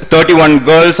students, 31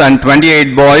 girls and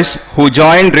 28 boys who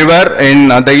joined River in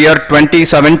the year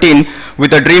 2017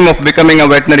 with a dream of becoming a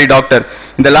veterinary doctor.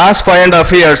 In the last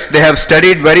 5.5 years, they have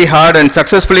studied very hard and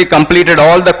successfully completed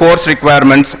all the course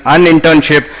requirements and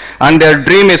internship, and their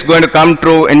dream is going to come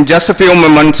true in just a few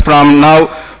moments from now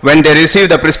when they receive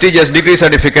the prestigious degree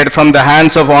certificate from the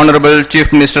hands of Honorable Chief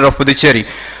Minister of Puducherry.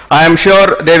 I am sure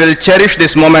they will cherish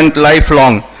this moment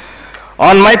lifelong.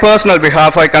 On my personal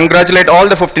behalf, I congratulate all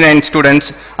the 59 students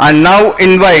and now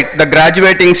invite the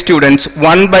graduating students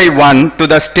one by one to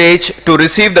the stage to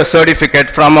receive the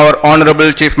certificate from our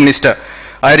Honorable Chief Minister.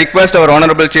 I request our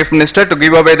Honorable Chief Minister to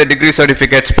give away the degree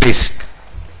certificates, please.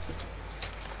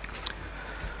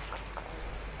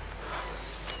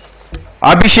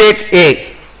 Abhishek A.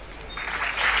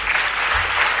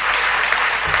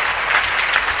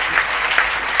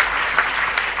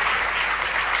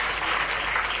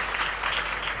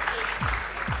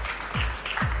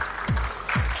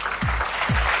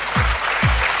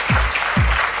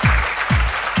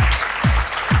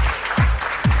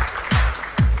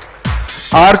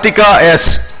 Artika S.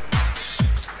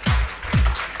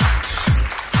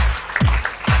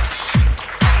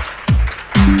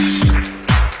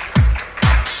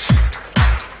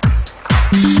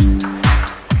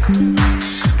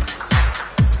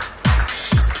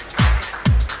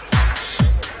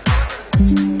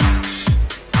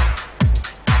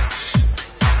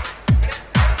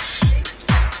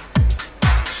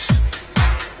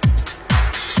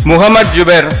 Muhammad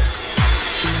Jubair.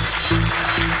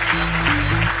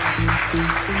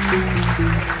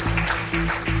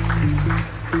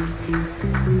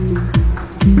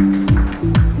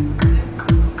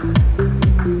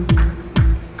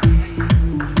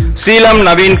 Seelam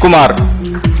Naveen Kumar.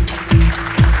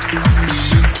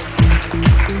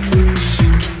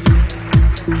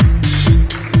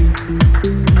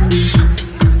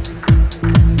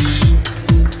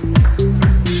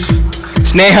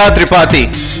 Sneha Tripathi.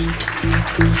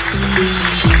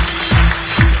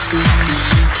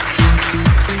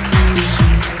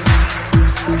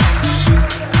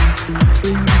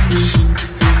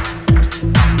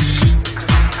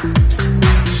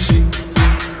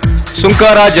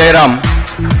 Sunkara Jairam.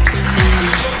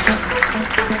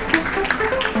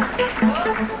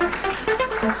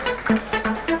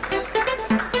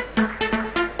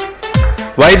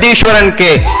 Vaidishwaran K.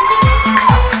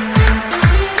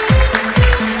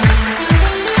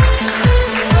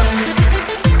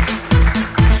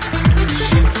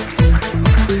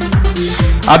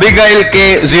 Abigail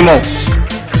K. Zimo.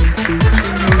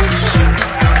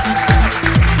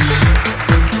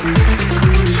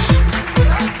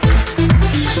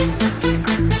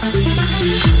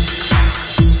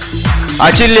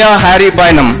 Achilya Harry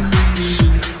Bynum.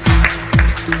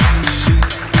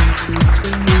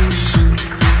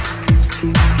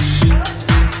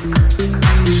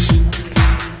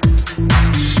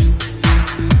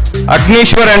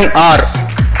 Agnishwaran R.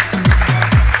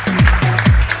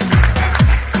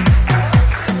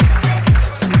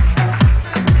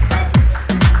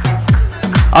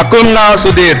 Akunna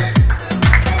Sudhir.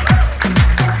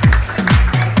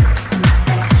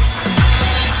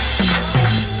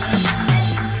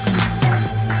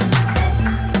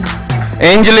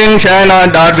 Angeline Shana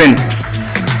Darwin.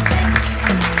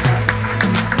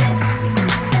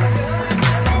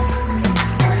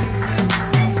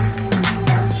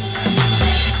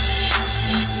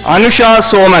 Anusha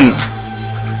Soman.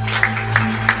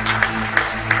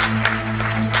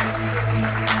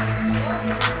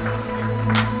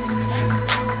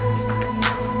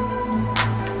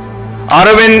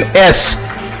 Arvind S.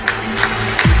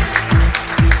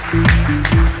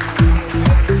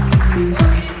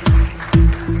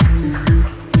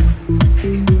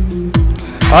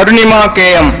 Arunima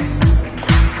KM.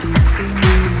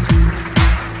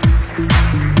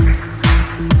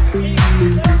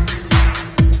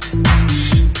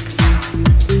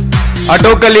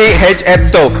 Atokali H.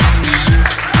 Epto.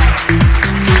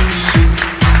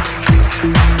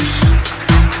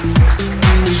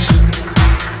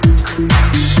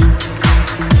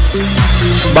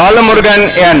 Balamurugan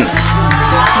N.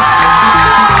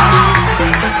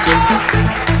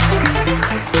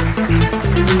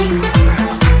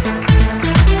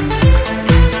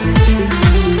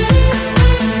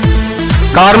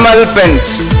 Carmel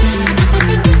Pence.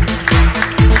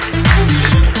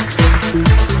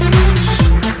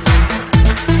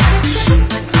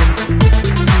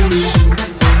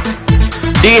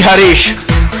 D. Harish.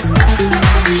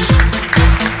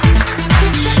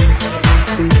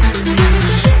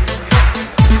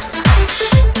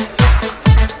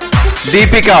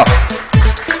 Deepika.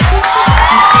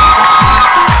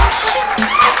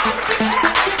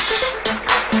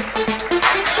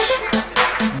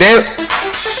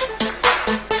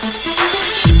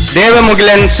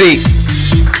 Devamugilan C.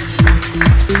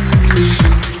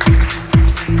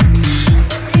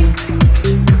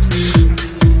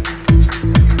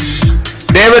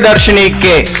 Devadarshini K.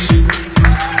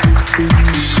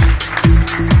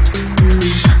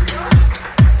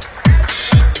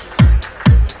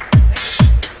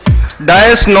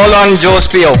 Dias Nolan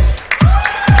Jospio.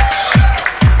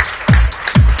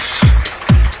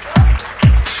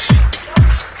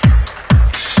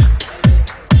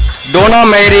 Donna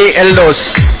Mary Eldos.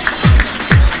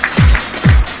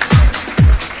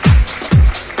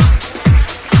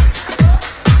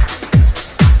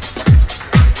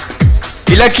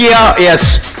 Ilakia S.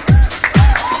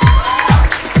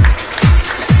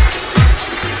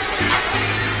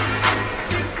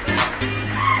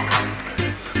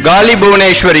 Gali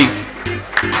Bhuvaneshwari.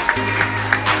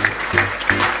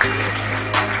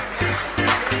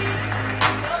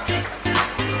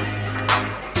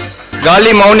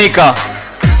 Gali Maunika.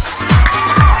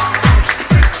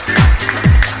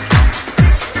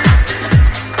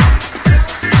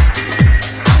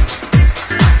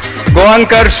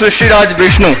 Goankar Sushiraj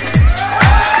Vishnu.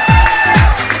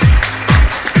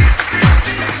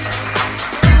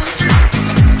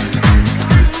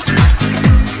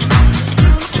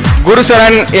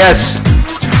 Gurusaran S.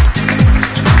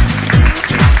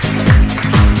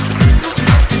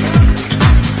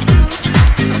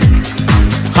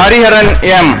 Hariharan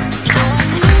M.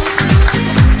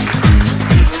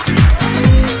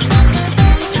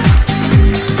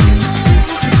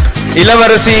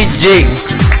 Ilavarasi J.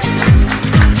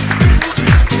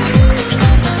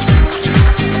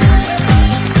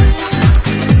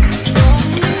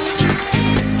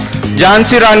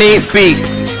 Jhansi Rani P.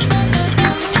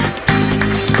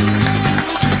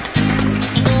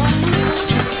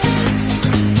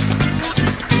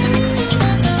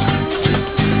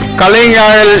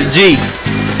 Kalingal G.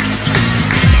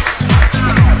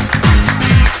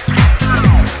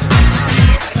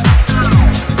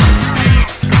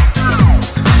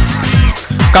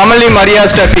 Kamali Maria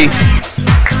Steffi.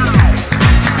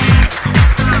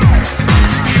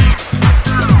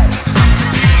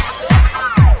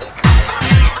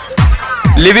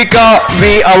 Livika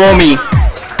V. Avomi.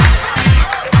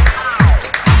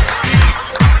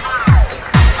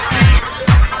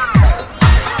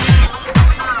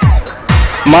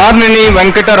 Marnini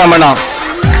Venkataramana.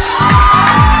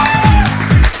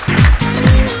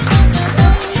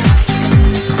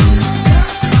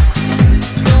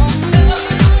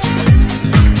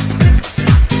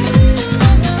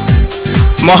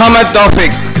 Mohammed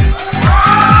Tawfiq.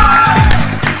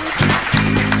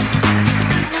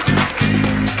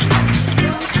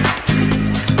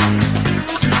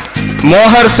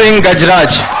 Mohar Singh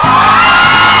Gajraj.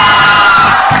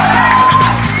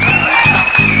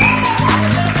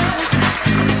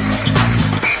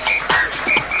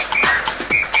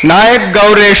 Nayak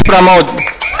Gauresh Pramod.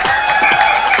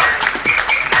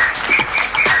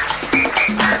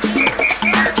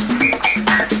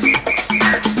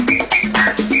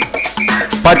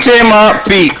 Pachema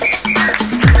P.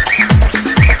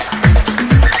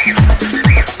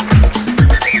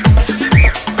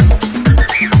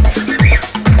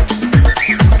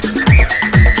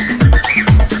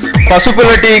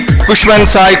 Pasupulati Kushwan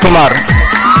Sai Kumar.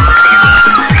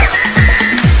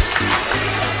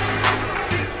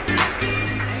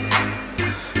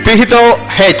 Pihito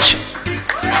H.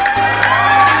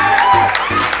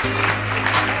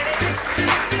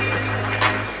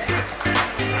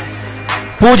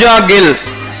 Pooja Gill.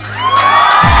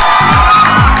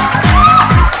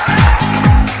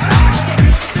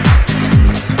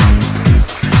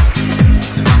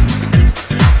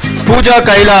 Pooja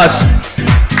Kailas.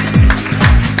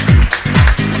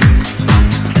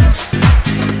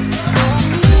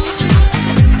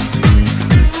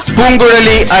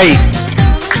 Pungurali I.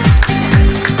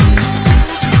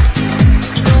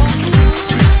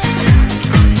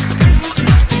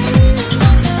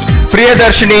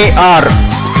 Priyadarshini R.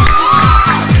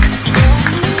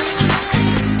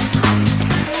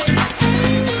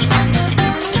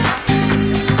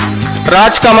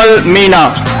 Rajkamal Meena.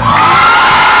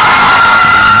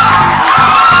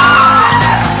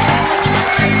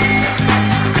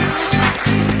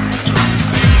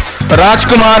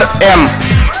 Rajkumar M.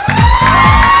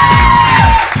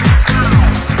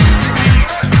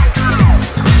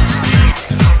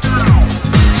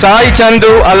 Sai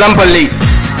Chandu Allampalli.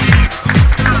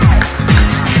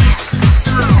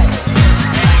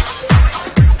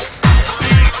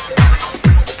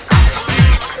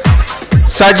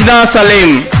 Sajna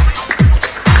Salim.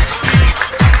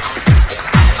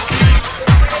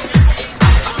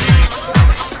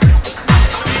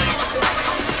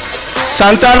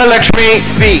 Santana Lakshmi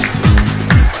P.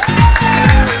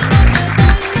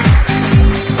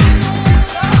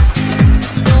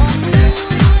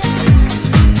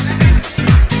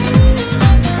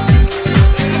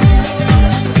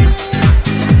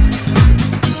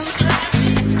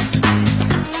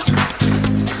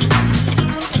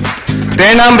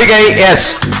 Renambigai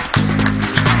S.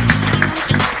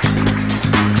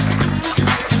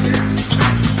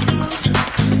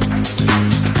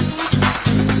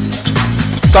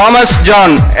 Thomas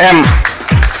John M.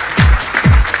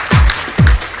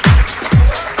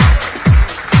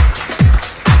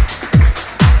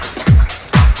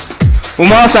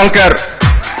 Uma Sankar.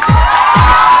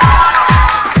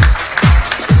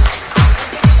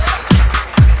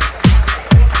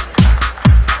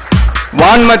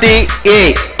 Vanmati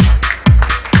A.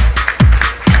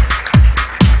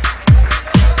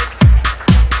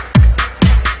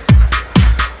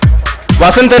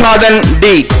 Vasantanathan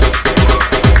D.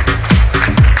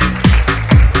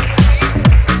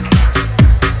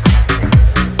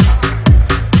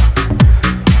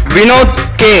 Vinod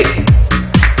K.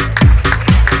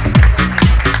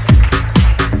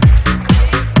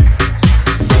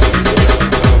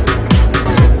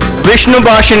 Vishnu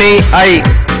Bhashini I.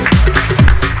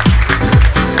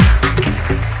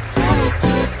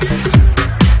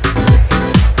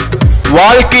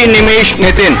 Valki Nimesh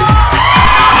Nitin.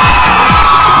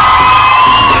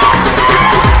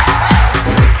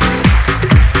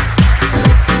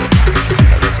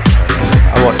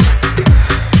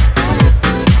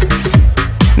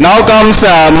 Now comes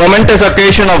a momentous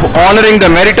occasion of honoring the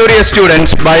meritorious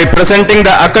students by presenting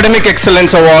the Academic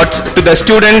Excellence Awards to the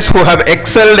students who have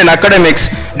excelled in academics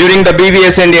during the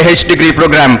BVS NDH degree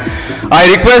program. I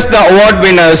request the award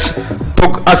winners to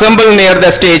assemble near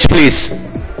the stage, please.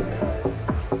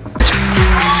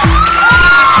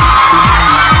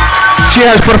 She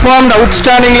has performed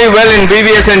outstandingly well in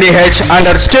BVS NDH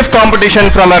under stiff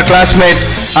competition from her classmates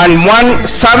and won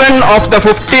 7 of the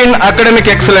 15 Academic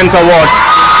Excellence Awards.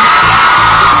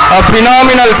 A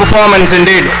phenomenal performance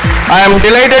indeed. I am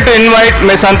delighted to invite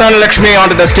Ms. Santana Lakshmi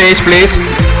onto the stage, please.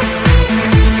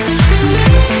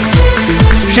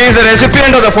 She is a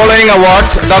recipient of the following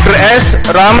awards: Dr. S.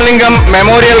 Ramalingam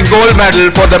Memorial Gold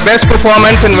Medal for the best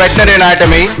performance in veterinary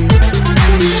anatomy,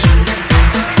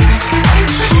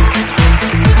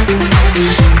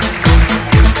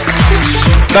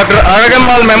 Dr.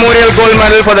 Aragammal Memorial Gold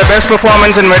Medal for the best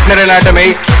performance in veterinary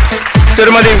anatomy,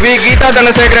 Tirumadi V. Geeta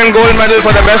Dhanasekaran Gold Medal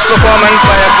for the best performance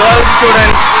by a girl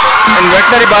student in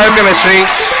veterinary biochemistry,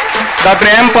 Dr.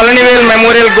 M. Palanivel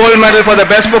Memorial Gold Medal for the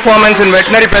best performance in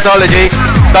veterinary pathology,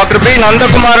 Dr. B.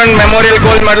 Nandakumaran Memorial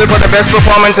Gold Medal for the best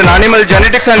performance in animal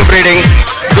genetics and breeding.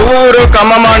 Duvuru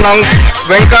Kamama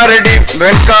Venka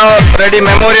Reddy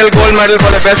Memorial Gold Medal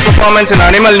for the best performance in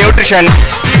animal nutrition.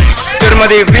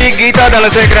 Srimati V. Geeta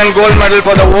Dhanasekaran Gold Medal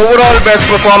for the overall best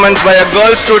performance by a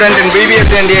girl student in BBS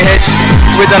NDH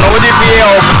with an OGPA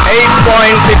of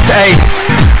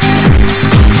 8.68.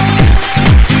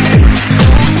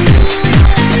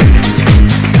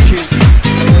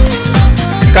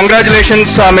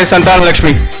 Congratulations, Ms. Santan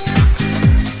Lakshmi.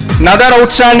 Another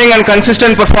outstanding and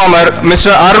consistent performer, Mr.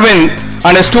 Arvind,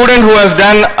 and a student who has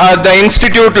done the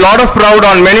Institute a lot of proud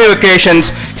on many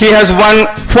occasions. He has won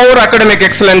 4 academic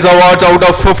excellence awards out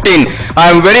of 15.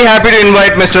 I am very happy to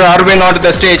invite Mr. Arvind onto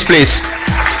the stage, please.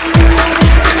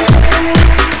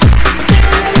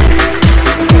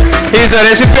 He is a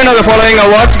recipient of the following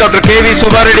awards: Dr. K.V.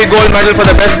 Subbareddy Gold Medal for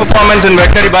the best performance in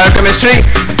veterinary biochemistry.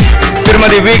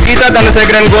 Srimati V. Geeta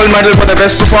Dhanasekaran Gold Medal for the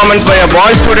best performance by a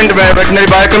boy student in veterinary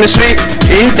biochemistry.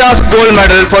 INTASC Gold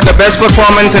Medal for the best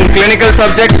performance in clinical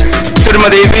subjects.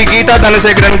 Srimati V. Geeta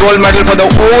Dhanasekaran Gold Medal for the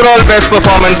overall best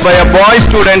performance by a boy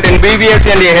student in BVS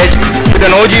NDH with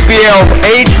an OGPA of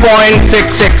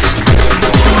 8.66.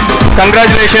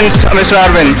 Congratulations, Mr.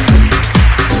 Arvind.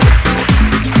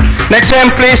 Next, I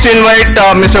am pleased to invite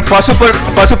Mr.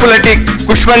 Pasupuleti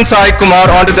Kushwan Sai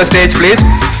Kumar onto the stage, please.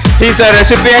 He is a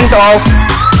recipient of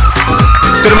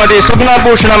Srimati Subna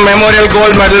Bhushanam Memorial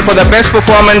Gold Medal for the best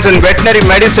performance in veterinary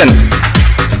medicine.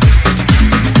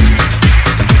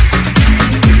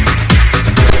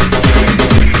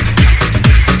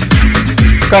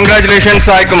 Congratulations,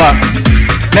 Sai Kumar.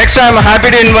 Next, I am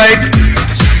happy to invite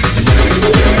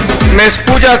Ms.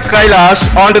 Pooja Kailas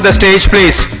onto the stage,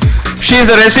 please. She is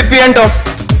a recipient of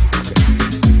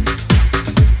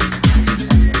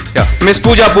Ms.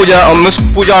 Pooja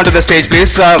onto the stage,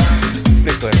 please.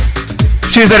 Please go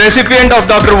ahead. She is a recipient of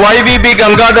Dr. YVB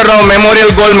Gangadhar Rao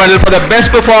Memorial Gold Medal for the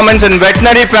best performance in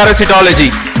veterinary parasitology.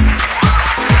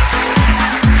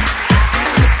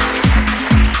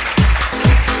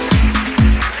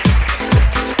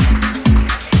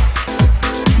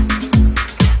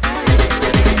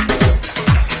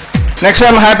 Next, I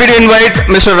am happy to invite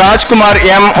Mr. Rajkumar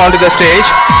M onto the stage.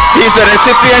 He is the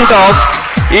recipient of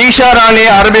Isha Rani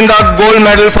Arabinda Gold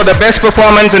Medal for the best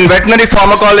performance in veterinary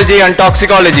pharmacology and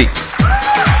toxicology.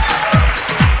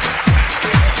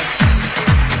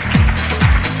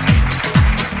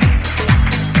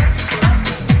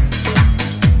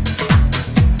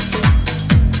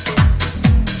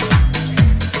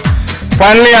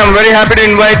 Finally, I am very happy to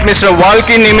invite Mr.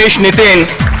 Valki Nimish Nitin.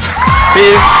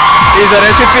 He is a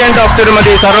recipient of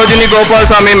Tirumati Sarojini Gopal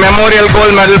Swami Memorial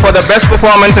Gold Medal for the best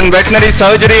performance in veterinary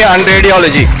surgery and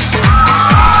radiology.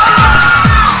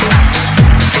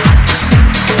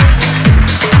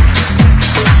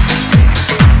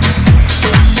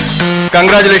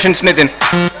 Congratulations, Nitin.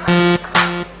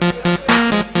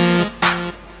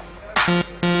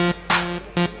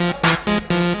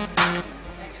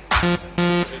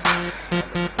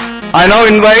 I now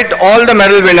invite all the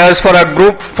medal winners for a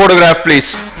group photograph,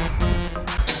 please.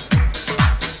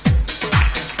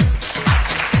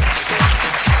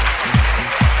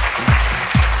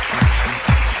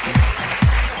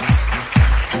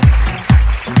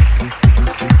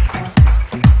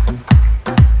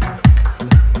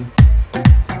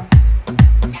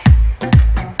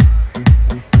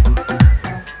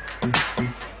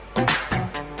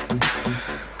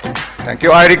 Thank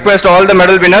you. I request all the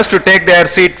medal winners to take their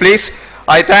seat, please.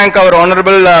 I thank our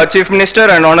Honorable Chief Minister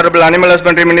and Honorable Animal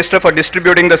Husbandry Minister for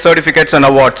distributing the certificates and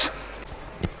awards.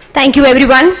 Thank you,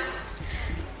 everyone.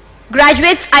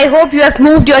 Graduates, I hope you have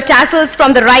moved your tassels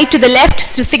from the right to the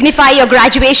left to signify your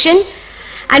graduation.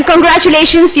 And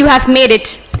congratulations, you have made it.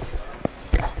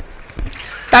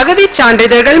 தகுதிச்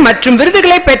சான்றிதழ்கள் மற்றும்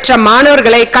விருதுகளை பெற்ற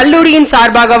மாணவர்களை கல்லூரியின்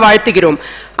சார்பாக வாழ்த்துகிறோம்.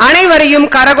 அனைவரையும்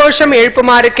கரகோஷம்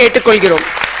எழுப்புமாறு கேட்டுக்கொள்கிறோம்.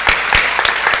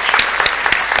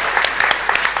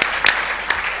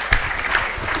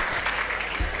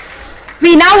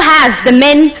 We now have the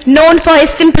men known for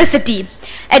his simplicity.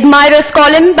 Admirers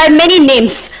call him by many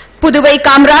names: Puduvai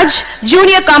Kamraj,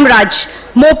 Junior Kamraj,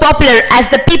 more popular as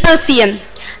the People CM.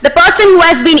 The person who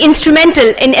has been instrumental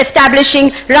in establishing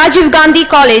Rajiv Gandhi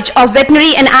College of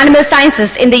Veterinary and Animal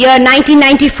Sciences in the year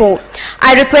 1994.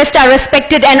 I request our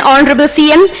respected and honorable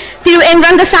CM, Thiru N.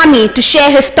 Rangasamy, to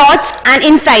share his thoughts and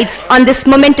insights on this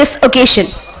momentous occasion.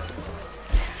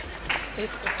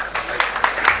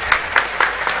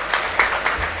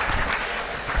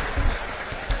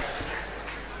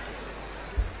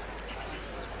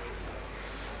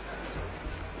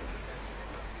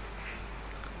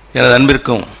 எனது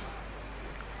அன்பிற்கும்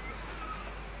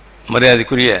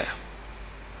மரியாதைக்குரிய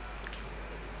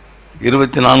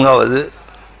 24வது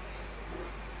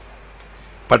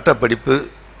பட்டப்படிப்பு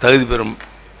தகுதி பெறும்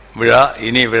விழா,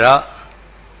 இனிய விழா.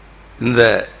 இந்த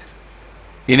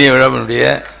இனிய விழாவினுடைய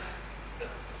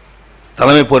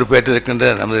தலைமை பொறுப்பேற்றிருக்கின்ற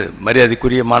நமது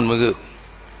மரியாதைக்குரிய மாண்புமிகு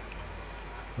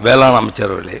வேளாண்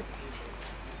அமைச்சர் அவர்களே,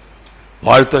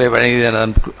 வாழ்த்துறை வழங்கிய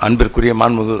அன்பிற்குரிய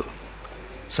மாண்புமிகு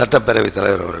சட்டப்பேரவைத்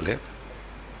தலைவர் அவர்களே,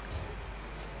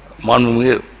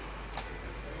 மாண்புமிகு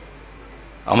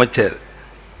அமைச்சர்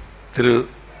திரு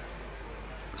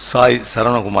சாய்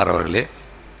சரவணகுமார் அவர்களே,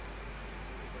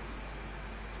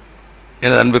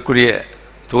 எனது அன்பிற்குரிய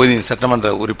தொகுதியின் சட்டமன்ற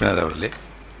உறுப்பினர் அவர்களே,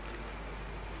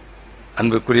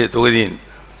 அன்பிற்குரிய தொகுதியின்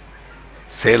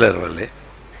செயலர் அவர்களே,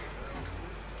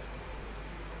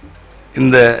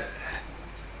 இந்த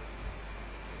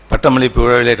பட்டமளிப்பு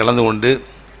விழாவிலே கலந்து கொண்டு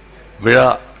விழா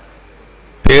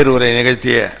பேருரை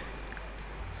நிகழ்த்திய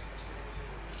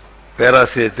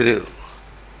பேராசிரியர் திரு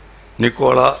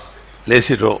நிக்கோலா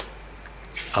லேசிடோ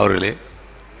அவர்களே,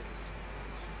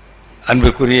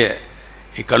 அன்பிற்குரிய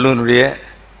இக்கல்லூரியுடைய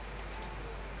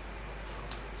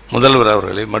முதல்வர்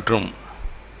அவர்களே மற்றும்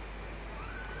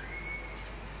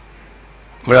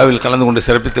விழாவில் கலந்து கொண்டு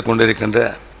சிறப்பித்துக் கொண்டிருக்கின்ற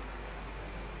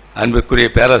அன்பிற்குரிய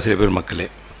பேராசிரியர் பெருமக்களே,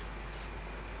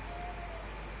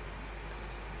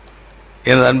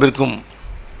 எனது அன்பிற்கும்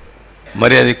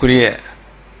மரியாதைக்குரிய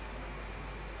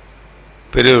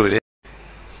பெரியவர்களே,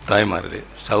 தாய்மார்களே,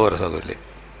 சகோதர சகோதரிகளே,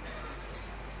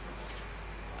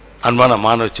 அன்பான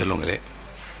மாணவ செல்வங்களே,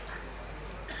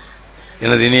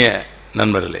 எனது இனிய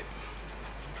நண்பர்களே,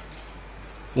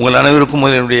 உங்கள் அனைவருக்கும்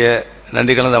என்னுடைய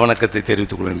நன்றி கலந்த வணக்கத்தை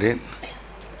தெரிவித்துக் கொள்கின்றேன்.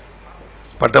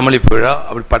 பட்டமளிப்பு விழா,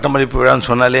 அப்படி பட்டமளிப்பு விழான்னு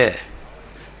சொன்னாலே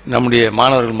நம்முடைய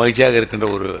மாணவர்கள் மகிழ்ச்சியாக இருக்கின்ற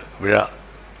ஒரு விழா,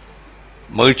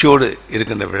 மகிழ்ச்சியோடு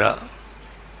இருக்கின்ற விழா.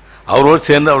 அவரோடு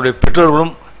சேர்ந்து அவருடைய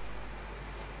பெற்றோர்களும்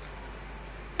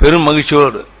பெரும்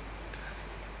மகிழ்ச்சியோடு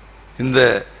இந்த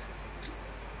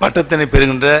பட்டத்தினை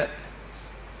பெறுகின்ற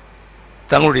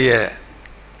தங்களுடைய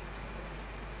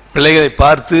பிள்ளைகளை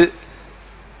பார்த்து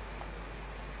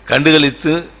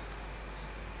கண்டுகளித்து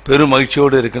பெரும்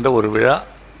மகிழ்ச்சியோடு இருக்கின்ற ஒரு விழா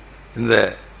இந்த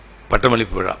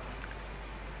பட்டமளிப்பு விழா.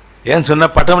 ஏன் சொன்ன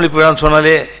பட்டமளிப்பு விழான்னு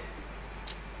சொன்னாலே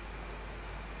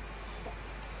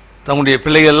தங்களுடைய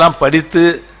பிள்ளைகள் எல்லாம் படித்து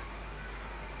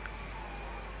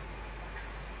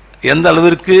எந்த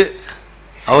அளவிற்கு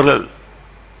அவர்கள்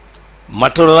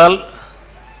மற்றவர்களால்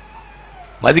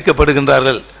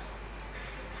மதிக்கப்படுகின்றார்கள்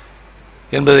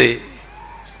என்பதை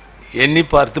எண்ணி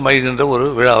பார்த்து மகிழ்கின்ற ஒரு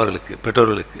விழா அவர்களுக்கு,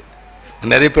 பெற்றோர்களுக்கு.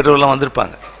 நிறைய பெற்றோர்கள்லாம்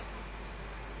வந்திருப்பாங்க.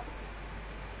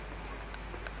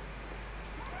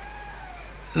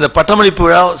 இந்த பட்டமளிப்பு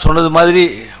விழா சொன்னது மாதிரி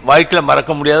வாழ்க்கையில்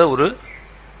மறக்க முடியாத ஒரு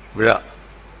விழா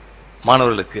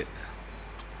மாணவர்களுக்கு.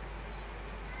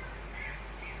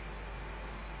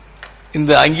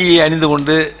 இந்த அங்கியை அணிந்து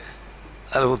கொண்டு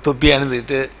தொப்பியை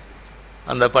அணிந்துக்கிட்டு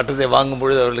அந்த பட்டத்தை வாங்கும்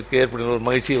பொழுது அவர்களுக்கு ஏற்படுகிற ஒரு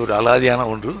மகிழ்ச்சி ஒரு அலாதியான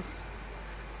ஒன்று,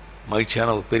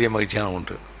 மகிழ்ச்சியான ஒரு பெரிய மகிழ்ச்சியான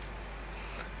ஒன்று.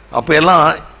 அப்போ எல்லாம்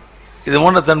இது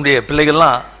போன்ற தன்னுடைய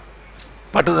பிள்ளைகள்லாம்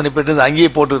பட்டத்தினை பெற்று இந்த அங்கேயே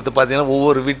போட்டுக்கிறது பார்த்தீங்கன்னா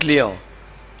ஒவ்வொரு வீட்லேயும்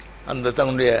அந்த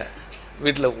தன்னுடைய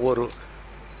வீட்டில் ஒவ்வொரு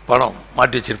படம்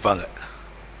மாட்டி வச்சிருப்பாங்க.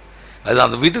 அது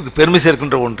அந்த வீட்டுக்கு பெருமை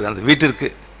சேர்க்கின்ற ஒன்று, அந்த வீட்டிற்கு.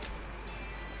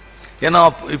 ஏன்னா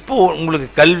இப்போ உங்களுக்கு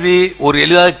கல்வி ஒரு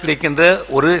எளிதாக கிடைக்கின்ற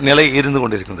ஒரு நிலை இருந்து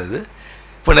கொண்டிருக்கின்றது.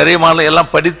 இப்போ நிறைய மாணவர்கள்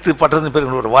எல்லாம் படித்து பட்டத்தினை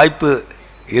பெறுகின்ற ஒரு வாய்ப்பு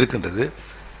இருக்கின்றது.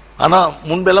 ஆனால்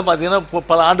முன்பெல்லாம் பார்த்தீங்கன்னா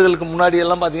பல ஆண்டுகளுக்கு முன்னாடி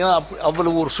எல்லாம் பார்த்தீங்கன்னா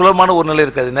அவ்வளவு ஒரு சுலபமான ஒரு நிலை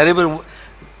இருக்காது. நிறைய பேர்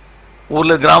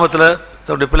ஊரில் கிராமத்தில்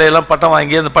தன்னுடைய பிள்ளையெல்லாம் பட்டம்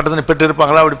வாங்கி அந்த பட்டத்தினை பெற்று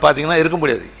இருப்பாங்களா அப்படி பார்த்தீங்கன்னா இருக்க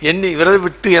முடியாது. விரல்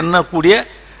விட்டு எண்ணக்கூடிய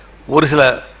ஒரு சில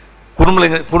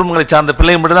குடும்பங்களை சார்ந்த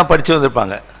பிள்ளைங்க மட்டும் தான் படித்து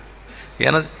வந்திருப்பாங்க.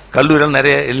 ஏன்னா கல்லூரிகள்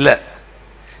நிறைய இல்லை.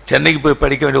 சென்னைக்கு போய்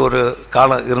படிக்க வேண்டிய ஒரு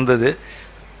காலம் இருந்தது.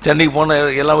 சென்னைக்கு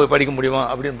போனால் எல்லாம் போய் படிக்க முடியுமா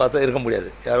அப்படின்னு பார்த்தா இருக்க முடியாது.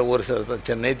 யாரோ ஒரு சில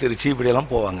சென்னை, திருச்சி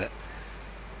இப்படியெல்லாம் போவாங்க.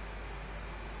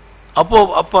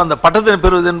 அப்போ அந்த பட்டத்தினை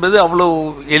பெறுவது என்பது அவ்வளோ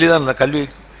எளிதான அந்த கல்வி.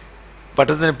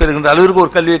 பட்டத்தினை பெறுகின்ற அளவிற்கு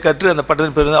ஒரு கல்வியை கற்று அந்த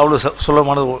பட்டத்தினை பெறுவது அவ்வளோ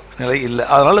சுலபமான நிலை இல்லை.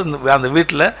 அதனால் அந்த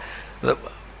வீட்டில்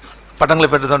பட்டங்களை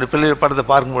பெற்ற தன்னுடைய பிள்ளை படத்தை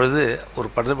பார்க்கும் பொழுது ஒரு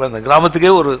பட்டத்தை அந்த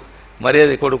கிராமத்துக்கே ஒரு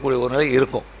மரியாதை கொடுக்கக்கூடிய ஒரு நிலை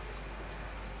இருக்கும்.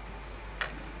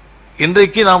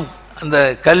 இன்றைக்கு நாம் அந்த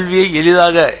கல்வியை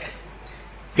எளிதாக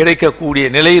கிடைக்கக்கூடிய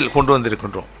நிலையில் கொண்டு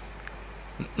வந்திருக்கின்றோம்.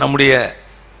 நம்முடைய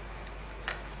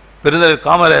பெருந்தலைவர்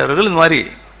காமராஜர் அவர்கள் இந்த மாதிரி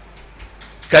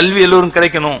கல்வி எல்லோரும்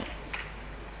கிடைக்கணும்,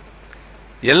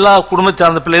 எல்லா குடும்ப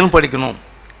சார்ந்த பிள்ளைகளும் படிக்கணும்,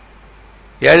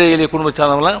 ஏழை எளிய குடும்ப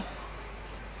சார்ந்தவங்களாம்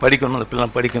படிக்கணும், அந்த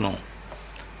பிள்ளைலாம் படிக்கணும்,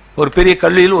 ஒரு பெரிய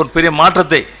கல்வியில் ஒரு பெரிய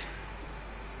மாற்றத்தை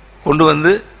கொண்டு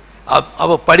வந்து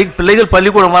பிள்ளைகள்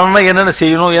பள்ளிக்கூடம் வரணும்னா என்னென்ன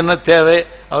செய்யணும், என்ன தேவை,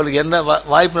 அவர்களுக்கு என்ன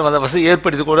வாய்ப்பு அந்த வசதி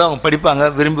ஏற்படுத்தி கூட அவங்க படிப்பாங்க,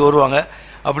 விரும்பி வருவாங்க.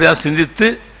 அப்படியா சிந்தித்து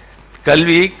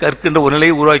கல்வியை கற்கின்ற ஒரு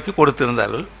நிலையை உருவாக்கி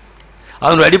கொடுத்திருந்தார்கள்.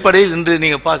 அதனுடைய அடிப்படையில் இன்று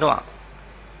நீங்கள் பார்க்கலாம்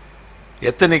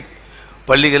எத்தனை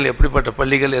பள்ளிகள், எப்படிப்பட்ட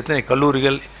பள்ளிகள், எத்தனை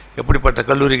கல்லூரிகள், எப்படிப்பட்ட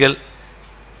கல்லூரிகள்.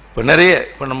 இப்போ நிறைய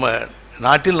இப்போ நம்ம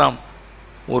நாட்டில் நாம்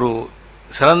ஒரு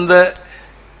சிறந்த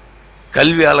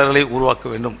கல்வியாளர்களை உருவாக்க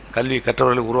வேண்டும், கல்வி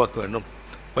கற்றவர்களை உருவாக்க வேண்டும்,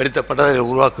 படித்த பட்டதாரிகளை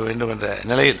உருவாக்க வேண்டும் என்ற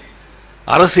நிலையில்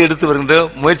அரசு எடுத்து வருகின்ற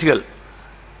முயற்சிகள்,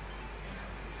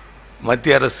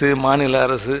 மத்திய அரசு, மாநில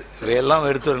அரசு இவையெல்லாம்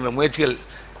எடுத்து வருகின்ற முயற்சிகள்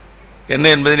என்ன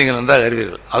என்பதை நீங்கள் நன்றாக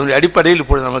அறிவீர்கள். அதனுடைய அடிப்படையில்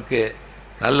இப்பொழுது நமக்கு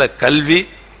நல்ல கல்வி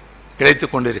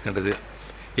கிடைத்துக் கொண்டிருக்கின்றது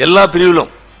எல்லா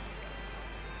பிரிவிலும்.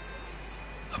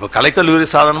 அப்போ கலைக்கல்லூரி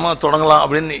சாதாரணமாக தொடங்கலாம்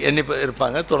அப்படின்னு எண்ணி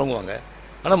இருப்பாங்க, தொடங்குவாங்க.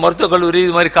 ஆனால் மருத்துவக் கல்லூரி,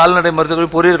 இது மாதிரி கால்நடை மருத்துவக்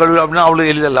கல்லூரி, பொறியியல் கல்லூரி அப்படின்னா அவ்வளோ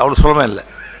எளிதில்லை, அவ்வளோ சுலபம் இல்லை.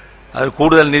 அது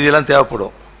கூடுதல் நிதியெல்லாம்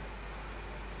தேவைப்படும்.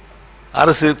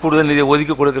 அரசு கூடுதல் நிதியை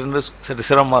ஒதுக்கி கொடுக்கிறது சற்று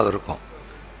சிரமமாக இருக்கும்.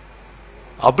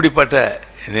 அப்படிப்பட்ட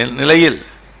நிலையில்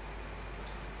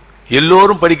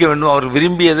எல்லோரும் படிக்க வேண்டும், அவர்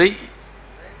விரும்பியதை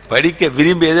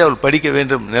அவர் படிக்க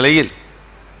வேண்டும் நிலையில்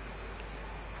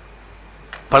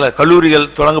பல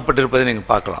கல்லூரிகள் தொடங்கப்பட்டிருப்பதை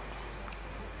நீங்கள் பார்க்கலாம்.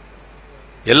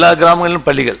 எல்லா கிராமங்களிலும்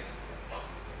பள்ளிகள்,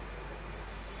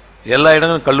 எல்லா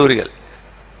இடங்களிலும் கல்லூரிகள்.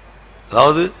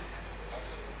 அதாவது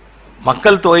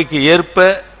மக்கள் தொகைக்கு ஏற்ப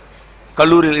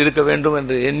கல்லூரியில் இருக்க வேண்டும்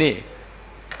என்று எண்ணி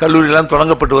கல்லூரியெல்லாம்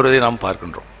தொடங்கப்பட்டு வருவதை நாம்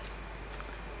பார்க்கின்றோம்.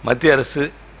 மத்திய அரசு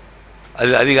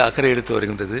அது அதிக அக்கறை எடுத்து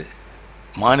வருகின்றது.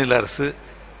 மாநில அரசு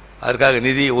அதற்காக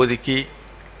நிதியை ஒதுக்கி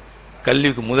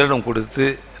கல்விக்கு முதலிடம் கொடுத்து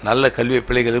நல்ல கல்வியை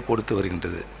பிள்ளைகளுக்கு கொடுத்து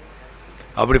வருகின்றது.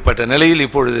 அப்படிப்பட்ட நிலையில்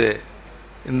இப்பொழுது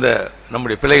இந்த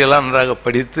நம்முடைய பிள்ளைகள்லாம் நன்றாக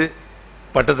படித்து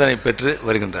பட்டத்தினை பெற்று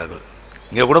வருகின்றார்கள்.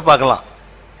 இங்கே கூட பார்க்கலாம்,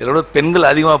 இதோட பெண்கள்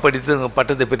அதிகமாக படித்து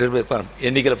பட்டத்தை பெற்று இருப்பாங்க.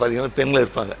 எண்ணிக்கையில் பார்த்தீங்கன்னா பெண்கள்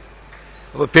இருப்பாங்க.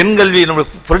 அப்போ பெண் கல்வி நம்முடைய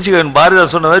புரட்சிகரன்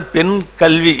பாரதியார் சொன்ன மாதிரி பெண்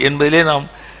கல்வி என்பதிலே நாம்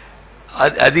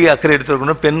அதிக அக்கறை எடுத்து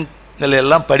வருகின்றோம். பெண்கள்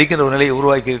எல்லாம் படிக்கின்ற ஒரு நிலையை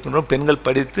உருவாக்கி இருக்கின்றோம். பெண்கள்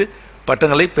படித்து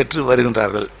பட்டங்களை பெற்று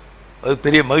வருகின்றார்கள். அது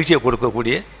பெரிய மகிழ்ச்சியை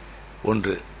கொடுக்கக்கூடிய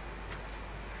ஒன்று.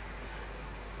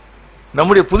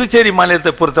 நம்முடைய புதுச்சேரி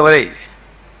மாநிலத்தை பொறுத்தவரை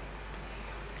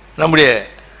நம்முடைய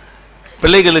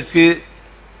பிள்ளைகளுக்கு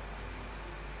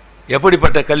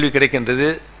எப்படிப்பட்ட கல்வி கிடைக்கின்றது,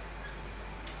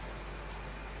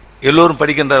 எல்லோரும்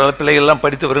படிக்கின்றார்கள், பிள்ளைகள் எல்லாம்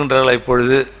படித்து வருகின்றார்களா,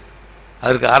 இப்பொழுது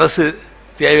அதற்கு அரசு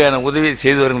தேவையான உதவி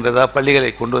செய்து வருகின்றதா, பள்ளிகளை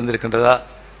கொண்டு வந்திருக்கின்றதா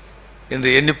என்று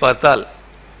எண்ணி பார்த்தால்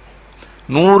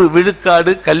 100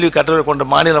 விழுக்காடு கல்வி கற்றவர் கொண்ட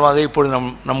மாநிலமாக இப்பொழுது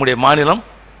நம்முடைய மாநிலம்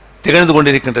திகழ்ந்து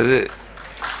கொண்டிருக்கின்றது.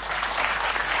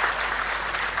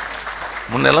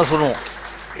 முன்னெல்லாம் சொல்லுவோம்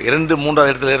 2, 3வது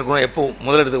இடத்துல இருக்கணும், எப்போ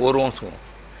முதலிடத்துக்கு வருவோம் சொல்லுவோம்.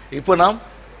 இப்போ நாம்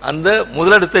அந்த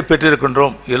முதலிடத்தை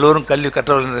பெற்றிருக்கின்றோம். எல்லோரும் கல்வி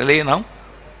கற்றவர்கள் நிலையை நாம்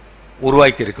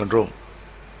உருவாக்கி இருக்கின்றோம்.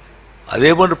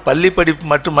 அதேபோன்று பள்ளி படிப்பு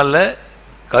மட்டுமல்ல,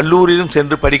 கல்லூரியிலும்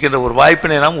சென்று படிக்கின்ற ஒரு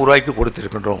வாய்ப்பினை நாம் உருவாக்கி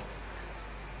கொடுத்திருக்கின்றோம்.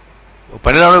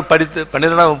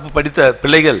 12ஆம் வகுப்பு படித்த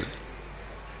பிள்ளைகள்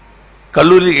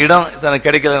கல்லூரியில் இடம் தனக்கு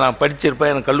கிடைக்கல, நான்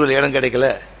படிச்சிருப்பேன், எனக்கு கல்லூரியில் இடம் கிடைக்கல,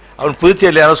 அவன்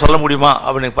புதுச்சேரியில் யாரும் சொல்ல முடியுமா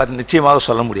அப்படின்னு பார்த்து நிச்சயமாக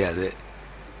சொல்ல முடியாது.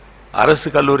 அரசு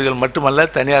கல்லூரிகள் மட்டுமல்ல,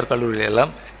 தனியார் கல்லூரிகள்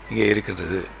எல்லாம் இங்கே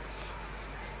இருக்கின்றது.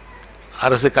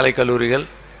 அரசு கலைக்கல்லூரிகள்,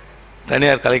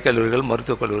 தனியார் கலைக்கல்லூரிகள்,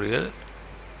 மருத்துவக் கல்லூரிகள்,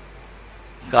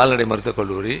 கால்நடை மருத்துவக்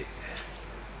கல்லூரி,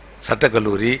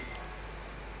 சட்டக்கல்லூரி,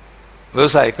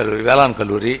 விவசாய கல்லூரி, வேளாண்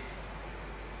கல்லூரி,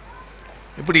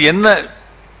 இப்படி என்ன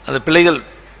அந்த பிள்ளைகள்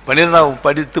 12ஆம்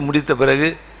படித்து முடித்த பிறகு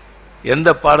எந்த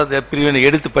பாடத்தை பிரிவினை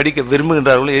எடுத்து படிக்க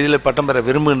விரும்புகின்றார்களோ, எதில் பட்டம் பெற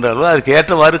விரும்புகின்றார்களோ அதற்கு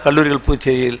ஏற்றவாறு கல்லூரிகள்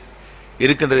புதுச்சேரியில்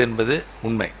இருக்கின்றது என்பது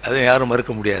உண்மை. அதை யாரும்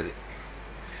மறுக்க முடியாது.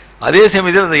 அதே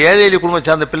சமயத்தில் அந்த ஏழை எளிய குடும்பம்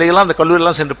சார்ந்த பிள்ளைகள்லாம் அந்த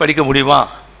கல்லூரியெல்லாம் சென்று படிக்க முடியுமா,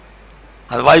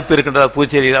 அது வாய்ப்பு இருக்கின்றதா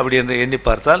புதுச்சேரியில் அப்படி என்று எண்ணி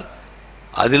பார்த்தால்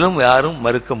அதிலும் யாரும்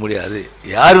மறுக்க முடியாது.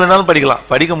 யார் வேணாலும் படிக்கலாம்.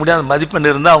 படிக்க முடியாத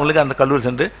மதிப்பெண் இருந்தால் அவங்களுக்கு அந்த கல்லூரி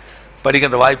சென்று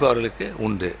படிக்கின்ற வாய்ப்பு அவர்களுக்கு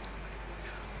உண்டு.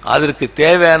 அதற்கு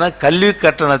தேவையான கல்வி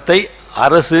கட்டணத்தை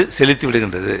அரசு செலுத்தி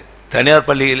விடுகின்றது. தனியார்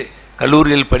பள்ளியில்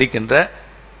கல்லூரியில் படிக்கின்ற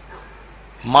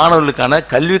மாணவர்களுக்கான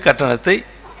கல்வி கட்டணத்தை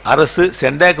அரசு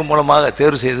சென்டாக் மூலமாக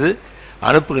தேர்வு செய்து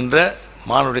அனுப்புகின்ற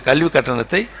மாணவருடைய கல்வி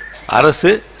கட்டணத்தை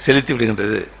அரசு செலுத்தி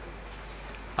விடுகின்றது.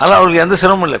 ஆனால் அவர்களுக்கு எந்த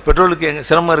சிரமமும் இல்லை. பெற்றோர்களுக்கு எங்கே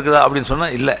சிரமம் இருக்குதா அப்படின்னு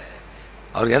சொன்னால் இல்லை.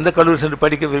 அவர்கள் எந்த கல்லூரி சென்று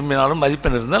படிக்க விரும்பினாலும்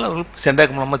மதிப்பெண் இருந்தால் அவர்கள்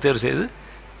சென்டாக் மூலமாக தேர்வு செய்து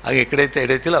அங்கே கிடைத்த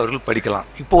இடத்தில் அவர்கள் படிக்கலாம்.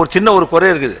 இப்போ ஒரு சின்ன ஒரு குறை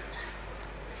இருக்குது.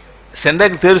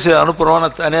 சென்டாக் தேர்வு செய்து அனுப்புகிறோம்,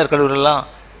 தனியார் கல்லூரியெல்லாம்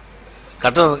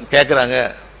கட்டணம் கேட்குறாங்க,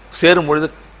 சேரும் பொழுது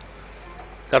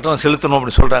கட்டணம் செலுத்தணும்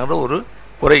அப்படின்னு சொல்கிறாங்கிற ஒரு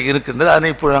குறை இருக்கின்றது.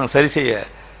 அதனை இப்போ நாங்கள் சரி செய்ய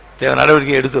தேவை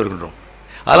நடவடிக்கை எடுத்து வருகின்றோம்.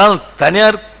 ஆனால்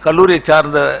தனியார் கல்லூரியை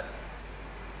சார்ந்த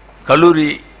கல்லூரி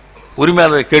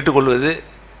உரிமையாளரை கேட்டுக்கொள்வது,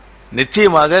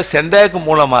 நிச்சயமாக சென்டாக்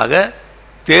மூலமாக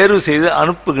தேர்வு செய்து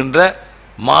அனுப்புகின்ற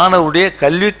மாணவருடைய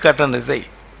கல்வி கட்டணத்தை,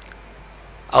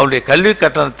 அவருடைய கல்வி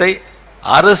கட்டணத்தை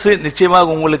அரசு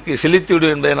நிச்சயமாக உங்களுக்கு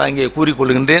செலுத்திவிடும் என்பதை நான் இங்கே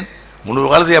கூறிக்கொள்கின்றேன். முன்னொரு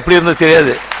காலத்தில் எப்படி இருந்தது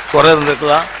தெரியாது, குறை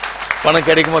இருந்திருக்கலாம், பணம்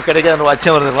கிடைக்குமோ கிடைக்காத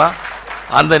அச்சம் இருந்திருக்கலாம்.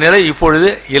 அந்த நிலை இப்பொழுது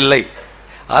இல்லை.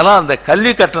 ஆனால் அந்த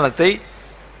கல்வி கட்டணத்தை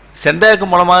சென்டாக்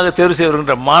மூலமாக தேர்வு செய்து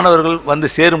வருகின்ற மாணவர்கள் வந்து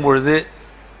சேரும் பொழுது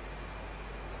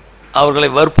அவர்களை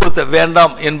வற்புறுத்த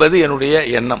வேண்டாம் என்பது என்னுடைய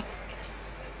எண்ணம்.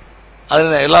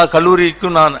 அதில் எல்லா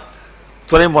கல்லூரிக்கும் நான்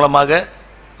துறை மூலமாக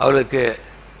அவர்களுக்கு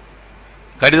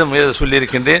கடிதம் எழுத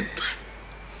சொல்லியிருக்கின்றேன்.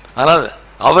 ஆனால்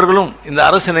அவர்களும் இந்த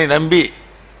அரசினை நம்பி,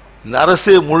 இந்த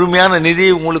அரசு முழுமையான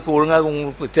நிதியை உங்களுக்கு ஒழுங்காக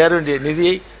உங்களுக்கு சேர வேண்டிய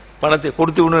நிதியை பணத்தை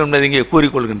கொடுத்து விடணும் என்பதை இங்கே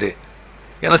கூறிக்கொள்கின்றேன்.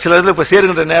 ஏன்னா சில இடத்துல இப்போ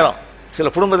சேர்கின்ற நேரம் சில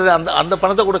குடும்பத்தில் அந்த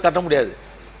பணத்தை கூட கட்ட முடியாது.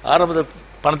 ஆரம்பத்தில்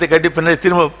பணத்தை கட்டி பின்னாடி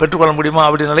திரும்ப பெற்றுக்கொள்ள முடியுமா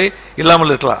அப்படின்னாலே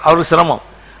இல்லாமல் இருக்கலாம், அவருக்கு சிரமம்.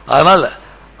 அதனால்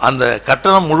அந்த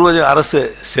கட்டணம் முழுவதும் அரசு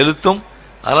செலுத்தும்.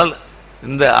 அதனால்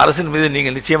இந்த அரசின் மீது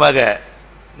நீங்கள் நிச்சயமாக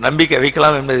நம்பிக்கை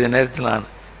வைக்கலாம் என்பதை நேரத்தில் நான்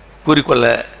கூறிக்கொள்ள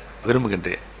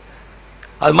விரும்புகின்றேன்.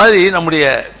 அது மாதிரி நம்முடைய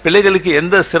பிள்ளைகளுக்கு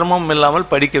எந்த சிரமமும் இல்லாமல்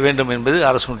படிக்க வேண்டும் என்பது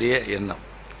அரசுடைய எண்ணம்.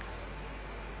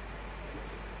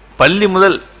 பள்ளி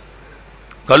முதல்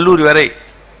கல்லூரி வரை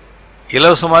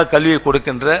இலவசமாக கல்வியை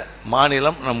கொடுக்கின்ற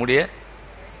மாநிலம் நம்முடைய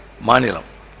மாநிலம்.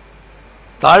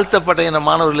 தாழ்த்தப்பட்ட இன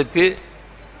மாணவர்களுக்கு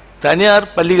தனியார்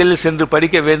பள்ளிகளில் சென்று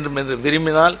படிக்க வேண்டும் என்று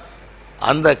விரும்பினால்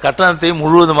அந்த கட்டணத்தை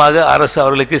முழுவதுமாக அரசு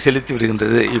அவர்களுக்கு செலுத்தி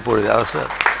விடுகின்றது. இப்பொழுது அரசு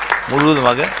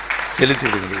முழுவதுமாக செலுத்தி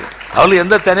விடுகின்றது. அவர்கள்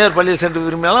எந்த தனியார் பள்ளியில் சென்று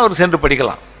விரும்பினாலும் அவர் சென்று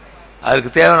படிக்கலாம்.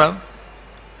 அதற்கு தேவையான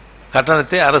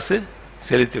கட்டணத்தை அரசு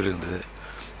செலுத்தி விடுகின்றது.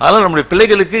 அதனால் நம்முடைய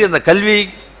பிள்ளைகளுக்கு அந்த கல்வி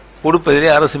கொடுப்பதிலே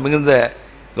அரசு மிகுந்த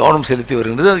கவனம் செலுத்தி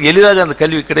வருகின்றது. எளிதாக அந்த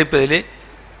கல்வி கிடைப்பதிலே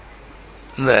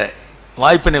இந்த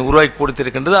வாய்ப்பினை உருவாக்கி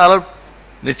கொடுத்திருக்கின்றது. ஆனால்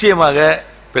நிச்சயமாக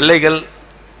பிள்ளைகள்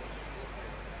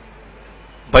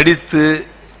படித்து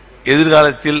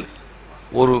எதிர்காலத்தில்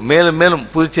ஒரு மேலும் மேலும்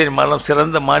புதுச்சேரி மாநிலம்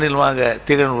சிறந்த மாநிலமாக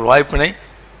திகழும் ஒரு வாய்ப்பினை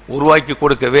உருவாக்கி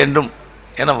கொடுக்க வேண்டும்.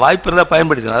 ஏன்னா வாய்ப்பு இருந்தால்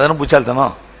பயன்படுத்தணும், அதனால்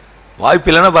புச்சால்தனம். வாய்ப்பு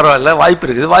இல்லைன்னா பரவாயில்ல, வாய்ப்பு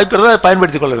இருக்குது, வாய்ப்பு இருந்தால்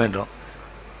பயன்படுத்திக் கொள்ள வேண்டும்.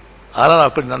 அதனால்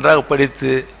அப்படி நன்றாக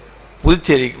படித்து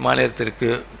புதுச்சேரி மாநிலத்திற்கு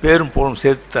பேரும் புகழும்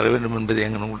சேர்த்து தர வேண்டும் என்பது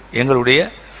எங்களுடைய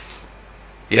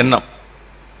எண்ணம்.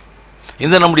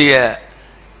 இந்த நம்முடைய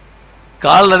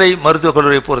கால்நடை மருத்துவக்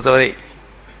கல்லூரியை பொறுத்தவரை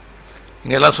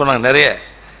இங்கே எல்லாம் சொன்னாங்க நிறைய.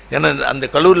 ஏன்னா அந்த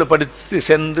கல்லூரியில் படித்து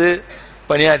சென்று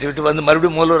பணியாற்றி விட்டு வந்து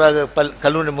மறுபடியும் முதல்வராக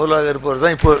கல்லூரி முதல்வராக இருப்பவர்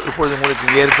தான் இப்பொழுது உங்களுக்கு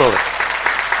இங்கே இருப்பவர்.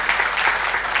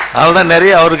 அதனால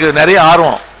தான் அவருக்கு நிறைய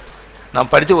ஆர்வம்.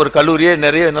 நான் படித்த ஒரு கல்லூரியை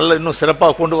நிறைய நல்ல இன்னும்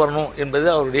சிறப்பாக கொண்டு வரணும் என்பது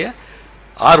அவருடைய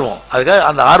ஆர்வம். அதுக்காக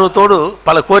அந்த ஆர்வத்தோடு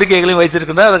பல கோரிக்கைகளையும்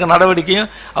வைத்திருக்கின்றார். அதுக்கு நடவடிக்கையும்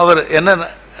அவர் என்ன,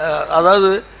 அதாவது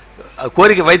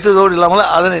கோரிக்கை வைத்ததோடு இல்லாமல்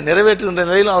அதனை நிறைவேற்றுகின்ற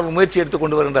நிலையில் அவர் முயற்சி எடுத்துக்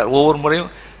கொண்டு வருகின்றார். ஒவ்வொரு முறையும்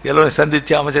எல்லோரையும்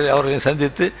சந்தித்து அமைச்சர் அவர்களையும்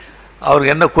சந்தித்து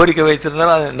அவருக்கு என்ன கோரிக்கை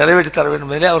வைத்திருந்தாலும் அதை நிறைவேற்றி தர வேண்டும்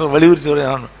என்பதிலே அவர் வலியுறுத்தி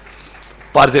நான்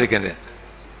பார்த்திருக்கின்றேன்.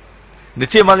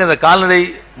 நிச்சயமாக இந்த கால்நடை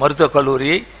மருத்துவக்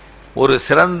கல்லூரியை ஒரு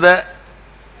சிறந்த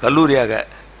கல்லூரியாக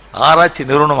ஆராய்ச்சி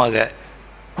நிறுவனமாக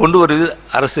கொண்டு வருவதில்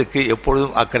அரசுக்கு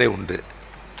எப்பொழுதும் அக்கறை உண்டு.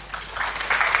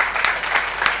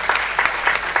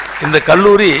 இந்த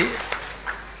கல்லூரி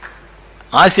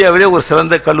ஆசியாவிலே ஒரு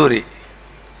சிறந்த கல்லூரி.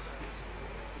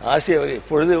 ஆசியாவிலே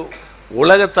இப்பொழுது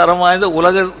உலகத்தரம் வாய்ந்த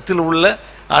உலகத்தில் உள்ள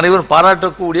அனைவரும்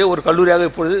பாராட்டக்கூடிய ஒரு கல்லூரியாக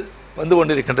இப்பொழுது வந்து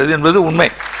கொண்டிருக்கின்றது என்பது உண்மை.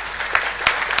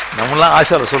 நம்மளாம்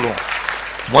ஆசியாவில் சொல்லுவோம்,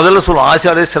 முதல்ல சொல்லுவோம்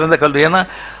ஆசியாவிலே சிறந்த கல்லூரி. ஏன்னா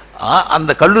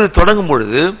அந்த கல்லூரி தொடங்கும்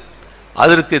பொழுது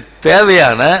அதற்கு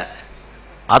தேவையான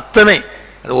அத்தனை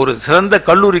ஒரு சிறந்த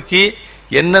கல்லூரிக்கு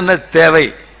என்னென்ன தேவை,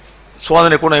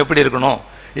 சோதனை கூடம் எப்படி இருக்கணும்,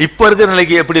 இப்போ இருக்கிற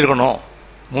நிலைக்கு எப்படி இருக்கணும்,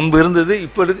 முன்பு இருந்தது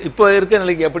இப்போ இருக்கிற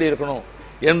நிலைக்கு எப்படி இருக்கணும்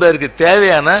என்பதற்கு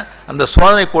தேவையான அந்த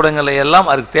சோதனை கூடங்களை எல்லாம்,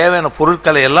 அதுக்கு தேவையான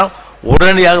பொருட்களை எல்லாம்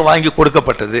உடனடியாக வாங்கி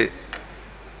கொடுக்கப்பட்டது.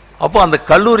 அப்போ அந்த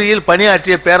கல்லூரியில்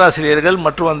பணியாற்றிய பேராசிரியர்கள்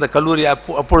மற்றும் அந்த கல்லூரி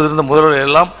அப்பொழுது இருந்த முதல்வர்கள்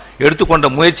எல்லாம் எடுத்துக்கொண்ட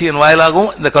முயற்சியின்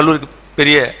வாயிலாகவும் இந்த கல்லூரிக்கு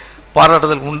பெரிய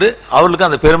பாராட்டுதல் உண்டு. அவர்களுக்கு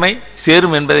அந்த பெருமை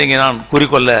சேரும் என்பதை இங்கே நான்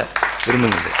கூறிக்கொள்ள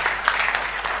விரும்புகின்றேன்.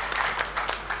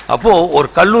 அப்போ ஒரு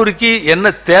கல்லூரிக்கு என்ன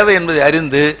தேவை என்பதை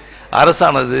அறிந்து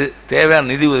அரசானது தேவையான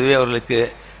நிதி உதவி அவர்களுக்கு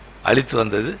அளித்து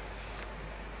வந்தது.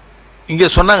 இங்கே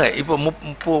சொன்னாங்க, இப்போ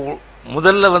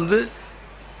முதல்ல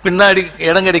பின்னாடி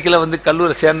இடம் கிடைக்கல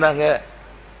கல்லூரி சேர்ந்தாங்க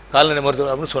கால்நடை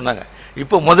மருத்துவர் அப்படின்னு சொன்னாங்க.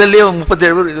 இப்போ முதல்ல 37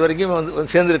 பேர் இது வரைக்கும்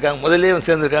சேர்ந்திருக்காங்க, முதல்ல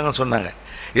சேர்ந்திருக்காங்கன்னு சொன்னாங்க.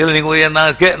 இதில் நீங்கள்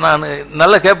நான்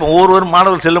நல்லா கேட்பேன், ஒவ்வொருவரும்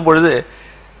மாணவர்கள் செல்லும் பொழுது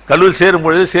கல்லூரி சேரும்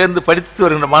பொழுது சேர்ந்து படித்து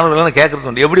வருகின்ற மாணவர்கள்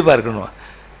கேட்கறது எப்படிப்பா இருக்கணும்,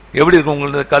 எப்படி இருக்கும்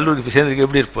உங்களுக்கு கல்லூரிக்கு சேர்ந்துருக்கு,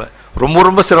 எப்படி இருப்பேன், ரொம்ப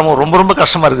ரொம்ப சிரமம், ரொம்ப ரொம்ப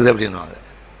கஷ்டமாக இருக்குது அப்படின்வாங்க.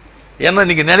 ஏன்னா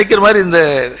நீங்கள் நினைக்கிற மாதிரி இந்த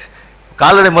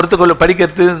கால்நடை மருத்துவக்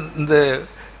படிக்கிறது இந்த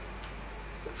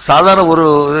சாதாரண ஒரு,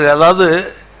 அதாவது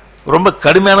ரொம்ப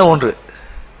கடுமையான ஒன்று.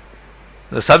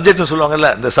 இந்த சப்ஜெக்ட்னு சொல்லுவாங்கல்ல,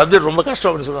 இந்த சப்ஜெக்ட் ரொம்ப கஷ்டம்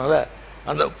அப்படின்னு சொல்லுவாங்கல்ல,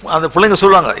 அந்த பிள்ளைங்க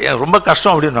சொல்லுவாங்க ரொம்ப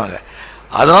கஷ்டம் அப்படின்வாங்க.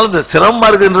 அதனால இந்த சிரமமா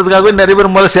இருக்குன்றதுக்காகவே நிறைய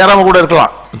பேர் முதல்ல சேராம கூட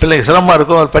இருக்கலாம். பிள்ளைங்க சிரமமா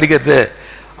இருக்கும் படிக்கிறது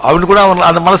அப்படின்னு கூட அவங்க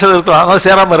அந்த மனசுல இருக்கலாம், அதனால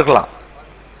சேராம இருக்கலாம்.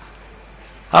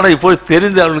 ஆனா இப்போ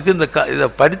தெரிஞ்ச அவர்களுக்கு இதை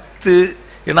படித்து,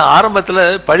 ஏன்னா ஆரம்பத்தில்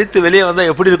படித்து வெளியே வந்தால்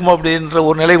எப்படி இருக்குமோ அப்படின்ற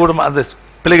ஒரு நிலை கூட அந்த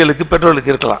பிள்ளைகளுக்கு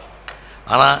பெற்றோர்களுக்கு இருக்கலாம்.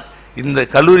 ஆனால் இந்த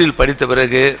கல்லூரியில் படித்த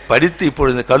பிறகு படித்து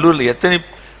இப்பொழுது இந்த கல்லூரியில் எத்தனை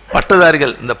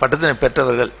பட்டதாரிகள் இந்த பட்டத்தினை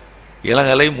பெற்றவர்கள்,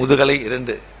 இளங்கலை முதுகலை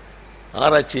 2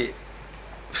 ஆராய்ச்சி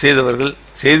செய்தவர்கள்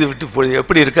செய்துவிட்டு இப்பொழுது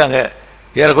எப்படி இருக்காங்க,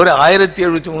 ஏறக்குறைய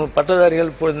 1703 பட்டதாரிகள்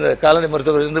இப்பொழுது இந்த கால்நடை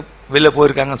மருத்துவர்கள் இருந்து வெளில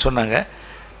போயிருக்காங்கன்னு சொன்னாங்க.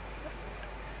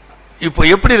 இப்போ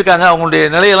எப்படி இருக்காங்க, அவங்களுடைய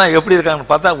நிலையெல்லாம் எப்படி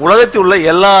இருக்காங்கன்னு பார்த்தா உலகத்தில் உள்ள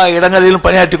எல்லா இடங்களிலும்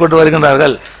பணியாற்றி கொண்டு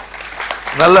வருகின்றார்கள்.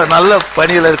 நல்ல நல்ல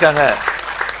பணியில் இருக்காங்க,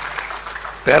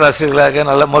 பேராசிரியர்களாக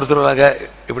நல்ல மருத்துவர்களாக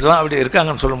இப்படிலாம் அப்படி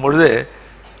இருக்காங்கன்னு சொல்லும் பொழுது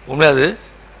உண்மையாக அது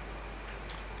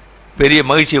பெரிய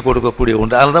மகிழ்ச்சியை கொடுக்கக்கூடிய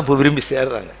ஒன்று. அதனால தான் இப்போ விரும்பி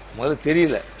சேர்றாங்க. முதல்ல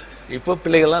தெரியல, இப்போ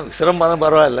பிள்ளைகள்லாம் சிரமம்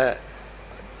பரவாயில்ல,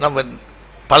 நம்ம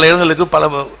பல இடங்களுக்கு பல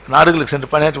நாடுகளுக்கு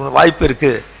சென்று பணியாற்ற வாய்ப்பு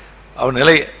இருக்கு அவர்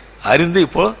நிலை அறிந்து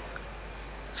இப்போ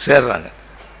சேர்றாங்க.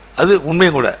 அது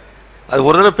உண்மையும் கூட. அது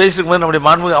ஒரு தடவை பேசிட்டு போது நம்முடைய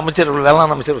மாண்புமிகு அமைச்சர்கள்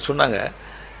வேளாண் அமைச்சர் சொன்னாங்க,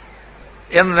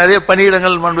 ஏன்னா நிறைய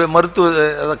பணியிடங்கள்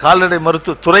மருத்துவ கால்நடை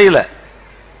மருத்துவ துறையில்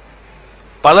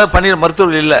பல பணி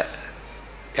மருத்துவர்கள் இல்லை,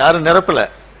 யாரும் நிரப்பல.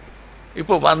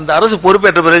 இப்போ அந்த அரசு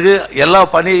பொறுப்பேற்ற பிறகு எல்லா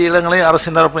பணியிடங்களையும்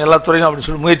அரசு நிரப்பும் எல்லா துறையும் அப்படின்னு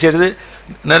சொல்லி முயற்சி எடுத்து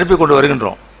நிரப்பி கொண்டு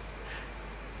வருகின்றோம்.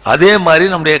 அதே மாதிரி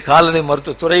நம்முடைய கால்நடை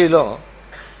மருத்துவ துறையிலும்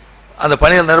அந்த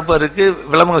பணிகள் நிரப்பதற்கு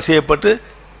விளம்பரம் செய்யப்பட்டு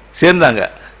சேர்ந்தாங்க.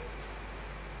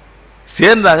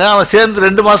 அவன் சேர்ந்து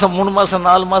 2 மாசம் 3 மாசம்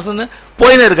 4 மாசம்னு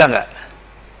போயினே இருக்காங்க.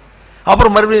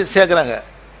 அப்புறம் மறுபடியும் சேர்க்கிறாங்க.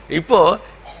 இப்போ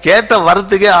கேட்ட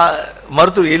வரத்துக்கே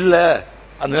மருத்துவர் இல்லை,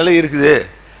 அந்த நிலை இருக்குது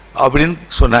அப்படின்னு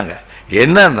சொன்னாங்க.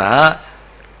 என்னன்னா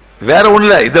வேற ஒண்ணு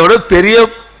இல்லை, இதை விட பெரிய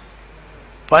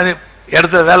பணி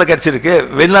இடத்துல வேலை கிடைச்சிருக்கு,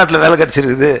 வெளிநாட்டில் வேலை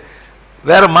கிடைச்சிருக்குது,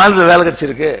 வேற மாநிலத்தில் வேலை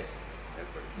கிடைச்சிருக்கு,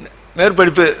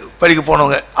 மேற்படிப்பு படிக்க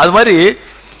போனவங்க அது மாதிரி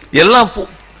எல்லாம்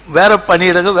வேற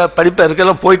பணியிடங்கள் படிப்பு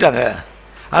இருக்கலாம் போயிட்டாங்க.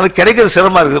 ஆனால் கிடைக்கிறது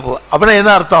சிரமமா இருக்குது. அப்படின்னா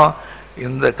என்ன அர்த்தம்,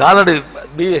 இந்த கால்நடை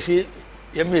பிஎஸ்சி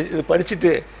எம்இ இது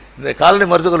படிச்சுட்டு இந்த கால்நடை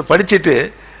மருத்துவர்கள் படிச்சுட்டு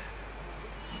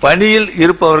பணியில்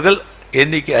இருப்பவர்கள்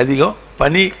எண்ணிக்கை அதிகம்.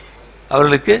 பணி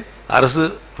அவர்களுக்கு அரசு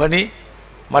பணி,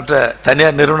 மற்ற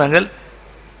தனியார் நிறுவனங்கள்,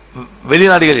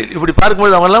 வெளிநாடுகளில் இப்படி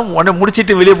பார்க்கும்போது அவங்கெல்லாம் உடனே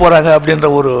முடிச்சிட்டு வெளியே போறாங்க அப்படின்ற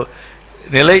ஒரு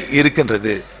நிலை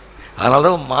இருக்கின்றது. அதனால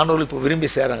தான் மாணவர்கள் இப்போ விரும்பி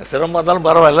சேராங்க. சிரமமாக இருந்தாலும்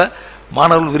பரவாயில்ல,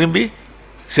 மாணவர்கள் விரும்பி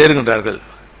சேருகின்றார்கள்.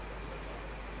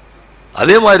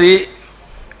 அதே மாதிரி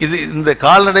இந்த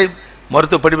கால்நடை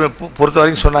மருத்துவ படிப்பை பொறுத்த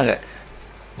வரைக்கும் சொன்னாங்க,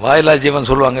 வாயிலா ஜீவன்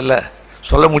சொல்லுவாங்கல்ல,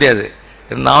 சொல்ல முடியாது,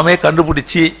 நாமே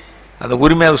கண்டுபிடிச்சி அந்த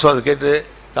உரிமையாளர் சொல்றதை கேட்டு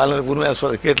கால்நடை உரிமையாளர்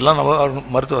சொல்றதை கேட்டுலாம் நம்ம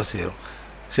மருத்துவம்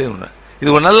செய்யணும். இது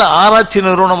ஒரு நல்ல ஆராய்ச்சி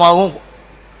நிறுவனமாகவும்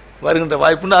வருகின்ற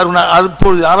வாய்ப்புன்னு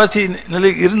அப்பொழுது ஆராய்ச்சி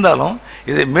நிலை இருந்தாலும்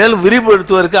இதை மேலும்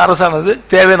விரிவுபடுத்துவதற்கு அரசானது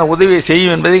தேவையான உதவியை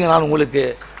செய்யும் என்பதை நான் உங்களுக்கு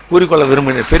கூறிக்கொள்ள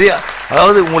விரும்புகிறேன்.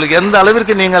 அதாவது உங்களுக்கு எந்த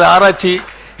அளவிற்கு நீங்கள் ஆராய்ச்சி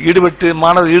ஈடுபட்டு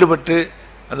மாணவர் ஈடுபட்டு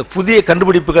அந்த புதிய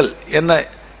கண்டுபிடிப்புகள் என்ன,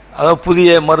 அதாவது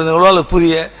புதிய மருந்துகளோ அல்லது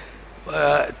புதிய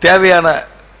தேவையான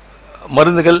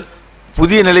மருந்துகள்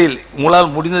புதிய நிலையில்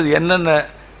உங்களால் முடிந்தது என்னென்ன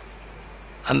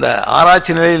அந்த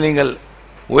ஆராய்ச்சி நிலையில் நீங்கள்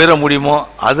உயர முடியுமோ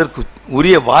அதற்கு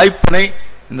உரிய வாய்ப்பினை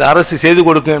இந்த அரசு செய்து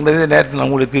கொடுக்கும் என்பதை நேரத்தில் நான்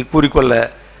உங்களுக்கு கூறிக்கொள்ள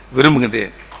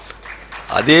விரும்புகின்றேன்.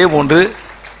 அதே போன்று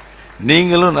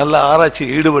நீங்களும் நல்ல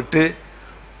ஆராய்ச்சியில் ஈடுபட்டு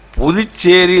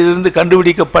புதுச்சேரியிலிருந்து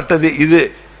கண்டுபிடிக்கப்பட்டது இது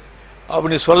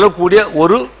அப்படி சொல்லக்கூடிய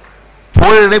ஒரு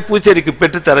புகழினை புதுச்சேரிக்கு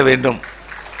பெற்றுத்தர வேண்டும்.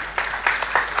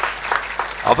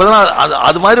 அப்பதான்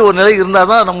அது மாதிரி ஒரு நிலை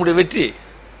இருந்தால் தான் நம்முடைய வெற்றி.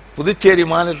 புதுச்சேரி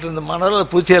மாநிலத்திலிருந்து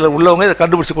மாணவர்கள் புதுச்சேரியில் உள்ளவங்க இதை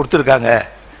கண்டுபிடிச்சு கொடுத்துருக்காங்க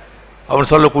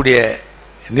அப்படின்னு சொல்லக்கூடிய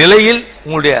நிலையில்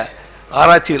உங்களுடைய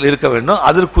ஆராய்ச்சிகள் இருக்க வேண்டும்.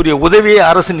 அதற்குரிய உதவியை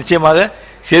அரசு நிச்சயமாக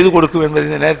செய்து கொடுக்கும் என்பதை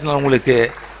இந்த நேரத்தில் நான் உங்களுக்கு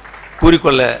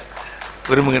கூறிக்கொள்ள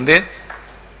விரும்புகின்றேன்.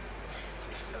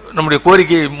 நம்முடைய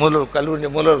கோரிக்கை கல்லூரி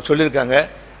முதல்வர் சொல்லியிருக்காங்க,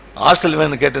 ஹாஸ்டல்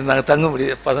வேணும்னு கேட்டிருந்தாங்க, தங்கும்படி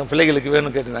பசங்க பிள்ளைகளுக்கு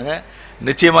வேணும்னு கேட்டிருந்தாங்க.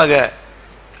 நிச்சயமாக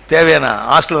தேவையான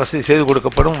ஹாஸ்டல் வசதி செய்து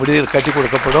கொடுக்கப்படும், விடுதிகள் கட்டி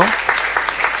கொடுக்கப்படும்.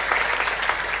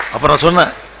 அப்புறம்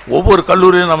சொன்னேன், ஒவ்வொரு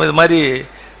கல்லூரியும் நம்ம இது மாதிரி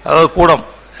அதாவது கூடம்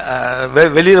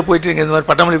வெளியில் போயிட்டு இங்கே இந்த மாதிரி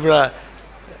பட்டமளிப்பு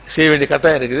செய்ய வேண்டிய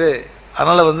கட்டாயம் இருக்குது.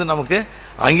 அதனால் நமக்கு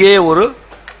அங்கேயே ஒரு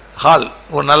ஹால்,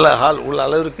 ஒரு நல்ல ஹால் உள்ள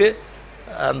அளவிற்கு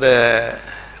அந்த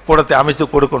கூடத்தை அமைத்து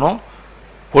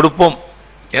கொடுப்போம்.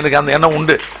 எனக்கு அந்த எண்ணம்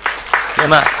உண்டு.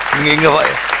 ஏன்னா நீங்கள் இங்கே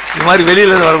இது மாதிரி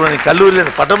வெளியில் வரக்கூடாது,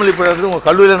 கல்லூரியில் பட்டமளிப்பு உங்கள்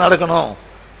கல்லூரியில் நடக்கணும்,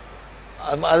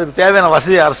 அதுக்கு தேவையான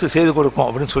வசதியை அரசு செய்து கொடுக்கும்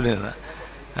அப்படின்னு சொல்லியிருந்தேன்.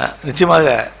 நிச்சயமாக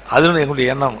அதிலும்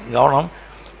எங்களுடைய எண்ணம் கவனம்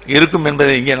இருக்கும்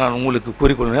என்பதை இங்கே நான் உங்களுக்கு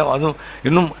கூறிக்கொள்வேன். அதுவும்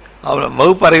இன்னும்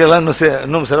வகுப்பு அறைகள்லாம்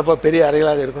இன்னும் சிறப்பாக பெரிய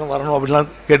அறைகளாக இருக்கணும் வரணும் அப்படின்லாம்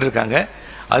கேட்டிருக்காங்க.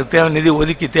 அதுக்கு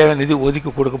தேவையான நிதி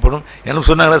ஒதுக்கி கொடுக்கப்படும். எனக்கு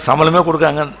சொன்னாங்களே சம்பளமே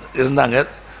கொடுக்காங்க இருந்தாங்க,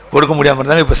 கொடுக்க முடியாமல்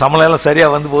இருந்தாங்க. இப்போ சம்பளம் எல்லாம்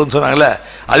சரியாக வந்து போகுதுன்னு சொன்னாங்களே,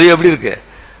 அது எப்படி இருக்கு?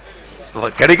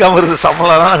 கிடைக்காம இருந்த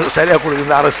சம்பளம் தான் சரியாக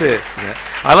கொடுக்குற அரசு.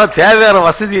 அதெல்லாம் தேவையான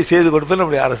வசதியை செய்து கொடுப்பதில்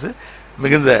நம்முடைய அரசு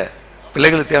மிகுந்த,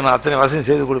 பிள்ளைகளுக்கு தேவையான அத்தனை வசதியும்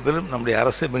செய்து கொடுப்பதிலும் நம்முடைய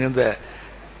அரசு மிகுந்த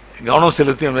கவனம்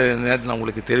செலுத்தி நேரத்தில் நான்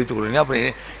உங்களுக்கு தெரிவித்துக் கொள்கிறேன்.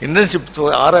 அப்புறம் இன்டர்ன்ஷிப்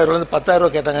 6,000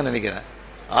 10,000 கேட்டாங்கன்னு நினைக்கிறேன்.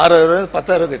 6,000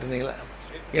 10,000 கேட்டிருந்தீங்களா?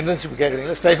 இன்டர்ன்ஷிப்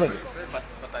கேட்குறீங்களா? ஸ்டைஃபண்ட்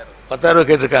 10,000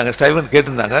 கேட்டிருக்காங்க, ஸ்டைஃபண்ட்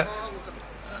கேட்டிருந்தாங்க.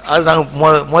 அது நாங்கள்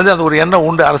முதல்ல அந்த ஒரு எண்ணம்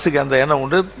உண்டு, அரசுக்கு அந்த எண்ணம்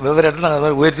உண்டு. வெவ்வேறு இடத்துல நாங்கள் அந்த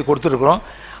மாதிரி உயர்த்தி கொடுத்துருக்குறோம்.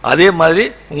 அதே மாதிரி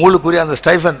உங்களுக்குரிய அந்த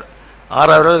ஸ்டைஃபண்ட்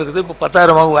 6,000 இருக்குது, இப்போ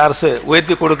 10,000 அரசு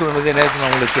உயர்த்தி கொடுக்கும் என்பதை நேரத்தில்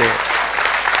நான் உங்களுக்கு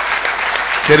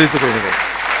தெரிவித்துக் கொள்கிறேன்.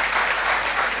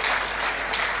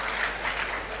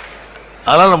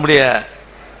 அதனால் நம்முடைய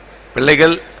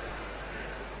பிள்ளைகள்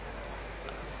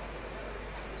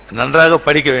நன்றாக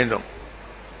படிக்க வேண்டும்.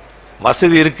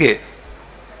 வசதி இருக்கு,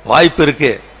 வாய்ப்பு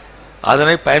இருக்கு,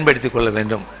 அதனை பயன்படுத்திக் கொள்ள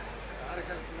வேண்டும்.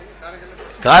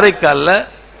 காரைக்காலில்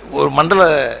ஒரு மண்டல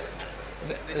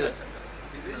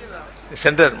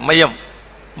சென்டர் மையம்,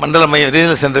 மண்டல மையம்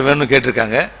ரீஜனல் சென்டர் வேணும்னு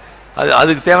கேட்டிருக்காங்க.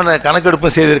 அதுக்கு தேவையான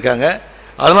கணக்கெடுப்பும் செய்திருக்காங்க.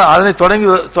 அதனால் அதனை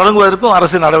தொடங்குவதற்கும்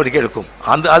அரசு நடவடிக்கை எடுக்கும்.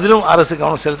 அதிலும் அரசு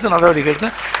கவனம் செலுத்த நடவடிக்கை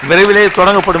எடுக்கும். விரைவிலேயே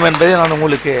தொடங்கப்படும் என்பதை நான்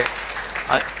உங்களுக்கு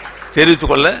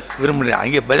தெரிவித்துக் கொள்ள விரும்புகிறேன்.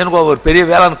 அங்கே பஜன்கோவா ஒரு பெரிய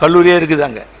வேளாண் கல்லூரியே இருக்குது,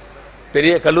 அங்கே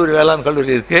பெரிய கல்லூரி வேளாண்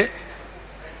கல்லூரி இருக்கு.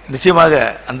 நிச்சயமாக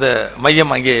அந்த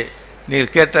மையம் அங்கே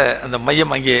நீங்கள் கேட்ட அந்த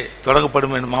மையம் அங்கே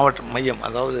தொடங்கப்படும் என்று மாவட்ட மையம்,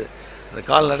 அதாவது அந்த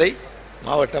கால்நடை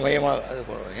மாவட்ட மையமாக அது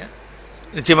போடுறீங்க,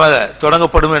 நிச்சயமாக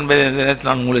தொடங்கப்படும் என்பதை இந்த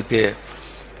நேரத்தில் நான் உங்களுக்கு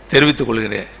தெரிவித்துக்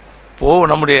கொள்கிறேன்.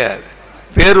 நம்முடைய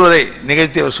பேருரை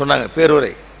நிகழ்த்தி அவர் சொன்னாங்க,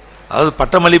 பேருரை அதாவது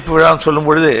பட்டமளிப்பு விழான்னு சொல்லும்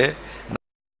பொழுது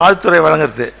வாழ்த்துறை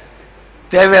வழங்குறது,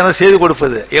 தேவையான செய்து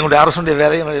கொடுப்பது எங்களுடைய அரசுடைய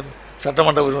வேலை.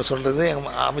 சட்டமன்ற உரிமை சொல்றது,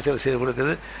 எங்கள் அமைச்சர் செய்து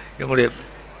கொடுக்குறது, எங்களுடைய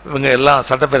இவங்க எல்லாம்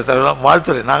சட்டப்பேரவை தலைவர்கள்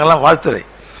வாழ்த்துறை, நாங்கள்லாம் வாழ்த்துறை.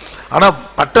 ஆனால்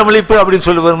பட்டமளிப்பு அப்படின்னு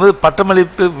சொல்லி வரும்போது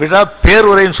பட்டமளிப்பு விழா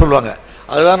பேருரைன்னு சொல்லுவாங்க.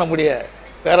 அதுதான் நம்முடைய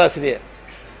பேராசிரியர்.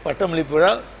 பட்டமளிப்பு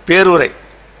விழா பேருரை,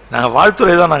 நாங்கள்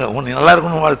வாழ்த்துறை தான், நாங்கள் நல்லா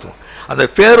இருக்கணும்னு வாழ்த்துவோம். அந்த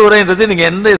பேருரைன்றது நீங்கள்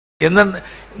எந்த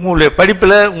உங்களுடைய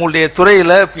படிப்பில் உங்களுடைய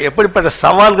துறையில் எப்படிப்பட்ட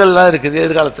சவால்கள்லாம் இருக்குது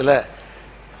எதிர்காலத்தில்,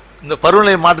 இந்த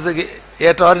பருவநிலை மாற்றத்துக்கு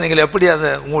ஏற்றவாறு நீங்கள் எப்படி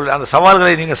அந்த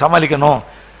சவால்களை நீங்கள் சமாளிக்கணும்,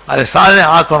 அதை சாதனை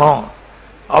ஆக்கணும்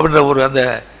அப்படின்ற ஒரு அந்த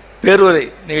பேருரை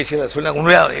நிகழ்ச்சியில் சொல்ல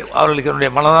உண்மையாக அவர்களுக்கு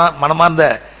என்னுடைய மனமார்ந்த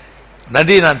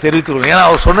நன்றியை நான் தெரிவித்துக் கொள்வேன். ஏன்னா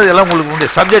அவர் சொன்னது எல்லாம்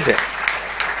உங்களுடைய சப்ஜெக்ட்,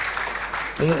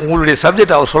 உங்களுடைய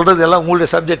சப்ஜெக்ட், அவர் சொல்றது எல்லாம் உங்களுடைய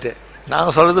சப்ஜெக்ட்.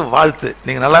 நாங்கள் சொல்றது வாழ்த்து,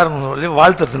 நீங்கள் நல்லா இருக்கணும்னு சொல்லி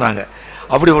வாழ்த்துறது. நாங்கள்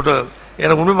அப்படி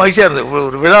எனக்கு உண்மை மகிழ்ச்சியாக இருந்தது.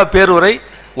 ஒரு விழா பேருரை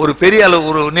ஒரு பெரிய அளவு,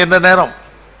 ஒரு நீண்ட நேரம்,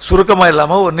 சுருக்கமாக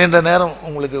இல்லாமல் ஒரு நீண்ட நேரம்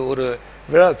உங்களுக்கு ஒரு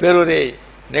விழா பேருரையை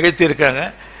நிகழ்த்தி இருக்காங்க.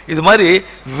 இது மாதிரி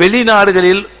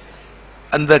வெளிநாடுகளில்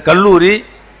அந்த கல்லூரி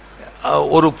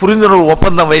ஒரு புரிந்துணர்வு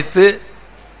ஒப்பந்தம் வைத்து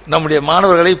நம்முடைய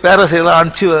மாணவர்களை பேராசிரியர்களாக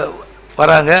அனுப்பிச்சு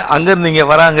வராங்க. அங்கிருந்து இங்கே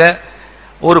வராங்க,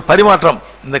 ஒரு பரிமாற்றம்,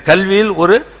 இந்த கல்வியில்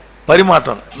ஒரு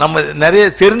பரிமாற்றம், நம்ம நிறைய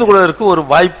தெரிந்து கொள்வதற்கு ஒரு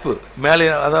வாய்ப்பு. மேலே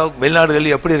அதாவது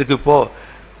வெளிநாடுகளில் எப்படி இருக்கு, இப்போ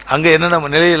அங்கே என்னென்ன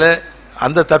நிலையில்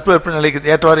அந்த தட்பவெப்ப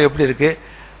நிலைக்கு ஏற்றவாறு எப்படி இருக்கு,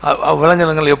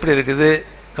 விலங்கினங்கள் எப்படி இருக்குது,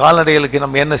 கால்நடைகளுக்கு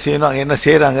நம்ம என்ன செய்யணும், அங்கே என்ன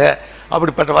செய்கிறாங்க,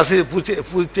 அப்படிப்பட்ட வசதி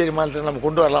புதுச்சேரி மாநிலத்தில் நம்ம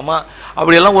கொண்டு வரலாமா,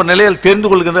 அப்படியெல்லாம் ஒரு நிலையில் தெரிந்து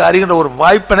கொள்கின்ற அறிகின்ற ஒரு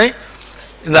வாய்ப்பினை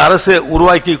இந்த அரசு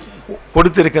உருவாக்கி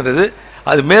கொடுத்திருக்கின்றது.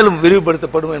 அது மேலும்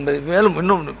விரிவுபடுத்தப்படும் என்பதை, மேலும்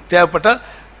இன்னும் தேவைப்பட்டால்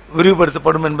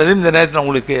விரிவுபடுத்தப்படும் என்பதை இந்த நேரத்தில்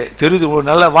உங்களுக்கு தெரிந்து ஒரு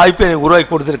நல்ல வாய்ப்பை உருவாக்கி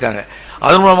கொடுத்துருக்காங்க.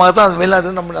 அதன் மூலமாக தான் அந்த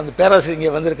வெளிநாட்டில் நம்ம அந்த பேராசிரியர்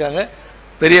இங்கே வந்திருக்காங்க.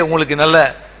 பெரிய உங்களுக்கு நல்ல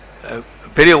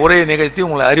பெரிய உரையை நிகழ்த்தி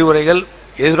உங்களை அறிவுரைகள்,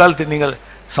 எதிர்காலத்தில் நீங்கள்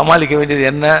சமாளிக்க வேண்டியது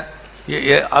என்ன,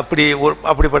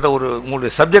 அப்படிப்பட்ட ஒரு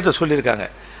உங்களுடைய சப்ஜெக்டை சொல்லியிருக்காங்க.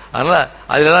 அதனால்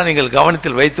அதிலெல்லாம் நீங்கள்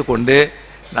கவனத்தில் வைத்துக்கொண்டு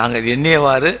நாங்கள்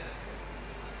எண்ணியவாறு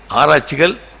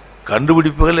ஆராய்ச்சிகள்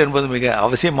கண்டுபிடிப்புகள் என்பது மிக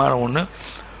அவசியமான ஒன்று.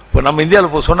 இப்போ நம்ம இந்தியாவில்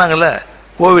இப்போ சொன்னாங்கல்ல,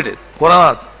 கொரோனா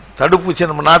தடுப்பூசி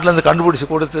நம்ம நாட்டிலேருந்து கண்டுபிடிச்சு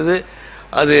கொடுத்தது,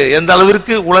 அது எந்த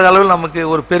அளவிற்கு உலக அளவில் நமக்கு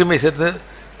ஒரு பெருமை சேர்த்து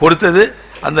கொடுத்தது,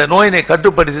 அந்த நோயினை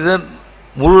கட்டுப்படுத்தியது,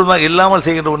 முழுவதுமாக இல்லாமல்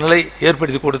செய்கின்ற ஒரு நிலை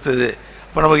ஏற்படுத்தி கொடுத்தது.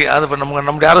 இப்போ நமக்கு அது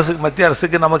நம்முடைய அரசுக்கு, மத்திய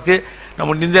அரசுக்கு, நமக்கு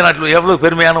நம்ம இந்திய நாட்டில் எவ்வளவு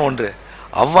பெருமையான ஒன்று.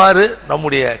 அவ்வாறு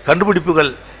நம்முடைய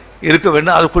கண்டுபிடிப்புகள் இருக்க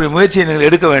வேண்டும், அதுக்குரிய முயற்சியை நீங்கள்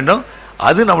எடுக்க வேண்டும்.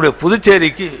 அது நம்முடைய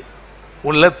புதுச்சேரிக்கு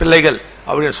உள்ள பிள்ளைகள்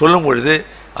அப்படின்னு சொல்லும் பொழுது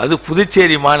அது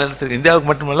புதுச்சேரி மாநிலத்திற்கு, இந்தியாவுக்கு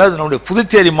மட்டுமல்ல, அது நம்முடைய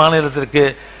புதுச்சேரி மாநிலத்திற்கு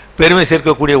பெருமை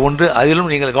சேர்க்கக்கூடிய ஒன்று. அதிலும்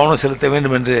நீங்கள் கவனம் செலுத்த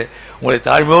வேண்டும் என்று உங்களை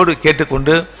தாழ்மையோடு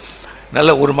கேட்டுக்கொண்டு, நல்ல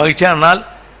ஒரு மகிழ்ச்சியான நாள்,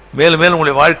 மேலும் மேலும்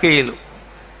உங்களுடைய வாழ்க்கையில்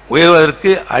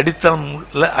உயர்வதற்கு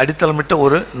அடித்தளமிட்ட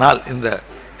ஒரு நாள், இந்த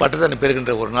பட்டத்தை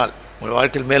பெறுகின்ற ஒரு நாள், உங்கள்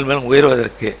வாழ்க்கையில் மேலும் மேலும்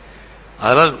உயர்வதற்கு.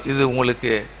 அதனால் இது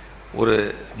உங்களுக்கு ஒரு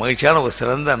மகிழ்ச்சியான ஒரு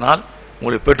சிறந்த நாள்.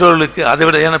 உங்களுடைய பெற்றோர்களுக்கு அதை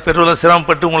விட, ஏன்னா பெற்றோர்கள்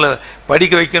சிரமப்பட்டு உங்களை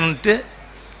படிக்க வைக்கணுன்ட்டு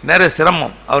நிறைய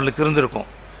சிரமம் அவர்களுக்கு இருந்திருக்கும்.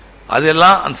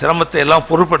 அதெல்லாம் அந்த சிரமத்தை எல்லாம்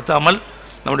பொருட்படுத்தாமல்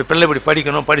நம்முடைய பிள்ளை இப்படி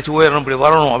படிக்கணும், படித்து உயரணும், இப்படி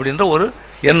வரணும் அப்படின்ற ஒரு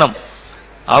எண்ணம்.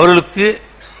 அவர்களுக்கு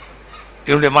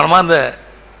என்னுடைய மனமார்ந்த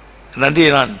நன்றியை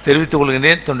நான் தெரிவித்துக்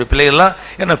கொள்கின்றேன். தன்னுடைய பிள்ளைகள்லாம்,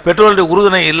 ஏன்னா பெற்றோருடைய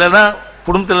உறுதுணை இல்லைன்னா,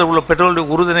 குடும்பத்தில் உள்ள பெற்றோருடைய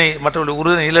உறுதுணை, மற்றவருடைய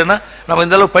உறுதுணை இல்லைன்னா நம்ம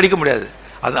இந்த அளவுக்கு படிக்க முடியாது.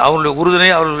 அது அவங்களுடைய உறுதுணை,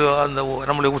 அவர்களுடைய அந்த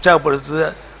நம்மளுடைய உற்சாகப்படுத்து,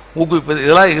 ஊக்குவிப்பது,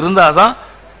 இதெல்லாம் இருந்தால் தான்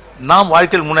நாம்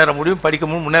வாழ்க்கையில் முன்னேற முடியும், படிக்க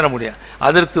முன்னேற முடியும்.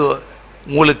 அதற்கு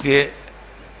உங்களுக்கு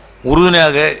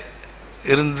உறுதுணையாக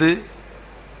இருந்து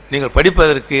நீங்கள்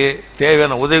படிப்பதற்கு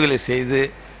தேவையான உதவிகளை செய்து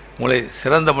உங்களை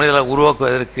சிறந்த மனிதர்களாக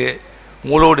உருவாக்குவதற்கு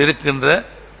உங்களோடு இருக்கின்ற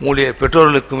உங்களுடைய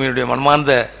பெற்றோர்களுக்கும் என்னுடைய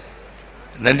மனமார்ந்த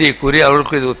நன்றியை கூறி,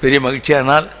 அவர்களுக்கு இது பெரிய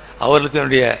மகிழ்ச்சியானால் அவர்களுக்கு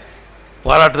என்னுடைய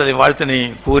பாராட்டுதலை வாழ்த்தினை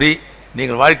கூறி,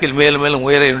 நீங்கள் வாழ்க்கையில் மேலும் மேலும்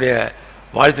உயர என்னுடைய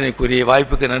வாழ்த்தினை கூறி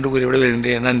வாய்ப்புக்கு நன்றி கூறி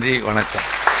விடுகின்றேன். நன்றி, வணக்கம்.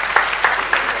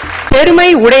 பெருமை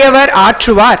உடையவர்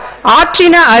ஆற்றுவார்,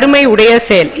 ஆற்றின அருமை உடைய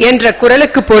செயல் என்ற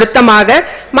குறளுக்கு பொருத்தமாக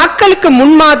மக்களுக்கு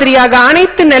முன்மாதிரியாக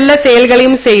அனைத்து நல்ல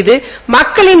செயல்களையும் செய்து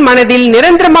மக்களின் மனதில்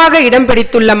நிரந்தரமாக இடம்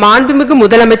பிடித்துள்ள மாண்புமிகு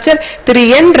முதலமைச்சர் திரு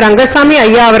என் ரங்கசாமி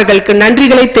ஐயா அவர்களுக்கு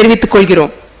நன்றிகளை தெரிவித்துக்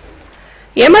கொள்கிறோம்.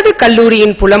 எமது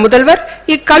கல்லூரியின் புலமுதல்வர்,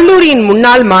 இக்கல்லூரியின்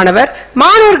முன்னாள் மாணவர்,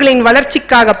 மாணவர்களின்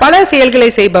வளர்ச்சிக்காக பல செயல்களை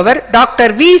செய்பவர்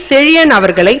டாக்டர் வி செழியன்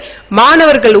அவர்களை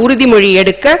மாணவர்கள் உறுதிமொழி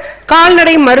எடுக்க,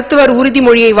 கால்நடை மருத்துவர்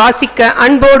உறுதிமொழியை வாசிக்க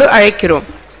அன்போடு அழைக்கிறோம்.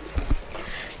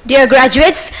 Dear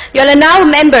graduates, you are now a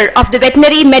member of the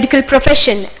veterinary medical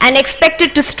profession and expected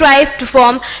to strive to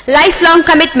form lifelong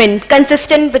commitment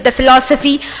consistent with the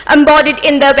philosophy embodied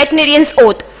in the veterinarian's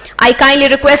oath. I kindly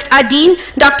request our Dean,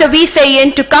 Dr. V. Sayan,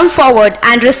 to come forward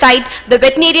and recite the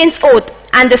veterinarian's oath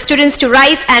and the students to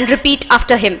rise and repeat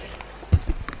after him.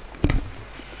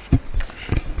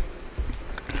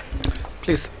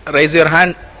 Please raise your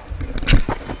hand.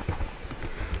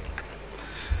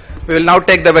 We will now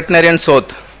take the veterinarian's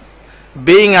oath.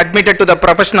 Being admitted to the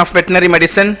profession of veterinary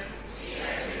medicine,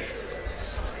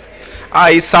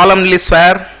 I solemnly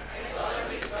swear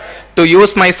to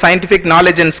use my scientific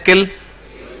knowledge and skill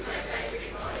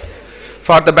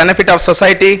for the benefit of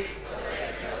society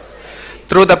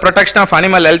through the protection of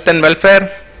animal health and welfare,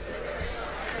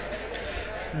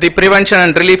 the prevention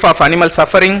and relief of animal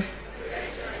suffering,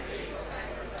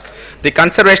 the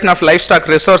conservation of livestock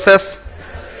resources,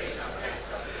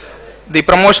 the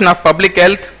promotion of public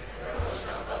health,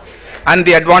 and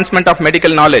the advancement of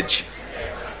medical knowledge.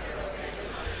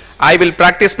 I will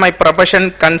practice my profession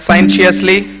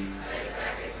conscientiously,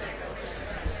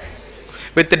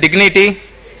 with dignity,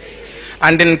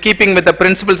 and in keeping with the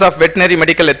principles of veterinary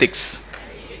medical ethics.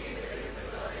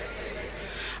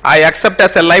 I accept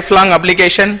as a lifelong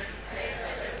obligation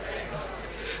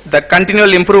the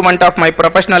continual improvement of my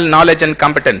professional knowledge and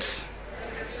competence.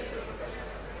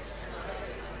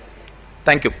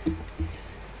 Thank you.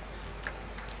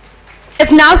 We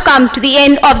have now come to the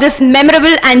end of this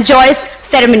memorable and joyous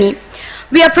ceremony.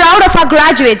 We are proud of our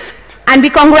graduates and we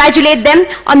congratulate them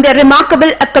on their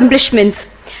remarkable accomplishments.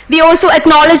 We also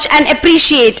acknowledge and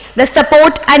appreciate the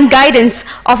support and guidance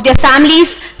of their families,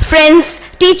 friends,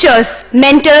 teachers,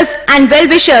 mentors and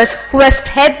well-wishers who have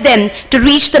helped them to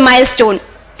reach the milestone.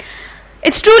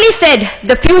 It's truly said,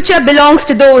 the future belongs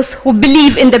to those who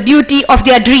believe in the beauty of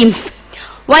their dreams.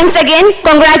 Once again,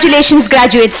 congratulations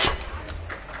graduates.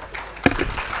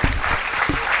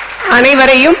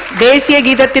 அனைவரையும் தேசிய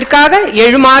கீதத்திற்காக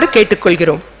எழுமாறு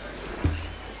கேட்டுக்கொள்கிறோம்.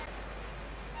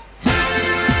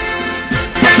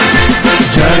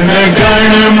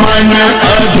 जनगण मन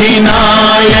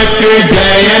अधिनायक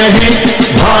जय हे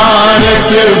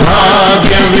भारत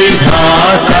भाग्य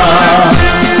विधाता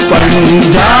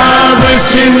पंजाब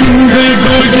सिंध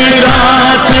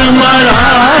गुजरात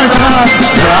मराठा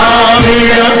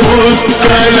द्राविड़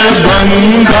उत्कल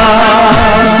बंगा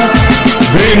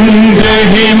विंध्य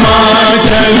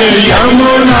हिमाचल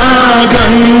यमुना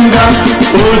गंगा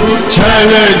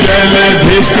उच्छल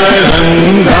जलधि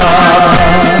तरंगा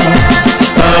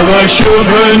तव शुभ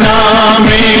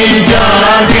नामे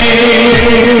जागे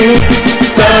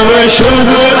तव शुभ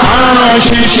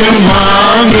आशीष मा